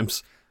few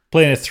times.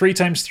 Playing it 3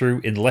 times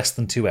through in less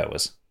than 2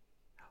 hours.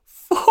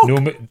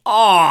 Fuck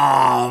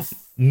off.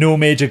 No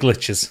major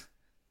glitches.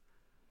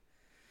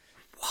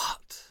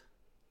 What?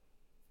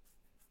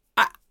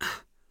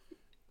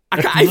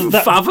 I can't even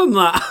fathom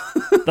that.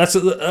 That's.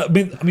 I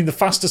mean, the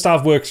fastest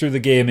I've worked through the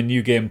game in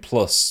New Game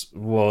Plus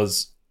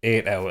was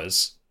 8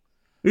 hours.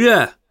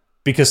 Yeah.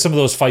 Because some of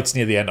those fights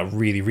near the end are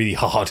really, really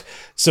hard.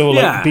 So,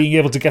 being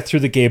able to get through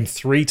the game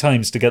 3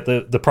 times to get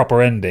the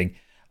proper ending,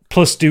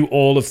 plus do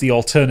all of the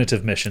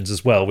alternative missions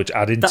as well, which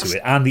add into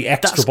it, and the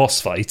extra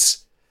boss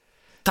fights.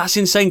 That's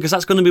insane, because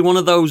that's going to be one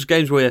of those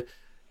games where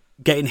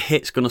getting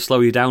hit's going to slow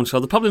you down, so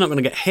they're probably not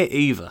going to get hit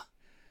either.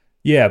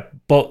 Yeah,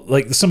 but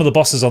like some of the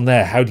bosses on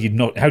there, how do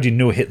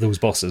you hit those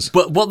bosses?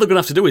 But what they're going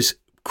to have to do is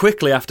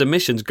quickly after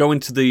missions go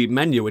into the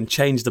menu and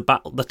change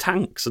the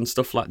tanks and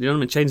stuff like, you know what I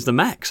mean, change the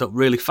mechs up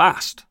really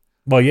fast.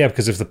 Well, yeah,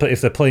 because if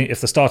they're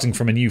starting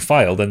from a new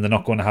file, then they're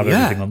not going to have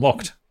everything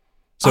unlocked.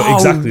 So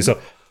exactly. So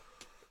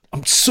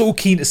I'm so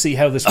keen to see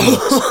how this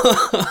works.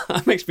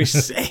 That makes me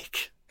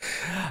sick.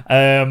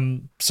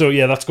 So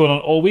yeah, that's going on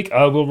all week.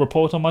 I will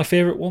report on my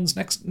favourite ones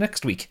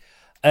next week.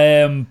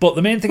 But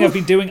the main thing I've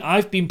been doing,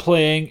 I've been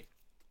playing.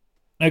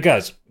 Now,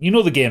 guys, you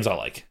know the games I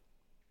like.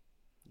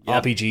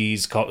 Yep.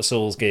 RPGs,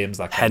 Souls games,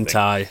 that kind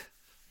Hentai. of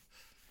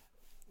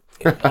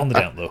thing. On the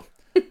down low.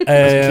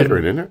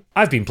 Isn't it?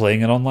 I've been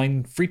playing an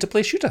online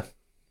free-to-play shooter.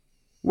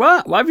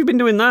 What? Why have you been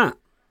doing that?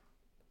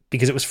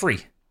 Because it was free.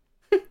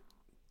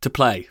 To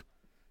play?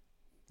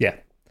 Yeah.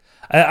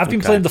 I've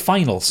been playing the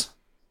finals.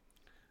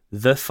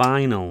 The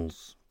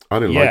finals. I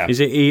didn't like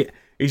it.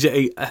 Is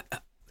it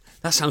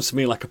that sounds to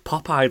me like a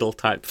pop idol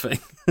type thing.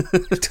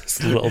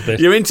 Just a little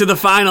bit. You're into the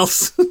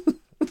finals.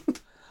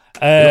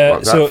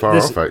 Not that far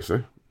off,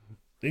 actually.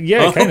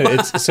 Yeah, kind of.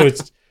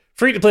 It's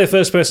free to play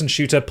first-person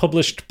shooter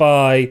published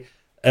by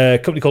a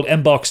company called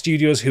Embark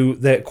Studios,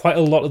 quite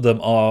a lot of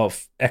them are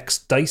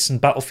ex-DICE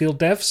and Battlefield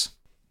devs.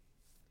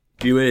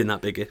 You were in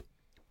that biggie.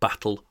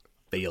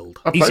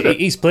 Battlefield.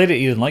 He's played it,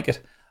 he didn't like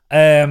it.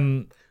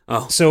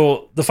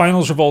 So the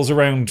finals revolves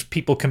around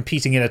people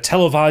competing in a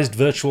televised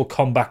virtual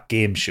combat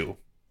game show.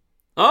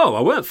 Oh,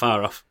 I weren't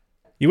far off.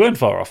 You weren't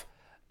far off.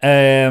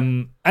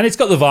 And it's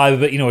got the vibe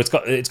of it, you know, it's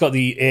got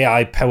the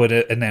AI powered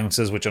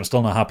announcers, which I'm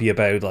still not happy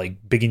about, like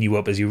bigging you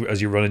up as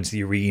you run into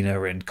the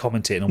arena and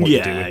commentating on what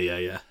you're doing.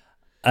 Yeah.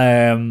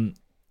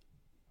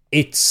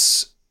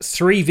 It's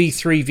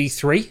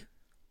 3v3v3.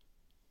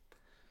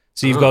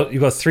 So you've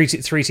got three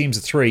teams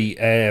of 3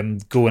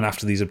 going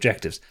after these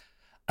objectives.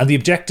 And the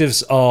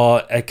objectives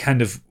are a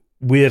kind of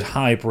weird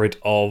hybrid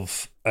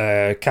of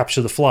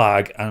capture the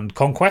flag and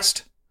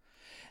conquest.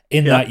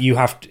 In that you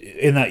have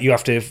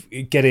to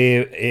get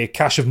a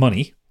cache of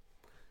money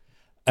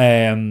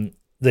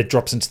that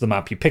drops into the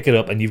map. You pick it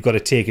up and you've got to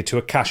take it to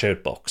a cash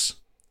out box.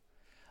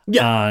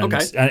 Yeah, and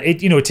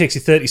it takes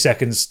you 30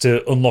 seconds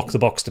to unlock the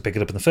box to pick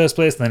it up in the first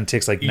place, and then it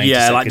takes like 90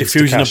 seconds like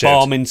defusing to a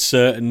bomb in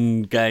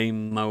certain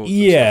game modes.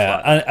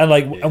 Yeah,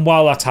 and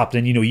while that's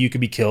happening, you know, you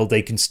can be killed,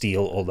 they can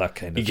steal, all that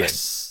kind of thing.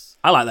 Yes,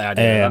 I like the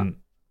idea of that.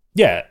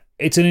 Yeah,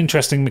 it's an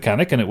interesting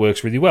mechanic and it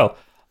works really well.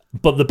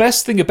 But the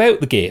best thing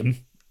about the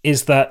game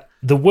is that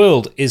the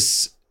world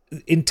is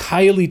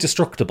entirely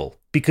destructible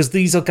because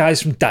these are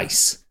guys from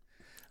DICE.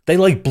 They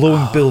like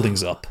blowing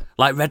buildings up.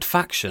 Like Red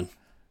Faction.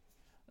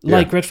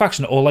 Like Red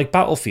Faction or like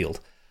Battlefield.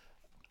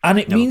 And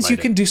it means you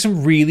can do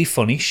some really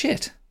funny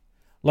shit.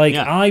 Like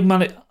I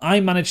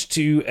managed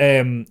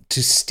to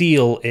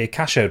steal a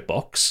cash out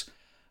box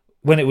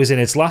when it was in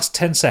its last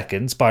 10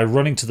 seconds by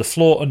running to the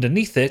floor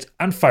underneath it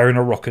and firing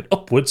a rocket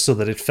upwards so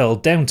that it fell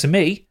down to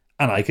me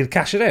and I could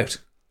cash it out.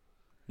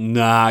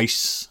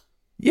 Nice.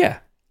 Yeah.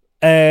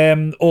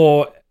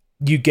 Or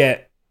you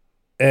get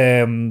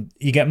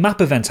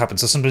map events happen.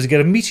 So sometimes you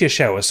get a meteor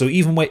shower. So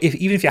even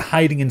if you're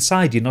hiding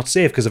inside, you're not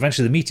safe because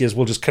eventually the meteors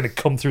will just kind of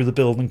come through the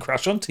building and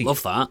crash onto you.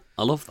 Love that.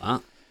 I love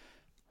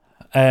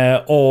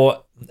that.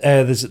 Or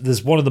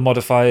there's one of the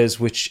modifiers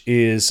which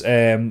is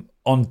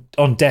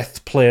on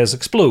death players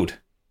explode.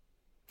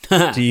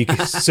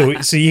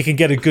 so you can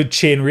get a good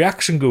chain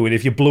reaction going.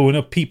 If you're blowing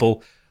up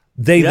people,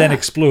 they then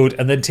explode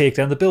and then take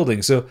down the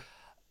building. So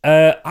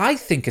I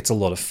think it's a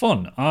lot of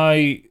fun.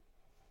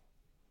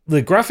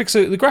 The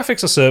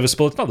graphics are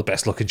serviceable. It's not the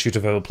best looking shooter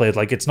I've ever played.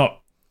 Like it's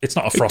not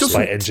a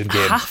Frostbite engine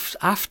game.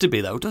 Have to be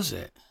though, does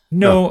it?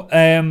 No.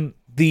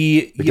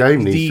 The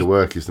game needs to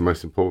work is the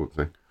most important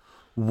thing.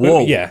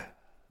 Whoa. Yeah,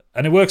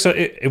 and it works.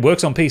 It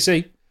works on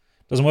PC.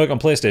 Doesn't work on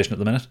PlayStation at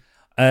the minute.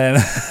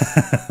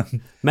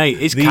 Mate,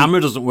 his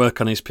camera doesn't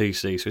work on his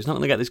PC, so he's not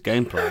going to get this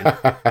game playing.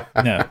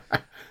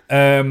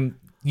 No.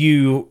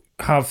 You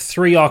have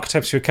 3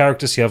 archetypes for your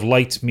characters. You have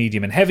light,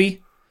 medium, and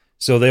heavy.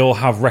 So they all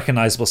have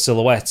recognizable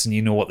silhouettes, and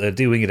you know what they're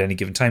doing at any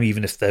given time,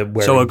 even if they're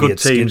wearing weird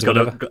skins or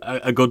whatever.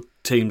 A good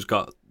team's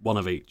got one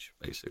of each,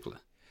 basically.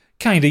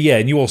 Kind of, yeah,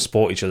 and you all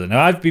support each other.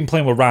 Now, I've been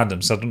playing with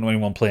randoms, so I don't know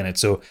anyone playing it,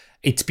 so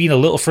it's been a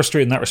little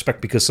frustrating in that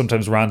respect because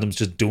sometimes randoms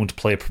just don't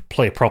play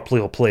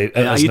properly or play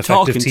Are as you an effective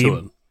talking team. to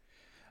them?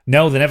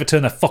 No, they never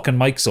turn their fucking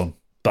mics on,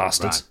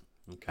 bastards.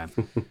 Right.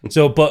 Okay.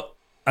 So, but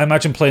I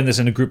imagine playing this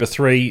in a group of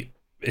 3,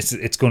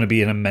 it's going to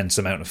be an immense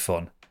amount of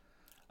fun.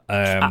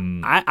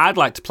 I'd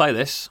like to play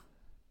this.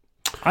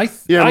 My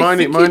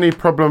only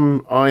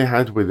problem I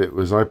had with it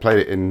was I played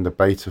it in the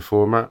beta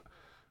format,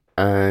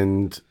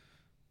 and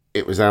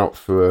it was out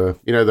for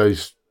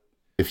those.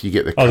 If you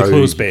get the code, the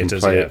closed you can betas,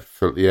 play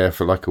yeah. it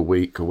for like a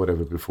week or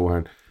whatever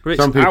beforehand. But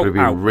it's Some people out have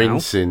been now.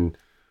 rinsing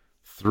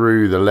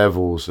through the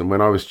levels, and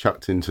when I was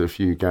chucked into a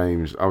few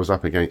games, I was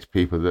up against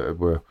people that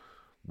were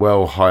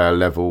well higher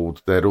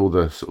leveled. They had all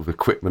the sort of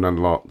equipment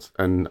unlocked,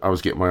 and I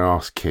was getting my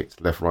ass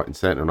kicked left, right, and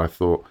centre. And I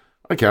thought,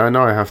 okay, I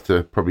know I have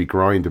to probably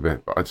grind a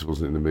bit, but I just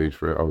wasn't in the mood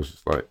for it. I was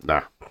just like,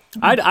 nah.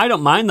 I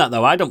don't mind that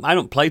though. I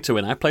don't play to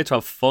win. I play to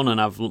have fun and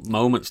have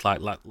moments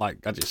like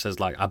Gadget says,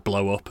 like I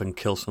blow up and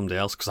kill somebody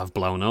else because I've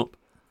blown up.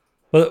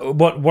 Well,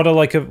 what I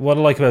like about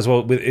it as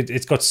well,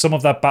 it's got some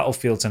of that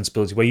Battlefield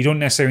sensibility where you don't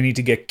necessarily need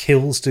to get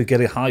kills to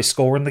get a high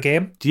score in the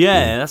game.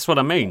 Yeah, that's what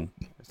I mean.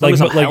 As long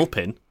as I'm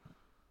helping.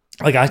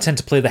 Like I tend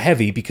to play the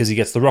heavy because he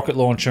gets the rocket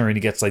launcher and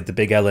he gets like the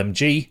big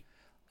LMG.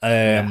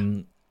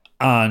 And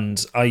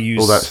I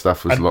use all that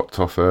stuff was locked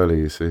off early,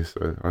 you see,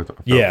 so I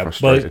felt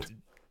frustrated.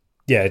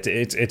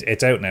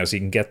 It's out now, so you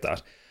can get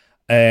that.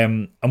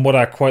 And what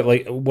I quite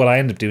like, what I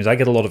end up doing is I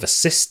get a lot of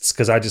assists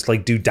because I just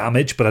like do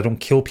damage, but I don't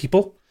kill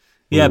people.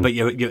 Yeah, but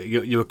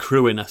you're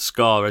accruing a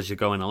score as you're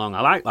going along.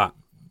 I like that.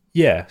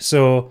 Yeah,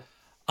 so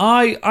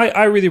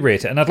I really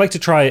rate it, and I'd like to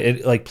try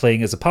it like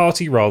playing as a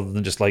party rather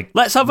than just like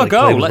let's have a like,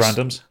 go. play with Let's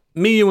randoms.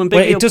 Me, you, and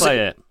Biggie will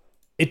play it.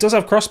 It does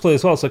have crossplay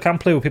as well, so I can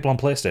play with people on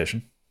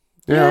PlayStation.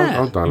 Yeah.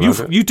 I'll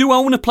download it. You do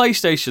own a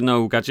PlayStation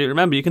though, Gadget.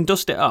 Remember, you can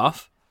dust it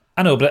off.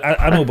 I know, but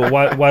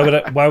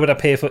why would I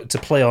pay to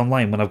play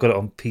online when I've got it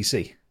on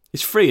PC?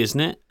 It's free, isn't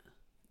it?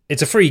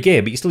 It's a free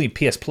game, but you still need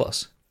PS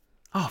Plus.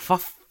 Oh, for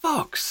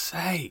fuck's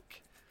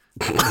sake!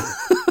 I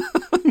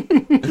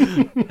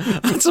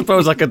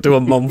suppose I could do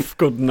a month,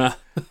 couldn't I?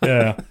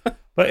 Yeah,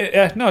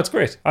 but no, it's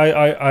great.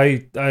 I'm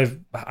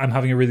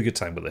having a really good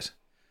time with it.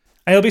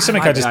 And it'll be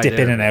something I just dip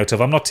in and out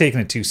of. I'm not taking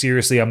it too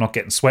seriously. I'm not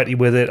getting sweaty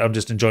with it. I'm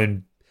just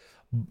enjoying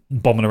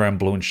bombing around,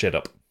 blowing shit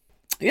up.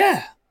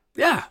 Yeah.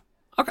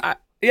 Okay.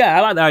 Yeah,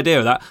 I like the idea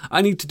of that.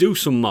 I need to do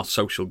some more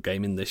social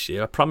gaming this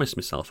year. I promised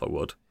myself I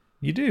would.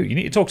 You do. You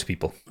need to talk to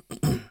people.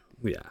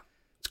 Yeah.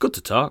 It's good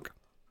to talk.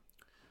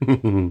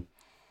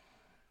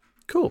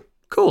 Cool.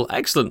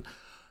 Excellent.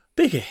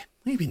 Biggie,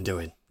 what have you been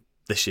doing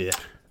this year?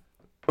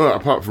 Well,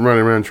 apart from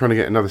running around trying to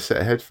get another set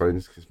of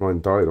headphones because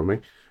mine died on me.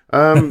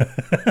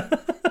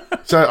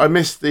 So I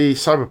missed the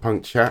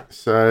Cyberpunk chat.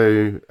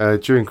 So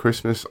during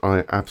Christmas,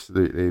 I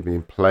absolutely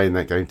been playing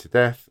that game to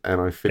death, and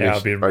I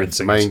finished both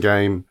the main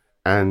game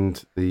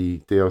and the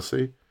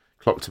DLC.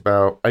 Clocked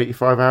about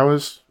 85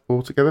 hours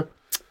altogether.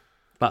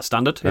 About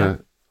standard, yeah.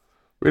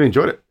 Really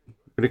enjoyed it.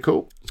 Really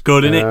cool. It's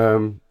good, isn't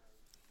it?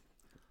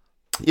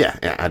 Yeah,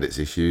 it had its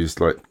issues.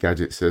 Like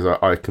Gadget says,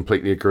 I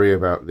completely agree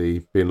about the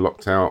being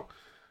locked out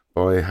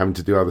by having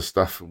to do other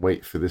stuff and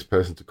wait for this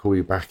person to call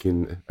you back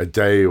in a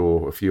day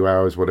or a few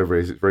hours, whatever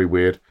it is. It's very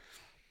weird.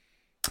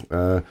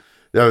 The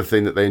other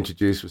thing that they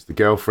introduced was the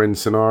girlfriend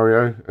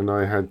scenario, and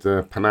I had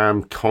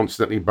Panam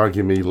constantly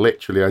bugging me.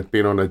 Literally, I'd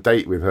been on a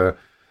date with her,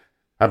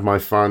 had my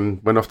fun,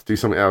 went off to do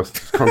something else,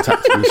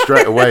 contacted me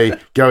straight away,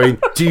 going,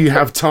 "Do you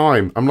have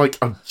time?" I'm like,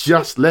 "I've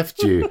just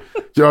left you."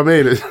 Do you know what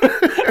I mean?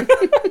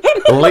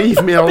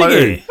 Leave me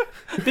alone.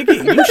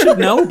 Biggie, you should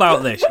know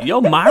about this.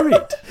 You're married.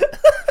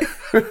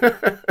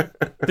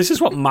 This is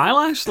what my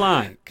life's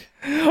like.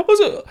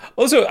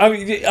 Also, I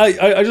mean,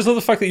 I just love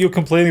the fact that you're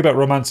complaining about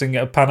romancing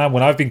Panam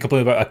when I've been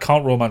complaining about I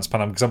can't romance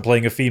Panam because I'm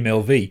playing a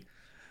female V.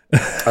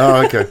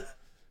 Oh, okay.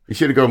 You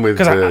should have gone with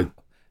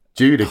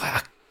Judy.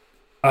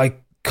 I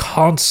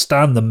can't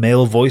stand the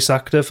male voice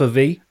actor for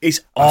V.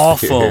 It's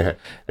awful. Yeah,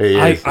 he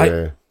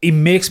is, he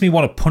makes me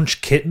want to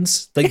punch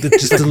kittens. Like the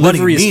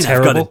delivery is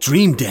terrible. I've got a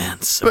dream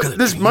dance. But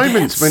there's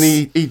moments when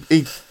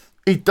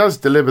he does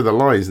deliver the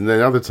lines, and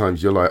then other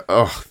times you're like,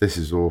 "Oh, this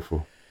is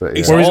awful." But,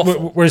 yeah.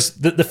 Whereas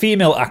the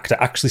female actor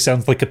actually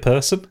sounds like a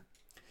person.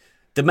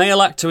 The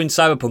male actor in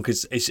Cyberpunk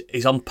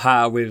is on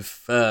par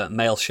with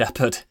male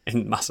Shepard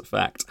in Mass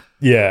Effect.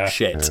 Yeah,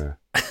 shit.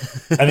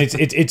 And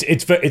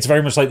it's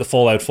very much like the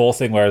Fallout 4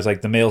 thing, whereas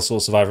like the male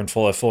sole survivor in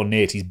Fallout 4,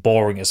 Nate, he's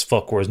boring as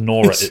fuck, whereas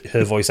Nora,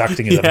 her voice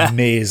acting is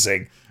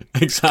amazing.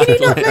 Exactly.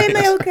 Can you not play a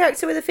male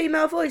character with a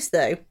female voice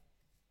though?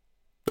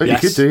 Oh,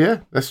 yes. You could do, yeah.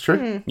 That's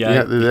true.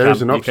 Yeah, there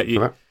is an option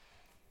for that.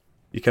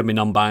 You can be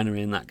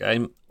non-binary in that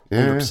game.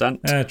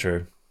 100%. Yeah,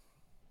 true.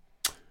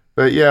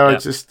 But yeah, I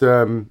just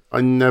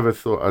I never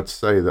thought I'd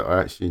say that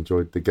I actually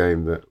enjoyed the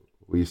game that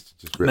we used to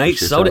just rip the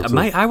shit out of.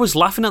 Mate, I was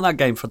laughing at that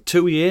game for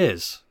 2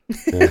 years.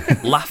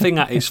 Yeah. Laughing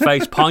at his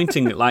face,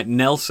 pointing at like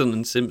Nelson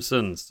and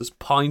Simpsons, just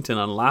pointing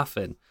and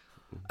laughing.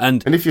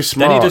 And if you're then he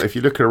smart, just- if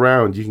you look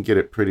around, you can get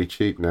it pretty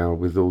cheap now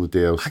with all the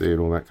DLC and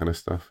all that kind of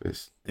stuff.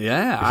 It's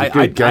a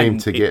good game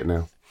to get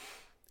now.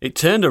 It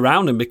turned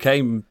around and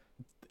became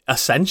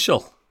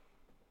essential.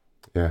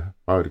 Yeah,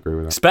 I would agree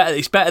with that.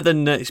 It's better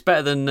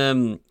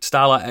than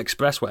Starlight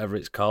Express, whatever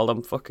it's called.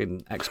 I'm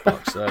fucking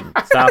Xbox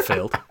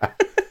Starfield.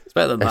 It's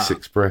better than that.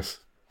 S-Express.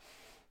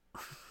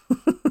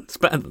 It's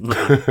better than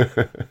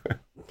that.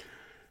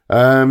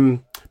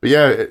 But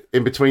yeah,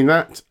 in between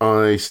that,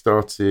 I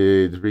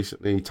started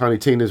recently Tiny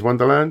Tina's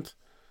Wonderland.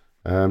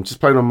 Just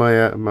playing on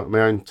my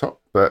my own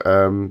top, but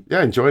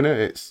yeah, enjoying it.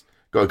 It's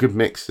got a good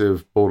mix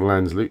of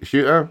Borderlands loot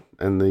shooter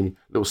and the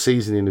little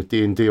seasoning of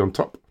D&D on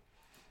top.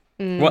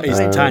 What is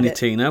Tiny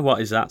Tina?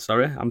 What is that?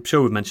 Sorry, I'm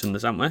sure we've mentioned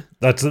this, haven't we?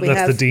 That's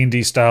the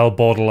D&D style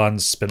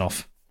Borderlands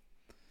spin-off.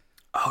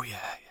 Oh yeah.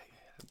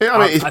 Yeah,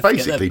 I mean, it's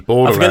basically I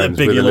Borderlands forget with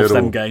a Biggie loves little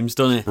them games,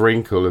 doesn't he?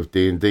 sprinkle of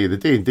D&D. The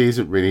D&D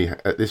isn't really,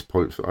 at this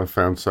point, I've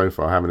found so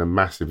far, having a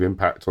massive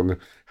impact on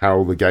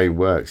how the game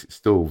works. It's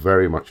still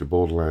very much a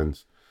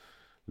Borderlands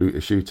looter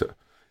shooter.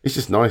 It's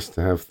just nice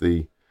to have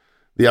the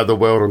other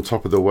world on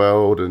top of the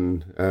world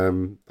and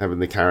having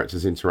the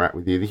characters interact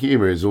with you. The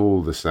humour is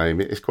all the same.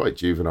 It's quite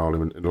juvenile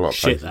in a lot of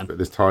places, then. but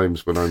there's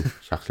times when I'm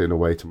chuckling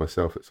away to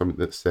myself at something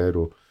that's said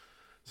or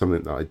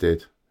something that I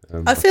did.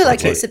 I feel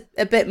like it's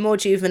a bit more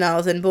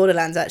juvenile than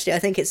Borderlands, actually. I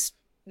think it's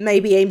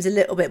maybe aims a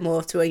little bit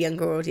more to a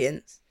younger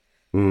audience.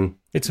 Mm.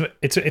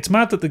 It's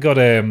mad that they got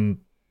Andy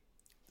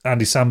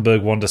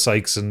Samberg, Wanda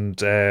Sykes, and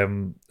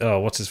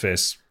what's his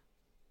face?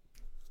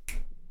 They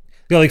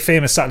got like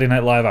famous Saturday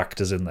Night Live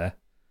actors in there.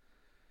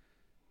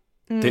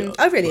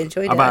 I really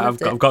enjoyed it. I've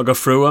got to go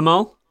through them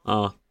all.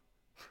 Oh.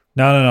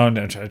 No.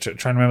 Trying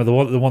to remember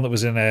the one that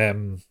was in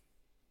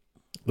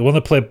the one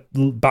that played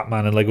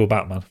Batman in Lego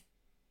Batman.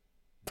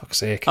 Fuck's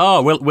sake.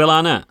 Oh, Will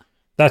Arnett.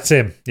 That's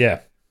him. Yeah.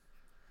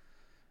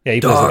 Yeah,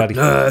 he plays the baddie.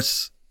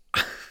 Darkness.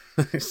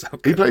 So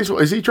He plays,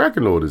 what is he,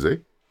 Dragon Lord, is he?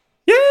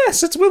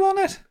 Yes, it's Will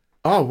Arnett.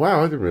 Oh, wow,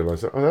 I didn't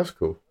realise that. Oh, that's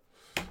cool.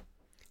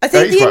 I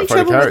think He's the quite only a funny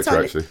trouble with character,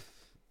 Tiny, actually.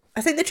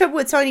 I think the trouble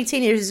with Tiny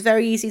Tina is it's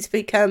very easy to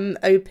become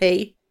OP.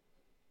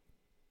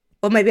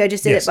 Or maybe I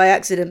just did Yes. it by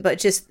accident, but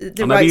just the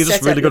Or right maybe you're just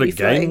setup really good would at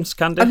be fine. games,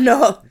 Candy. I'm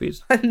not. Maybe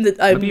I'm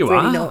maybe you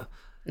really are. not.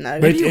 No.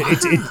 But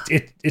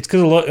it's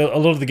because a lot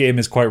of the game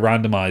is quite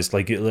randomized.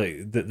 Like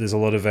there's a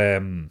lot of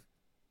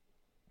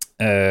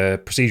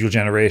procedural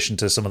generation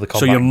to some of the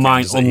combat. So you might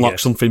encounters that you unlock get.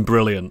 something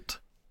brilliant.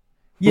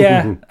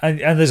 Yeah, and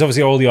there's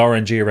obviously all the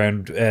RNG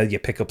around your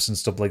pickups and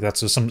stuff like that.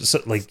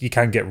 So like you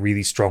can get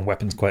really strong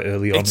weapons quite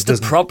early on. It's It the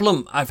doesn't-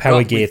 problem I've how got I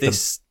with gate them.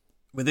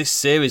 this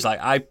series. Like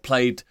I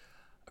played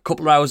a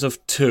couple of hours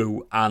of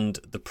 2 and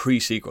the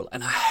pre-sequel,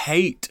 and I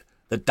hate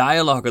the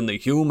dialogue and the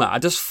humour. I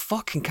just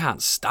fucking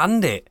can't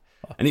stand it,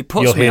 and it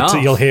puts me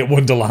off. You'll hate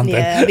Wonderland then.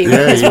 Yeah, it'd be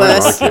Yeah, it's you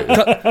worse. won't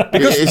like it.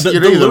 Because You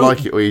the either loop-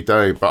 like it or you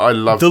don't, but I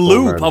love the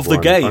loop Borderlands of the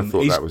 1. game I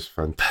thought is that was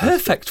fantastic.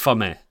 perfect for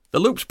me. The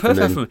loop's And perfect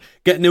then for me.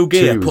 Get new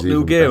gear, 2 was put new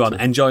even gear on,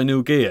 better. enjoy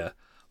new gear.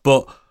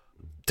 But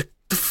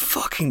the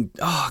fucking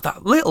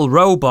that little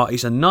robot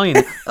is annoying.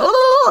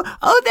 oh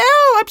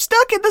no, I'm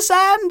stuck in the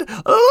sand.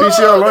 Oh, But you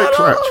see, I like no.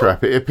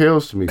 Claptrap. It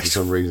appeals to me for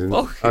some reason.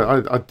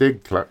 fucking- I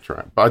dig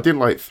Claptrap, but I didn't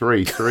like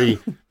 3. 3,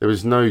 there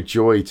was no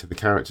joy to the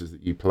characters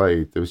that you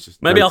played. There was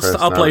just Maybe no I'll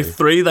play personality.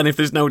 3 then if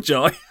there's no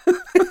joy.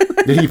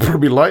 You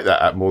probably like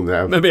that more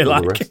than Maybe I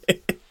all the like rest.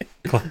 it.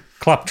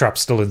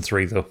 Claptrap's still in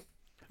 3 though.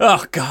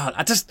 Oh god,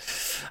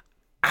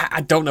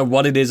 I don't know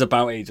what it is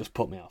about it. He just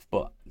put me off.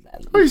 But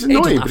Oh, he's it doesn't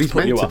annoying, have but he's put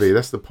meant you to off. be.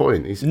 That's the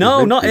point. He's No,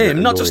 meant not to be that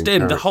him. Not just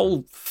annoying him. The character.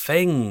 whole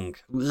thing.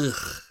 Ugh.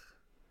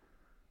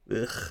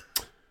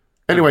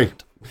 Anyway,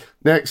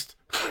 next.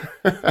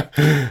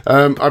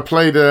 I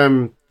played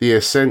The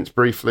Ascent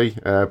briefly.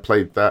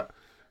 Played that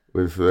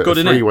with a Good,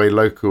 innit? 3-way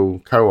local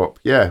co-op.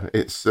 Yeah,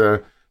 it's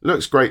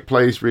looks great,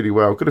 plays really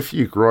well. Got a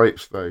few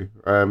gripes though.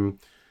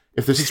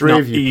 If there's It's 3 not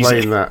of you easy.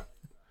 playing that,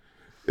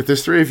 if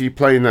there's 3 of you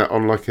playing that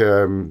on like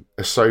a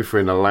sofa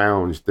in a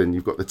lounge, then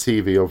you've got the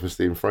TV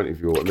obviously in front of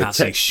you, and the can't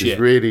see text shit. is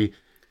really,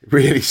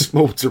 really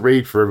small to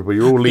read for everybody.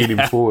 You're all leaning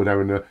forward,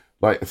 having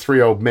like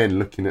 3 old men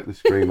looking at the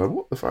screen, like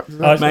what the fuck is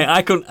that? Mate,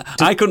 I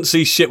couldn't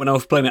see shit when I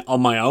was playing it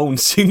on my own,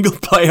 single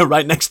player,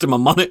 right next to my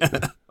monitor.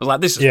 I was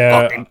like, this is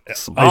fucking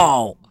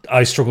small.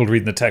 I struggled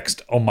reading the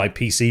text on my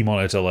PC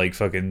monitor like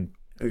fucking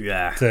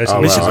Yeah, 30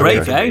 Oh, it's wow, a great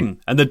okay. game,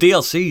 and the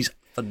DLC's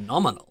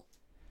phenomenal.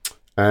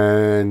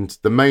 And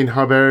the main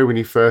hub area, when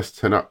you first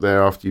turn up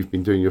there after you've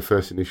been doing your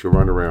first initial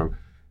run around,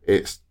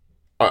 I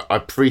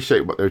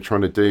appreciate what they were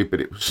trying to do,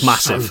 but it was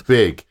Massive. so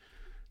big.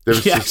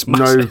 There's Yeah, just it's no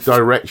massive.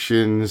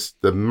 directions.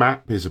 The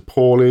map is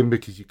appalling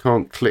because you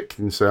can't click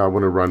and say, I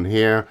want to run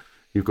here.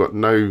 You've got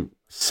no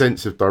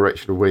sense of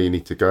direction of where you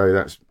need to go.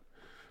 That's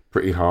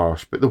pretty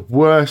harsh. But the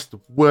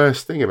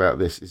worst thing about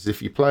this is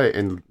if you play it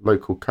in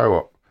local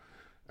co-op,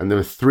 and there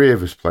were 3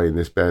 of us playing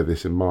this, bear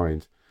this in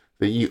mind,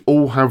 that you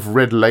all have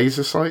red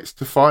laser sights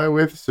to fire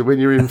with. So when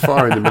you're in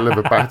fire in the middle of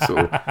a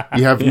battle,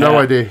 you have no Yeah.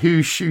 idea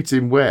who's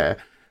shooting where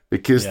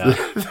because Yeah.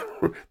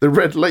 the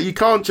red light, you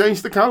can't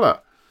change the colour.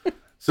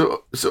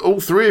 So all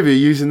three of you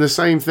using the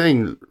same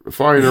thing,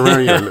 firing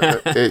around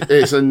you.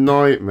 It's a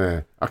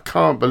nightmare. I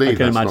can't believe. I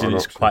can that's not imagine an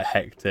it's option. quite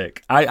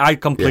hectic. I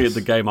completed Yes.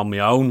 the game on my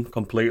own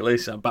completely,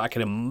 but I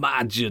can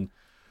imagine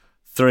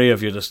three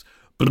of you just.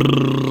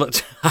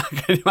 I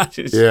can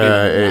imagine.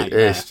 Yeah, a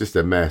nightmare. it's just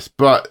a mess.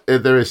 But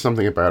there is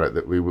something about it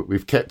that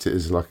we've kept it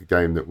as like a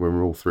game that when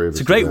we're all three of us.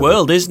 It's a great together.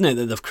 world, isn't it,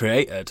 that they've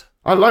created?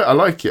 I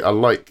like it. I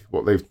like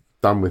what they've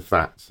done with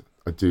that.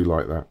 I do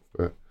like that.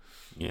 But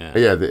Yeah.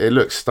 it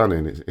looks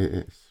stunning. It's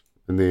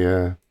and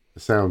the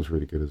sound's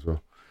really good as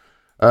well.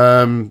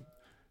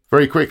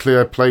 Very quickly,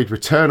 I played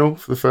Returnal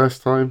for the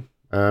first time.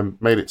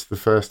 Made it to the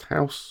first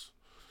house.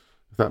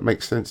 If that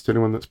makes sense to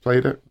anyone that's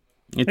played it.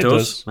 It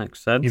does. Makes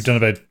sense. You've done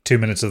about 2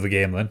 minutes of the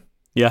game then.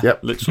 Yeah,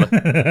 Yep. literally.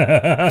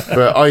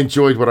 But I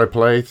enjoyed what I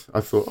played.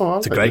 I thought,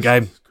 It's a great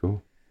game. It's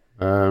cool.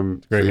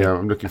 Great game.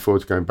 I'm looking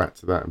forward to going back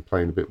to that and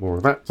playing a bit more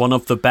of that. One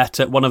of the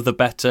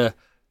better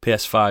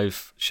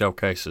PS5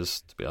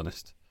 showcases, to be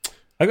honest.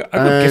 I got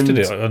gifted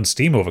it on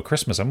Steam over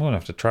Christmas. I'm going to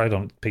have to try it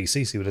on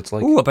PC, see what it's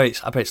like. Ooh, I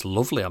bet it's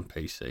lovely on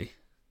PC.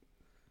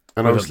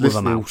 And I With was a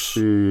listening mouse.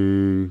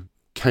 to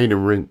Kane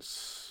and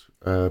Rince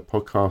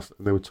podcast,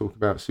 and they were talking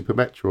about Super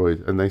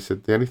Metroid, and they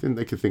said the only thing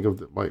they could think of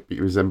that might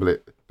resemble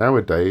it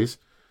nowadays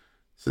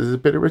is there's a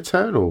bit of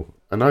Returnal.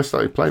 And I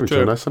started playing True.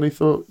 Returnal, and I suddenly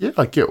thought, yeah,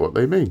 I get what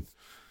they mean.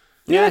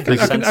 Yeah, it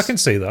makes sense. I can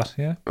see that,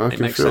 yeah. I It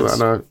can makes feel sense.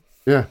 that.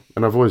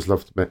 And I've always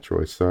loved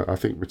Metroid, so I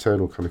think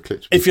Returnal kind of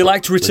clicked. If you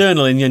liked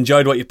Returnal and you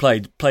enjoyed what you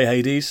played, play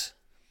Hades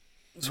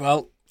as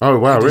well. Oh,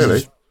 wow, Hades really?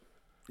 is-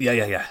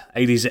 Yeah.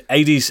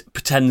 Hades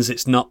pretends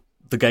it's not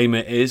the game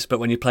it is, but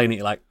when you're playing it,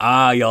 you're like,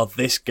 you're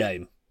this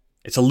game.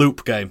 It's a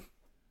loop game.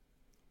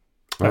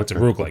 It's a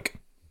roguelike.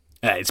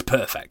 Yeah, it's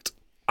perfect.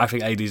 I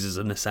think Hades is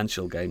an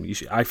essential game.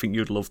 I think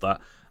you'd love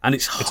that. And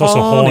it's It's also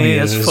horny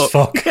as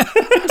fuck.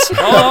 It's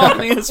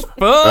horny as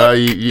fuck.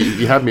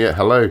 You had me at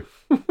hello.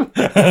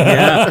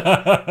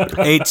 Yeah.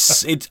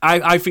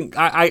 I think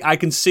I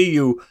can see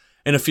you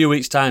in a few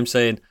weeks' time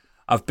saying,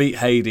 I've beat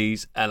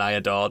Hades and I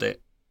adored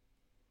it.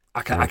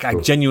 I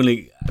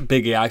genuinely,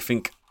 Biggie, I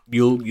think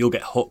you'll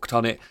get hooked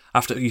on it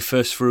after your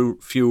first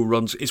few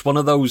runs. It's one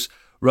of those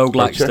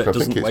roguelikes that I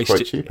doesn't think it's waste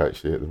quite it. cheap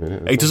actually at the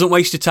minute. It doesn't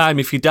waste your time.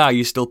 If you die,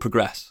 you still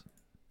progress.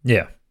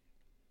 Yeah.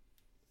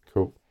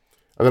 Cool.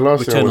 And the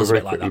last thing I want Returnal's to a very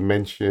bit like quickly that.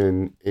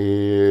 mention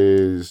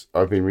is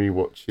I've been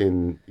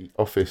rewatching The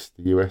Office,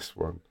 the US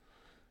one,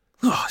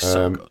 Oh,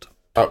 so good.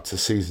 up to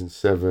season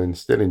 7.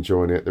 Still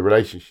enjoying it. The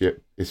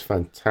relationship is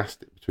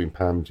fantastic between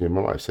Pam and Jim.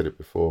 I might have said it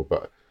before,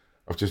 but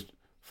I've just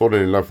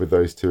fallen in love with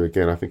those two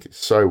again. I think it's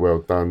so well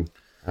done.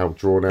 How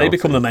drawn out They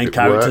become the main it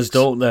characters, works.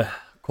 don't they?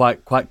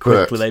 Quite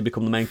quickly, But- they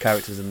become the main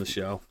characters in the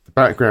show. The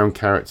background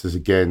characters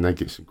again, they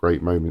give some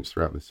great moments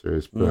throughout the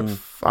series. But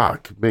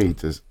fuck me,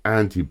 does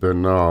Andy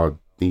Bernard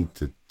need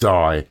to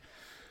die?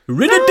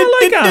 I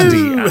like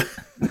Andy.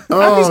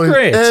 Oh,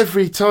 great.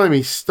 every time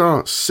he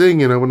starts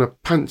singing, I want to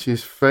punch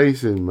his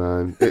face in,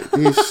 man. It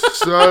is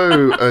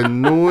so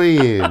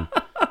annoying.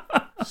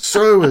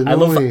 So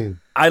annoying.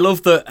 I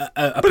love that.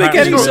 Apparently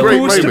again, He's he's got great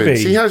supposed to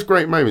moments. be. He has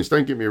great moments,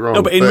 don't get me wrong.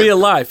 no, but in real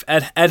life,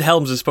 Ed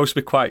Helms is supposed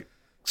to be quite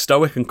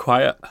stoic and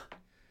quiet.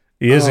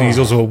 He is, and he's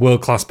also a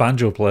world-class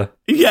banjo player.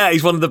 Yeah,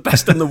 he's one of the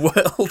best in the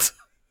world.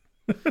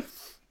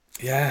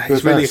 Yeah,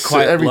 he's really a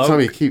quiet every bloke. time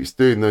he keeps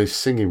doing those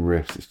singing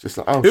riffs, it's just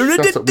like, oh,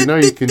 shut up. We know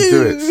you can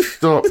do it.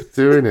 Stop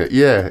doing it.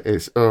 Yeah,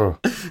 it's,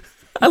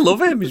 I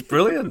love him. He's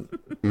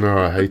brilliant. no,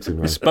 I hate him,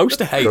 man. You're supposed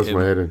to hate Does him.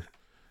 my head in.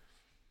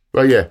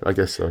 Well, yeah, I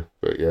guess so.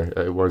 But yeah,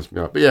 it winds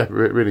me up. But yeah,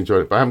 really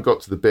enjoyed it. But I haven't got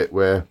to the bit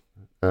where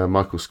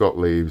Michael Scott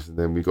leaves and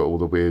then we got all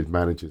the weird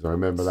managers. I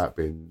remember that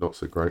being not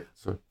so great.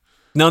 So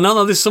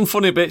No. There's some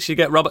funny bits. You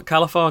get Robert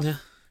California.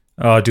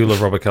 Oh, I do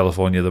love Robert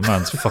California. The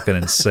man's fucking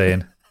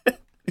insane.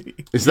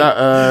 is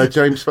that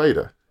James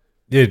Spader?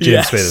 Yeah, James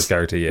Yes. Spader's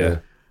character, yeah.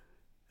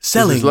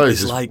 Selling There's loads. is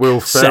There's like Will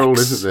Ferrell,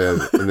 sex. isn't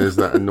there? And there's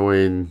that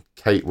annoying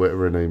Kate,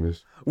 whatever her name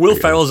is. Will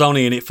Ferrell's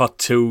only in it for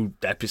 2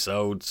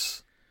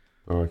 episodes.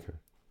 Oh, okay.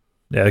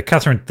 Yeah, the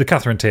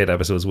Catherine Tate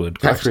episodes would.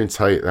 Catherine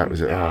Tate, that was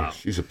it. Oh,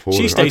 she's appalling.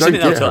 She I stays don't in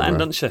it though get till her, the end,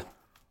 man. doesn't she? She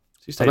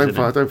I stays in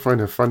it. don't find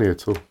her funny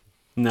at all.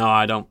 No,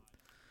 I don't.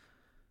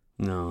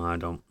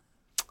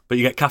 But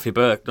you get Kathy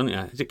Burke, don't you?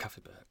 Is it Kathy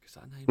Burke? Is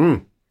that her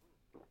name?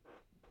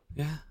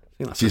 Yeah, I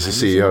think that's She's her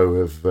the name,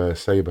 CEO of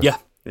Sabre. Yeah,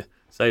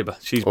 Sabre.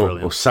 She's Or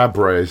brilliant.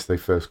 Sabre, as they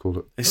first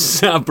called it.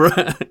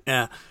 Sabre.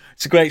 Yeah,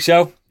 it's a great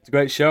show.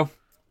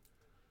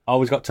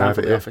 Always got time Have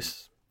for it, The yeah.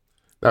 Office.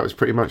 That was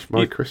pretty much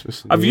my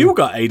Christmas. and Have New you Year.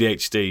 got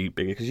ADHD,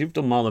 Biggie? Because you've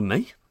done more than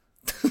me.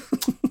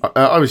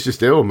 I was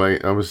just ill,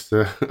 mate. I was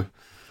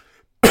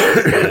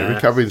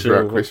recovering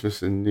throughout true.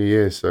 Christmas and New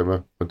Year. So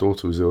my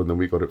daughter was ill, and then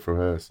we got it from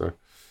her. So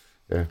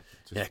yeah.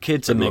 Yeah,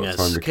 kids are spent a lot of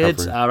time mingers.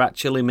 Kids recovering. are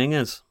actually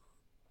mingers.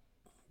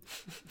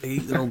 They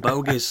eat their own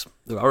bogies.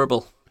 They're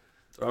horrible.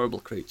 They're horrible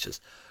creatures.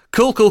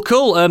 Cool.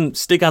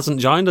 Stig hasn't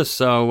joined us,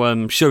 so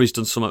I'm sure he's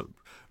done something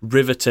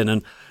riveting.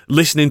 And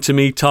listening to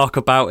me talk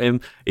about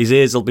him, his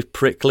ears will be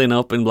prickling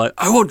up and like,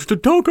 I wanted to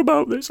talk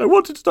about this.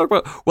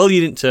 Well,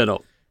 you didn't turn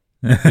up.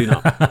 Do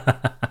not.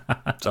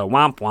 So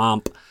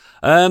whamp.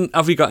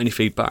 Have you got any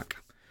feedback?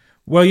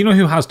 Well, you know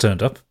who has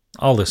turned up?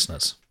 Our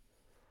listeners.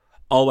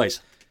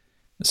 Always.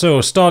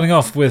 So, starting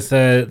off with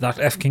that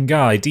F-King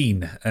guy,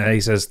 Dean. He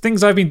says,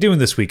 things I've been doing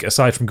this week,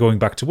 aside from going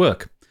back to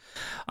work.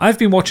 I've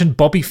been watching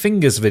Bobby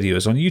Fingers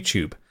videos on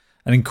YouTube,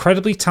 an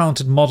incredibly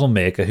talented model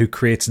maker who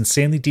creates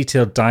insanely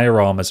detailed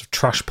dioramas of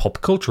trash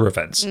pop culture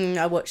events.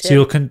 I watched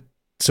So it.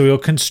 he'll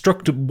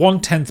construct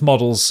 1/10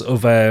 models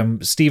of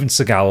Steven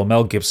Seagal or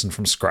Mel Gibson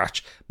from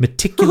scratch,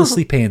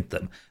 meticulously paint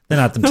them, then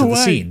add them to the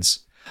scenes.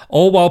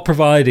 All while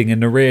providing a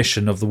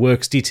narration of the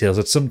work's details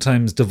that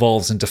sometimes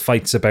devolves into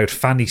fights about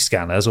fanny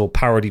scanners or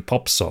parody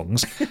pop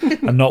songs,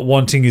 and not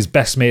wanting his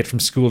best mate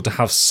from school to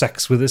have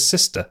sex with his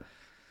sister.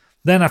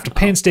 Then, after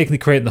painstakingly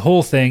creating the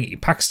whole thing, he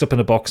packs it up in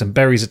a box and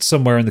buries it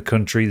somewhere in the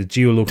country, the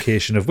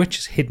geolocation of which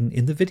is hidden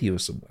in the video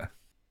somewhere.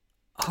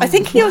 I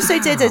think he also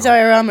did a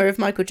diorama of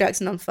Michael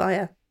Jackson on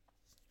fire.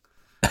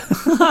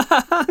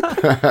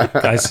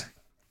 Guys,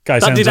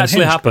 That did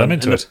actually but happen. I'm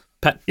into in it.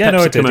 the Yeah, Pepsi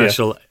no, it did, yeah.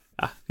 commercial.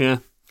 Yeah.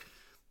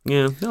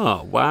 Yeah.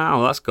 Oh,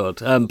 wow, that's good.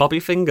 Bobby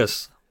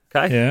Fingers.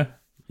 Okay. Yeah.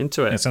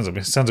 Into it. It sounds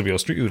like your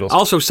street oodles.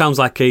 Also sounds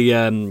like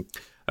a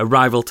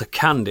rival to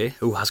Candy,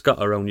 who has got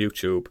her own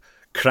YouTube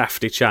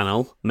crafty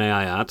channel, may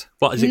I add.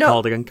 What is it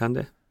called again,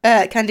 Candy?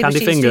 Candy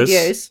Machine Fingers.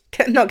 Studios.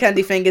 Not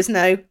Candy Fingers,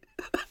 no.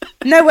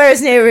 Nowhere as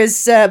near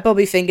as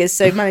Bobby Fingers,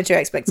 so manage your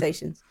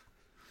expectations.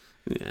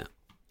 Yeah,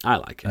 I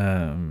like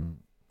it.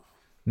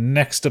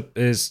 Next up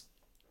is...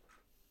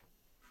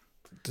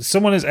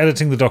 Someone is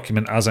editing the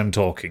document as I'm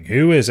talking.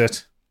 Who is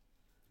it?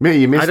 Me,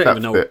 you I missed don't that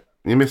even know. bit.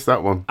 You missed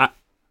that one. I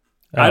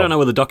don't know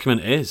where the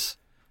document is.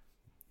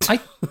 I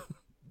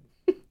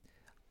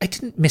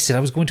didn't miss it. I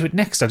was going to it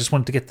next. I just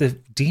wanted to get the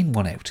Dean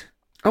one out.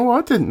 Oh,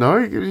 I didn't know.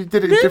 You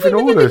did it in different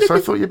order, so I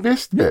thought you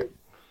missed it.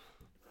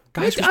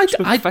 Guys, we're supposed to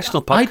be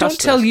professional podcasters. I don't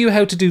tell you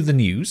how to do the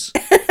news.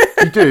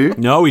 You do?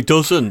 No, he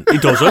doesn't. He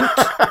doesn't.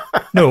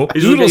 No, He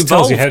doesn't get Oodles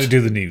tells you how involved. to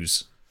do the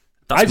news.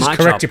 That's I just my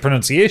correct job. your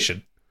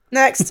pronunciation.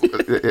 Next.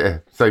 Yeah,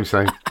 same.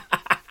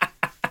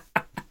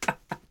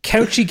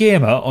 Couchy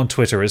Gamer on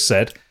Twitter has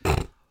said,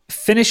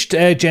 finished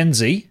Gen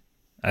Z.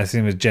 I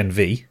think it was Gen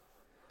V.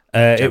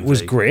 It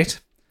was V. great.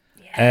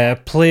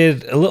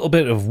 Played a little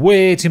bit of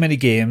way too many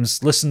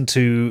games. Listened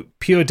to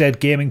Pure Dead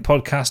Gaming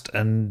podcast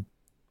and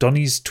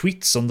Donny's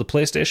tweets on the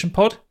PlayStation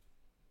Pod.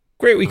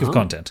 Great week of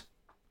content.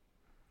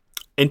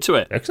 Into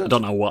it. Excellent. I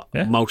don't know what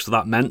Yeah. most of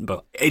that meant,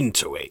 but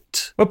into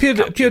it. Well, Pure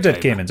Dead Gamer.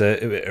 Gaming's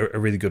a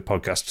really good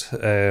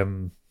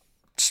podcast.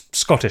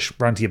 Scottish,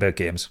 ranty about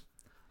games.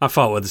 I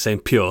thought we were the same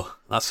pure.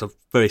 That's a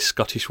very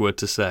Scottish word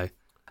to say.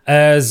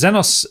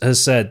 Xenos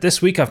has said,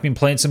 this week I've been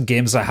playing some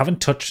games I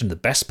haven't touched in the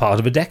best part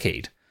of a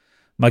decade.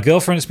 My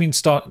girlfriend has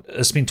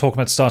been talking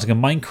about starting a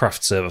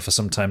Minecraft server for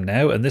some time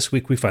now, and this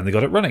week we finally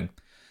got it running.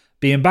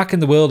 Being back in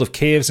the world of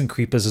caves and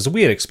creepers is a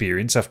weird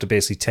experience after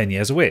basically 10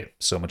 years away.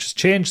 So much has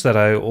changed that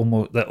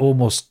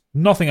almost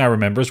nothing I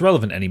remember is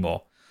relevant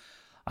anymore.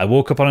 I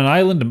woke up on an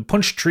island and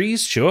punched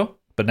trees, sure,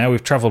 but now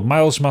we've travelled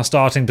miles from our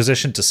starting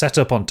position to set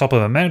up on top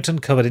of a mountain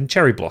covered in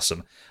cherry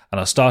blossom, and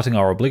are starting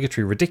our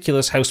obligatory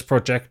ridiculous house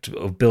project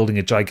of building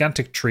a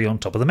gigantic tree on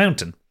top of the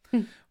mountain,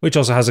 which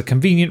also has a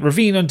convenient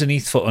ravine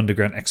underneath for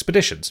underground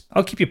expeditions.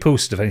 I'll keep you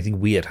posted if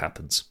anything weird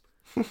happens.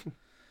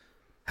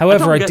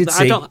 However, I did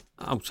say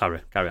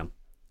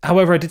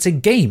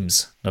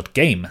games, not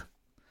game.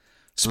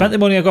 Spent the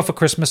money I got for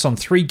Christmas on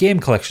 3 game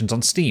collections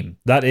on Steam.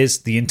 That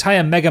is, the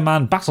entire Mega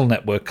Man Battle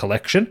Network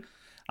collection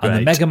and the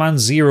Right. Mega Man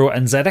Zero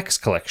and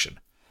ZX collection.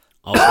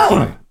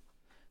 Also,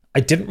 I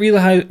didn't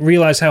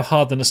realise how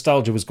hard the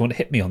nostalgia was going to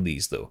hit me on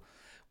these, though.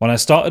 When I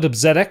started up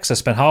ZX, I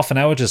spent half an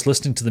hour just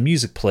listening to the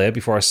music player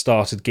before I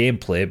started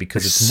gameplay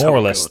because it's So more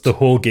or less good. the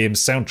whole game's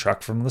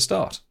soundtrack from the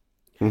start.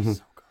 Mm-hmm.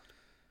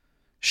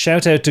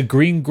 Shout out to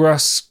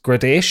Greengrass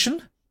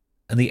Gradation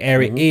and the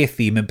Area A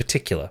theme in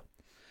particular.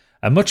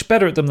 I'm much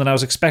better at them than I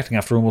was expecting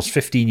after almost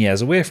 15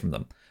 years away from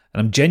them,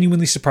 and I'm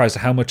genuinely surprised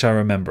at how much I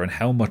remember and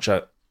how much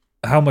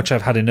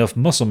I've had enough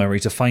muscle memory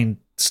to find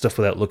stuff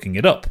without looking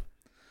it up.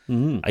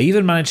 I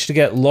even managed to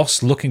get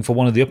lost looking for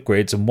one of the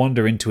upgrades and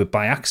wander into it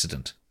by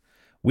accident.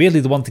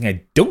 Weirdly, the one thing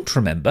I don't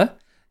remember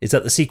is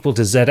that the sequel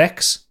to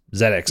ZX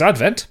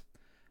Advent,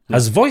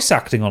 has voice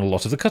acting on a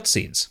lot of the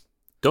cutscenes.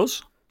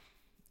 does.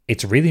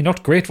 It's really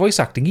not great voice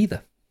acting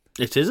either.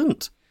 It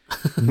isn't.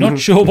 Not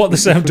sure what the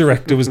sound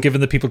director was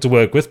given the people to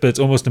work with, but it's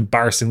almost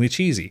embarrassingly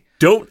cheesy.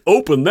 Don't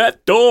open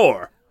that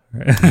door.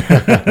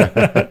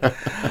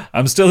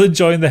 I'm still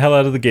enjoying the hell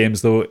out of the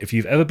games, though. If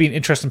you've ever been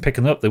interested in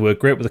picking them up, they work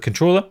great with a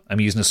controller.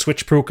 I'm using a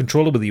Switch Pro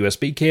controller with a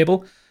USB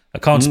cable. I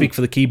can't speak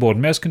for the keyboard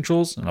and mouse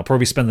controls, and I'll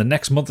probably spend the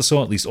next month or so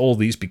on at least all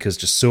these because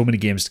just so many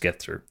games to get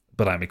through.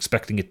 But I'm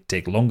expecting it to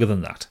take longer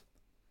than that.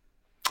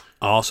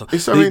 Awesome.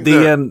 It's something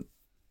that-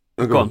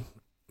 Go on.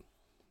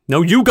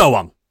 No, you go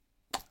on.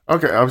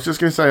 Okay, I was just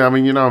going to say, I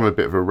mean, you know, I'm a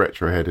bit of a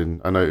retro head,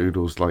 and I know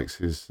Oodles likes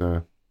his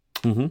playing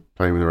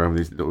around with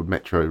these little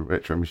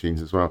retro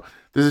machines as well.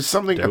 There's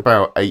something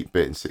about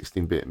 8-bit and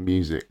 16-bit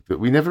music that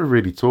we never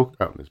really talk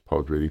about in this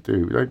pod, really, do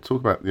we? We don't talk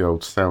about the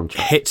old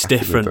soundtrack. Hits back in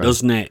the different, day.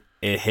 doesn't it?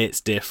 It hits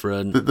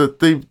different.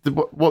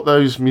 What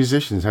those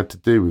musicians had to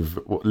do with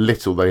what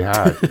little they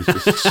had is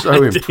just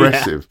so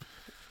impressive.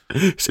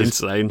 It's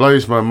insane.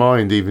 Blows my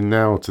mind even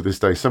now to this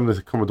day. Some of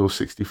the Commodore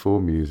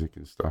 64 music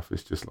and stuff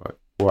is just like,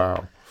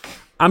 wow.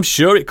 I'm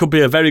sure it could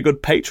be a very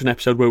good Patreon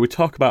episode where we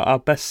talk about our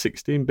best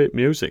 16-bit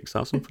music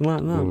or something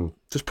like that.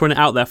 Just putting it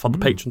out there for the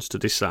patrons to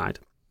decide.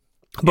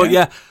 But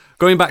yeah,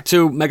 going back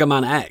to Mega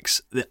Man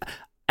X,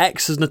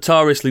 X is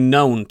notoriously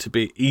known to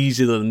be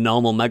easier than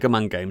normal Mega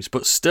Man games,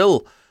 but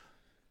still,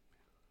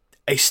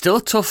 it's still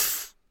a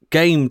tough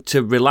game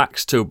to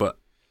relax to, but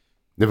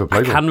Never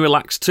played I can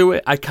relax to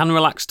it. I can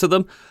relax to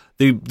them.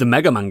 The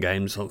Mega Man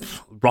games,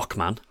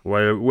 Rockman,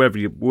 wherever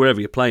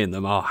you're playing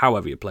them or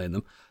however you're playing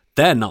them,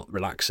 they're not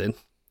relaxing.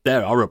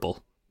 They're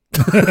horrible.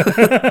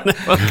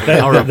 They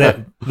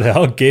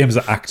are games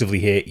that actively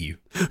hate you.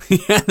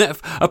 Yeah,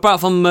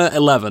 apart from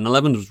 11.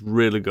 11 was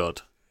really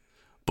good.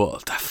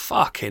 But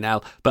fucking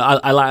hell.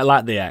 But I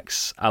like the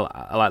X.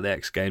 I like the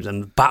X games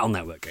and Battle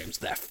Network games.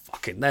 They're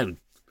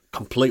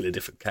completely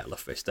different kettle of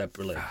fish. They're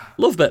brilliant.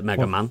 Love that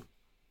Mega Man.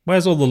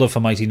 Where's all the love for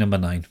Mighty Number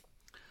 9?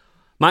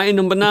 Mighty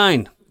Number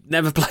 9.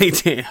 Never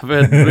played it. I've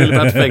heard really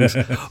bad things.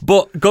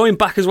 But going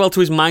back as well to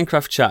his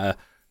Minecraft chatter,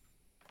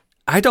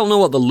 I don't know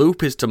what the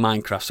loop is to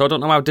Minecraft, so I don't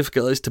know how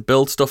difficult it is to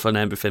build stuff and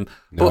everything.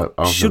 But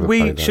No, should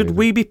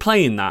we be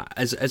playing that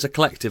as a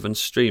collective and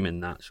streaming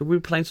that? Should we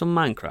be playing some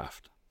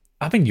Minecraft?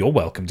 I mean, you're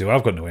welcome to.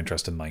 I've got no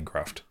interest in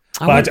Minecraft.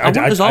 I want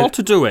us all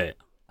to do it.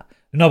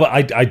 No, but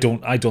I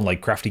don't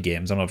like crafty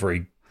games. I'm not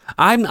very.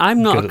 I'm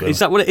not. good at them. Is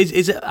that what it is?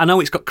 Is it? I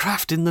know it's got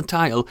craft in the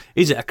title.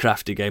 Is it a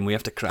crafty game? We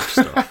have to craft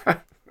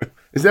stuff.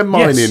 Is there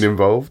mining Yes.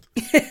 involved?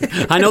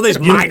 I know there's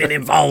mining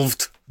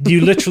involved.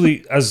 You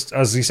literally, as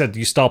you said,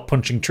 you start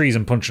punching trees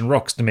and punching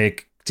rocks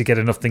to get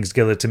enough things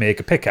together to make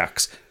a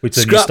pickaxe, which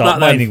then you Scrap start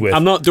that then. mining with.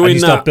 I'm not doing and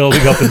you that. start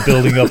building up and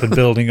building up and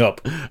building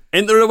up.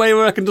 Isn't there a way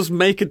where I can just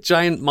make a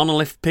giant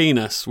monolith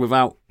penis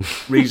without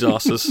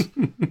resources?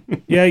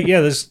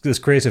 Yeah. There's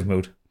creative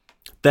mode.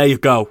 There you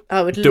go.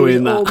 I would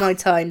doing lose that. all my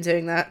time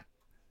doing that.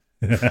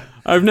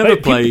 I've never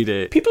Like, played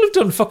it. People have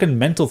done fucking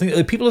mental things.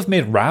 Like, people have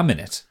made RAM in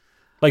it,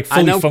 like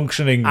fully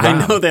functioning RAM.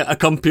 I know that a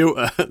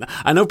computer.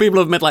 I know people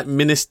have made like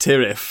Minas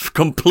Tirith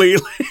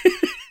completely.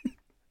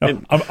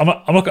 No,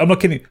 I'm not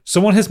kidding.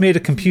 Someone has made a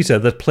computer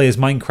that plays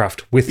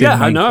Minecraft within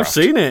Minecraft. I know. I've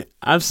seen it.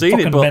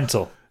 Fucking But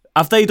mental.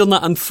 have they done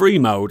that on free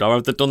mode, or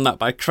have they done that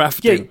by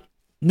crafting? Yeah.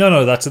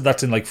 No,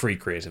 that's in like free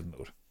creative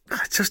mode.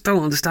 I just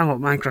don't understand what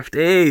Minecraft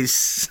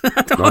is.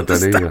 I don't I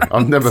don't either.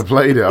 I've never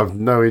played it. I've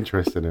no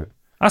interest in it.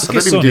 Ask I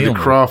your don't son, even do he'll the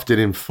know. crafting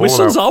in Fallout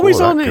son's 4. always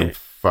That on can it.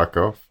 Fuck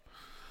off.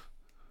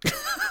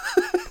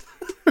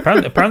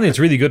 Apparently, it's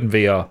really good in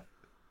VR.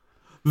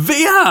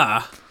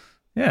 VR.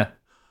 Yeah.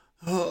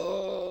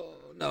 Oh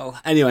no.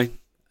 Anyway,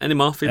 any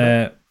more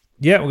feedback?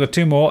 Yeah, we've got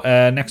two more.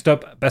 Next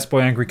up, Best Boy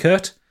Angry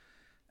Kurt.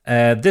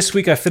 This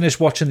week I finished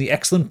watching the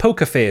excellent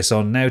Poker Face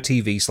on Now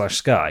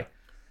TV/Sky.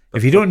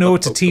 If you don't know,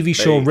 it's a TV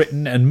show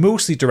written and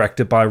mostly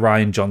directed by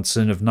Ryan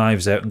Johnson of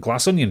Knives Out and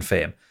Glass Onion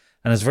fame,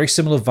 and has very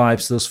similar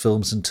vibes to those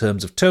films in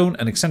terms of tone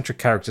and eccentric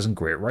characters and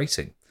great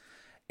writing.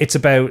 It's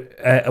about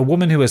a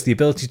woman who has the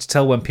ability to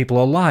tell when people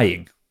are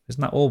lying. Isn't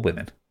that all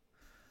women?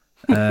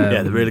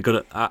 Yeah, they're really good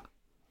at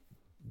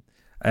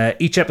that.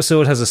 Each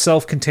episode has a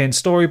self-contained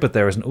story, but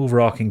there is an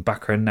overarching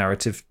background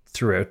narrative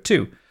throughout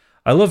too.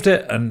 I loved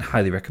it and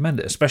highly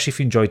recommend it, especially if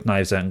you enjoyed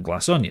Knives Out and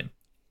Glass Onion.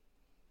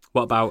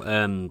 What about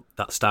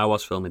that Star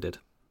Wars film he did?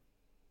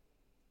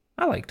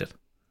 I liked it.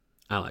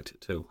 I liked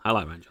it too. I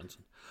like Ryan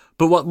Johnson.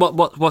 But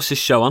what's his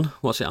show on?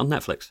 What's it on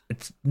Netflix?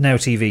 It's Now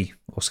TV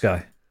or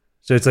Sky.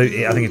 So it's I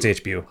think it's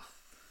HBO.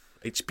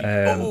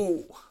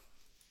 HBO.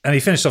 And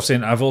he finished off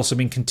saying, I've also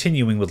been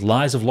continuing with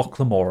Lies of Loch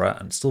Lamora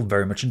and still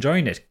very much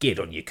enjoying it. Get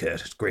on you,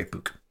 Kurt. It's a great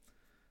book.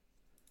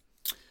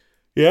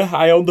 Yeah,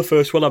 I own the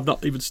first one. I've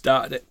not even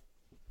started it.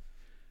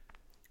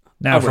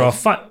 Now,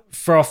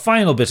 for our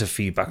final bit of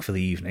feedback for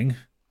the evening,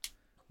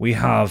 we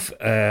have,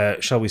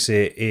 shall we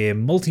say, a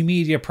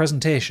multimedia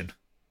presentation.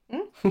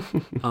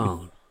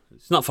 Oh,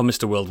 it's not for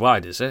Mr.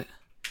 Worldwide, is it?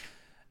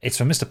 It's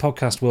from Mr.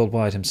 Podcast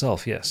Worldwide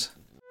himself, yes.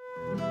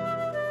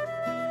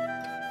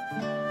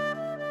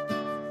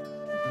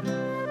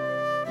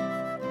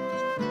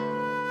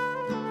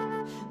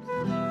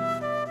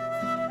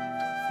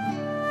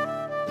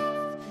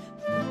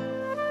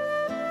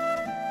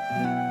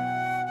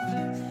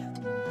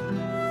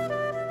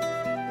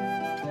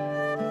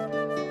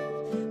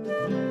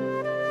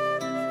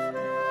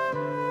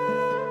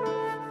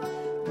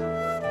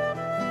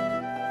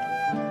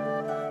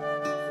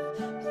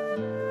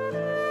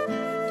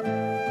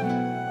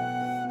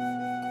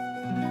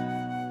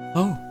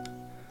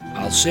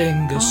 I'll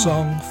sing a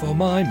song for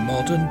my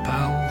modern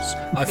pals.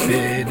 I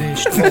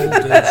finished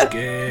Baldur's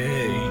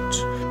Gate.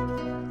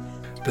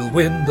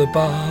 Bilwyn the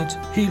Bard,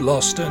 he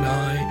lost an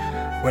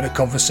eye when a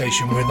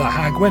conversation with a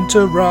hag went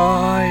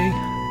awry.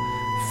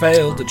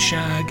 Failed at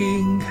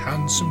shagging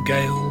handsome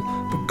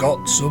Gale, but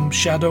got some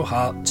shadow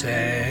heart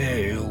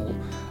tail.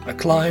 I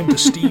climbed a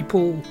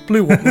steeple,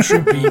 blew up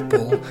mushroom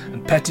people,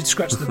 and petted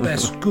Scratch the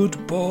best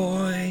good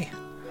boy.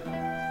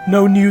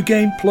 No new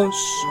game plus,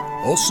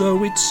 or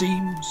so it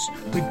seems.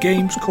 The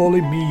game's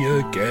calling me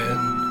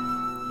again.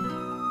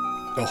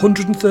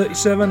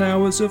 137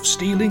 hours of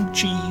stealing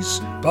cheese.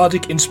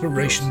 Bardic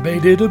inspiration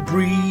made it a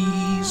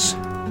breeze.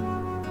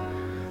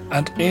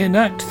 And in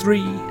Act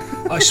 3,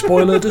 I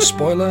spoilered a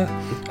spoiler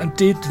and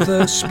did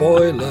the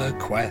spoiler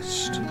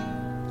quest.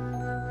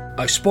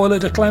 I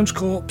spoilered a clown's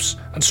corpse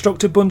and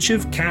stroked a bunch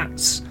of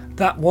cats.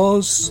 That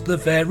was the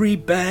very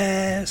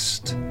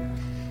best.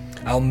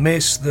 I'll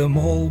miss them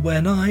all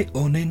when I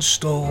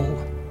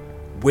uninstall.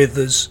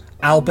 Withers,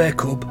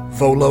 Albecub,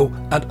 Volo,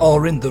 and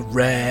Orin the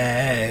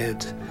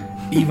Red.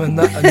 Even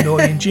that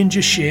annoying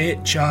ginger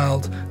shit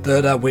child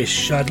that I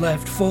wish I'd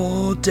left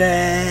for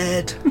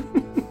dead.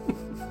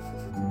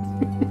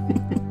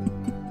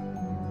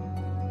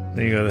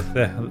 There you go.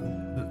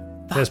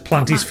 There's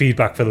Planty's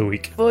feedback for the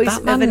week. Voice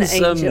That of an man's,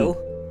 angel.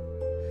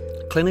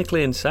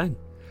 Clinically insane.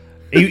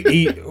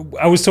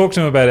 I was talking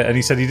to him about it, and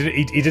he said he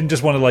didn't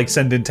just want to like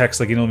send in text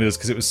like he normally does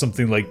because it was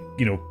something like,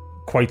 you know,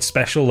 quite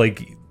special.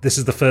 Like this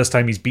is the first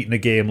time he's beaten a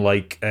game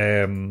like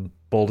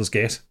Baldur's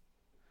Gate.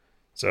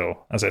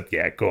 So I said,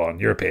 yeah, go on,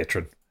 you're a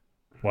patron.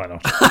 Why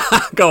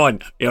not? Go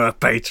on, you're a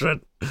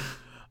patron.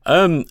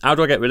 How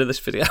do I get rid of this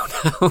video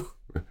now?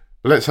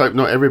 Let's hope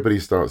not everybody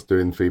starts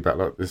doing feedback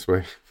like this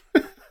way.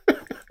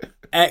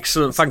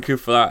 Excellent, thank you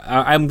for that.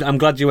 I'm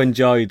glad you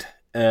enjoyed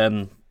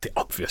the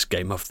obvious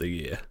game of the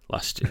year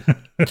last year.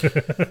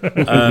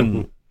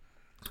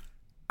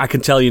 I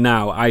can tell you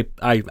now, I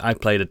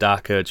played a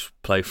Dark Urge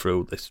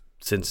playthrough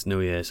since New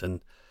Year's,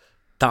 and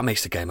that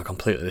makes the game a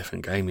completely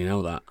different game. You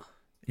know that.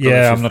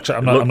 Yeah, I'm not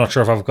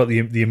sure if I've got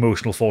the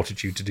emotional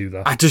fortitude to do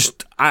that.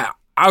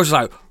 I was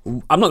like,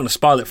 I'm not going to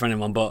spoil it for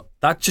anyone, but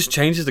that just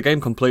changes the game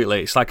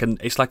completely. It's a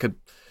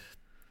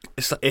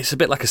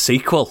bit like a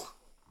sequel.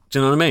 Do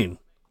you know what I mean?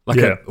 Like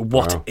a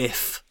what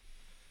if?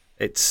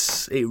 It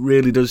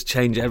really does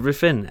change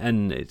everything,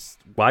 and it's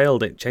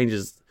wild. It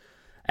changes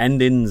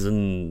endings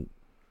to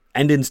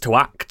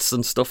acts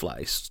and stuff like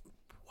that. It's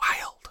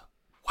wild.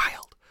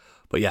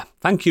 But yeah,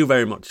 thank you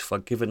very much for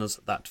giving us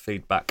that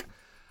feedback,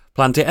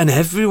 Planty, and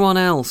everyone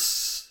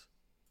else.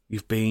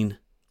 You've been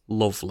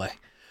lovely.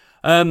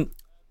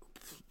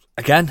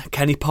 Again,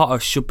 Kenny Potter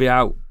should be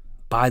out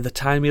by the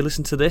time you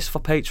listen to this for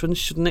patrons,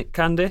 shouldn't it,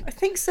 Candy? I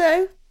think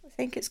so. I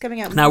think it's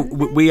coming out. Now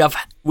we have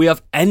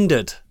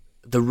ended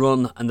the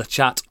run and the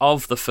chat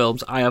of the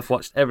films. I have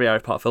watched every Harry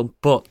Potter film,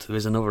 but there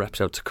is another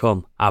episode to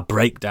come. Our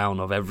breakdown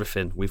of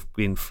everything we've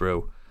been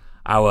through,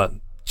 our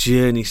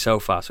journey so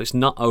far. So it's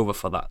not over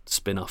for that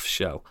spin-off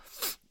show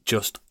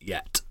just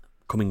yet.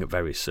 Coming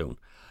very soon.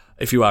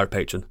 If you are a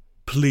patron,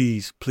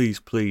 please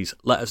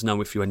let us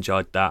know if you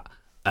enjoyed that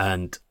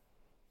and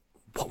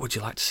what would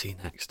you like to see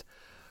next.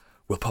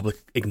 We'll probably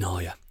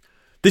ignore you.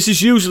 This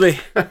is usually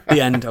the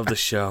end of the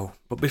show,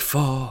 but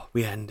before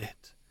we end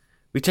it,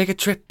 we take a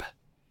trip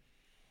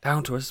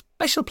down to a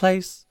special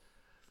place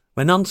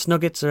where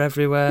non-snuggets are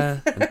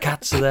everywhere and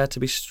cats are there to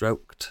be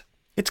stroked.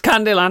 It's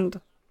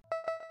Candyland.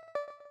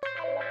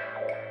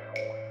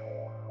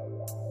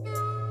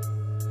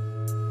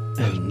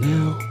 And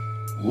now,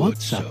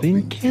 what's up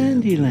in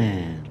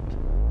Candyland?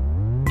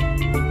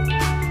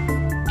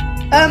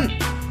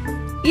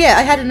 Yeah,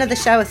 I had another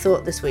shower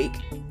thought this week.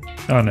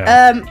 Oh no!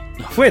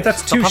 Wait,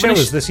 that's two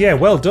showers this year.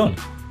 Well done.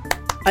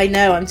 I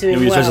know, I'm doing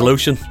New Year's well.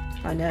 resolution.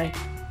 I know.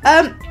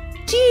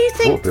 Do you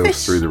think What bills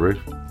fish? through the roof?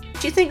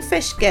 Do you think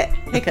fish get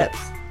hiccups?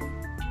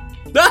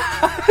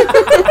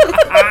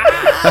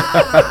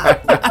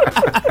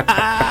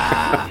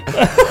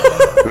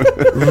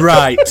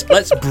 Right,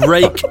 let's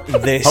break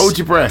this Hold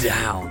your breath.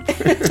 down.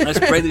 Let's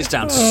break this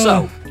down.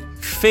 So,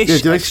 fish Yeah,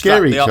 do they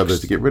scare extract each the other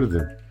to get rid of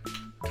them?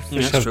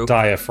 Yeah, Have that's true.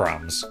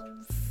 diaphragms.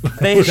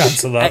 Fish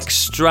answer that.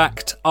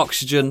 extract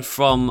oxygen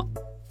from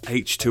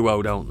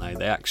H2O, don't they?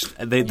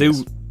 They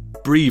do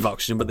breathe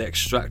oxygen, but they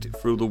extract it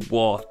through the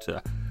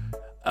water.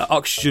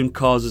 Oxygen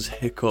causes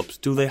hiccups.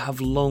 Do they have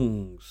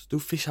lungs? Do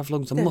fish have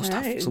lungs? They must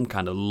Dunno. have some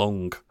kind of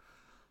lung.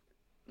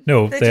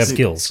 No, They they have just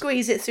gills.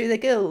 Squeeze it through the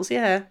gills,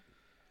 yeah.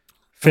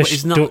 Fish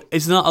It's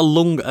not a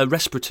lung, a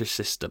respiratory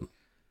system.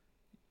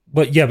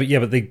 but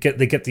they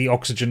get the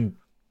oxygen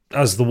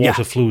as the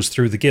water flows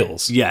through the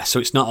gills. Yeah, so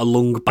it's not a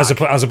lung bag, As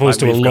opposed like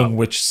to a we've lung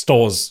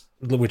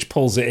got. which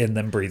pulls it in,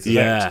 then breathes it out.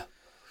 Yeah.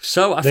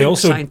 So I They think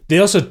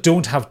also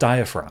don't have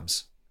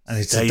diaphragms, and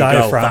it's There the you go.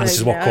 diaphragms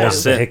is what That's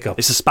causes the it. hiccup.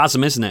 It's a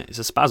spasm, isn't it? It's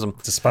a spasm.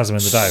 It's a spasm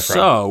in the diaphragm.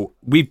 So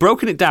we've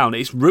broken it down.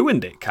 It's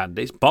ruined it,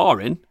 Candy. It's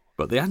boring,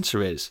 but the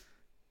answer is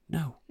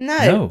no.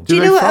 No. Do you Do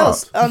know they what fart?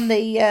 else on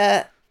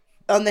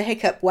the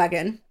hiccup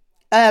wagon?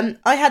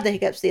 I had the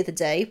hiccups the other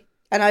day,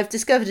 and I've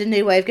discovered a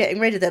new way of getting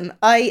rid of them.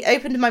 I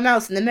opened my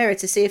mouth in the mirror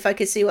to see if I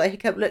could see what a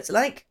hiccup looked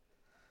like.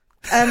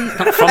 And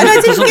I it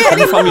didn't doesn't get come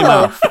any from your more.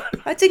 mouth.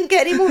 I didn't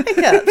get any more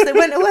hiccups. They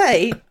went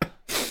away.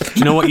 Do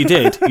you know what you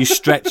did? You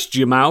stretched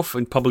your mouth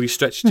and probably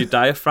stretched your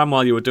diaphragm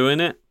while you were doing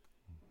it.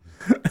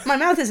 My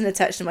mouth isn't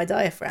attached to my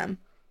diaphragm.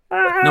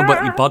 No,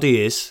 but your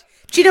body is.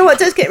 Do you know what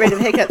does get rid of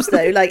hiccups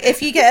though? Like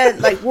if you get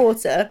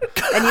water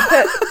and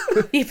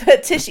you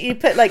put tissue, you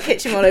put like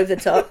kitchen roll over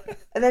the top,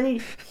 and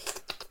then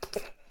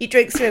You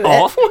drink through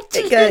Oh, it.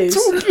 It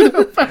goes. Talking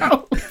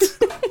about.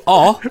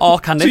 Or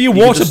Candy. So you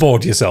can just-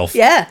 waterboard yourself.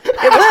 Yeah,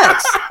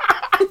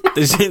 it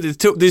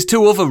works. There's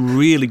two other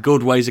really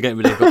good ways of getting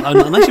rid of hiccups. And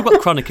unless you've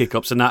got chronic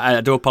hiccups, and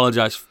I do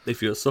apologise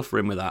if you're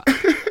suffering with that.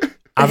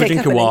 Have a drink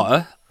of hiccuping.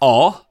 water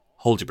or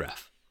hold your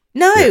breath.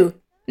 No,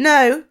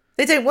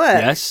 they don't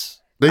work. Yes.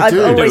 They I've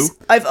do.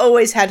 I've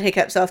always had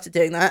hiccups after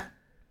doing that.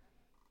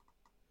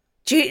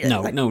 Do you,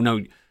 No. like- No.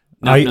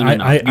 I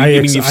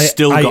You mean you've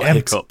still got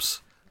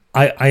hiccups?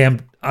 I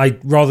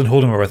rather than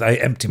holding my breath, I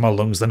empty my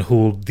lungs than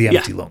hold the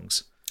empty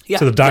lungs. Yeah.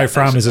 So the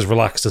diaphragm Yeah, is as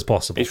relaxed as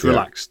possible. It's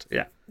relaxed.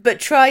 Yeah. But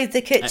try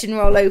the kitchen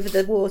roll over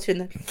the water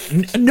and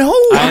the. No,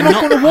 I'm am not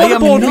not- going to I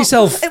am waterboard not-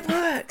 myself. It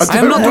works. I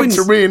I'm don't not want doing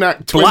to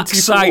reenact black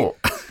 24.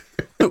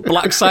 site.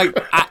 Black site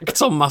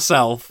act on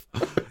myself.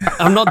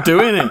 I'm not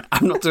doing it.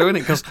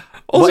 Because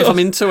what if I'm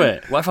into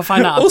it? What if I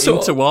find out I'm Also-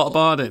 into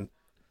waterboarding?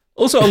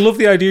 Also, I love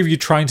the idea of you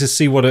trying to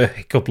see what a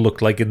hiccup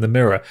looked like in the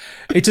mirror.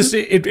 It just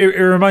it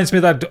reminds me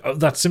of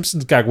that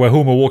Simpsons gag where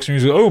Homer walks in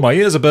and goes, "Oh, my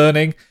ears are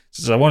burning."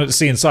 Says, "I wanted to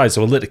see inside,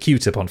 so I lit a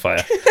Q-tip on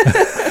fire."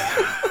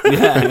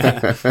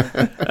 Yeah.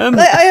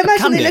 I imagine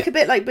Candy. they look a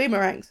bit like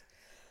boomerangs.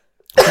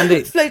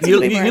 Candy, Floating you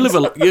boomerangs.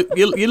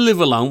 live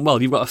alone.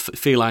 Well, you've got a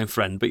feline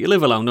friend, but you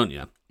live alone, don't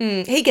you?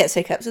 He gets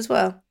hiccups as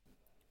well.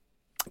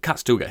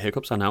 Cats do get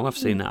hiccups. I know. I've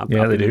seen that. I've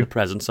Yeah, been they in do. the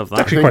presence of I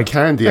that. think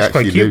Candy that's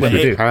quite actually cute lives when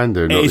they with do.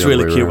 Panda. It is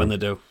really cute when they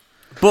do.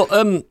 But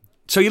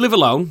so you live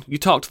alone. You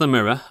talk to the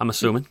mirror. I'm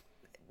assuming.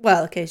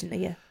 Well,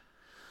 occasionally, yeah.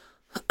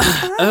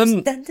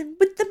 Standing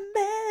with the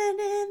man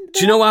in the Do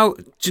you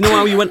know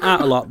how you went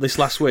out a lot this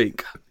last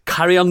week?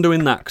 Carry on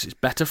doing that because it's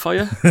better for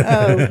you.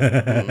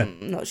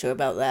 not sure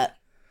about that.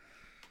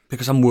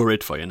 Because I'm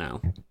worried for you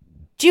now.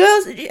 Do you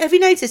also, have you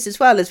noticed as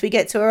well as we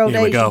get to our old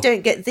Here we age, go. you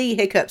don't get the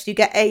hiccups, you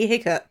get a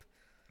hiccup.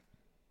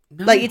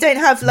 Like you don't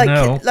have like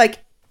No.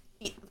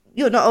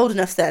 you're not old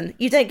enough then.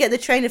 You don't get the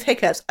train of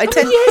hiccups. Yeah,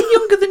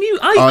 younger than you.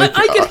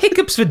 I get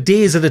hiccups for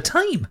days at a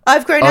time.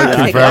 I've grown out I of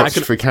can hiccups.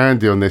 vouch for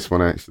Candy on this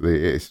one,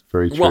 actually. It's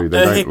very true. What,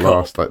 They a don't hiccup?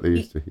 last like they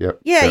used to. Yep.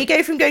 Yeah, Yep. you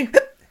go from going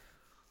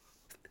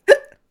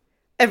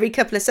every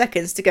couple of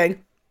seconds to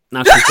going,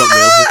 Now she's got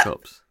real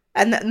hiccups.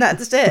 and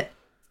that's it.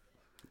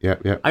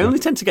 Yep, yep. I only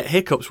tend to get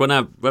hiccups when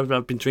I've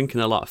been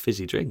drinking a lot of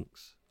fizzy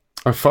drinks.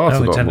 I fart I a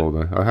only lot tend- more,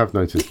 though. I have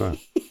noticed that.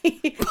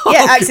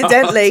 Yeah,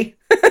 accidentally.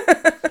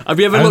 Have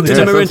you ever I looked in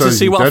only- the mirror to sometimes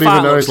see you what a don't even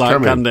fart know looks it's like,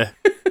 coming. Candy?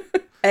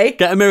 Hey,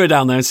 Get a mirror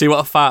down there and see what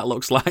a fart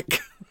looks like.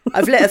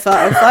 I've lit a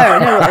fart on fire. I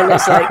know what it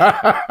looks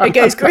like. It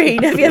goes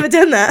green. Have you ever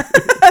done that?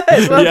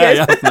 As well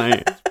yeah, goes yeah,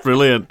 mate. It's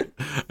brilliant.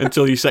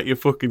 Until you set your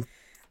fucking...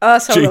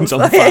 arsehole jeans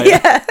on on fire. fire.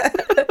 Yeah.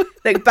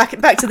 Like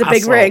back to the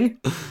big Asshole. ring.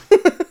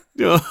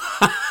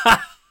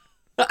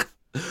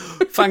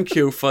 Thank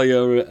you for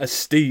your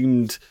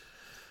esteemed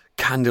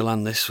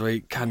Candyland this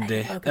week,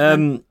 Candy.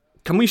 welcome,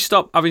 Can we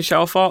stop having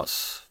shower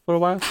thoughts for a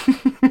while?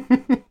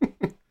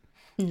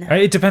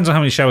 It depends on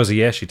how many showers a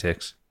year she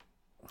takes.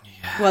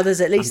 Well, there's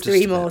at least I'm just 3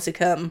 a bit- more to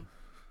come.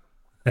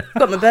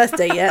 Got my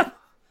birthday yet.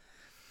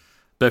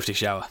 Birthday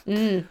shower.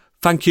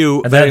 Thank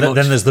you And very then, much.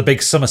 then there's the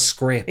big summer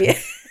scrape.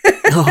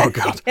 Oh,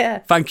 God. Yeah.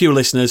 Thank you,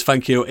 listeners.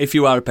 Thank you. If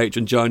you are a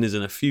patron, join us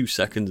in a few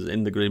seconds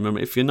in the green room.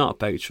 If you're not a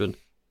patron,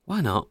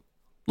 why not?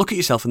 Look at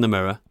yourself in the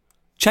mirror.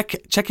 Check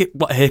it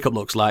what a hiccup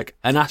looks like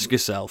and ask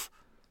yourself,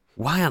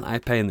 why aren't I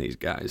paying these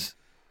guys?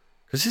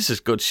 Because this is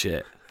good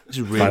shit. This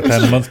is really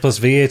 £5 a month plus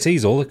VAT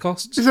is all it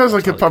costs. It sounds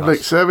like a That's what it public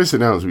costs. service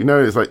announcement. You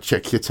know, it's like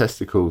check your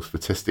testicles for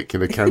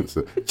testicular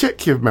cancer.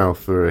 Check your mouth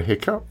for a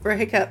hiccup. For a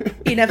hiccup.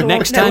 You never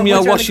Next never time you're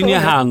wander around the washing your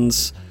corner.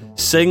 hands,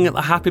 sing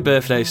the happy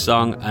birthday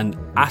song and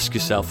ask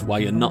yourself why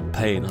you're not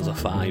paying us a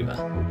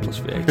 £5 plus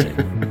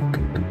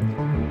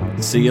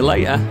VAT. See you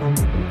later.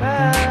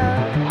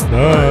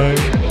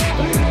 Bye.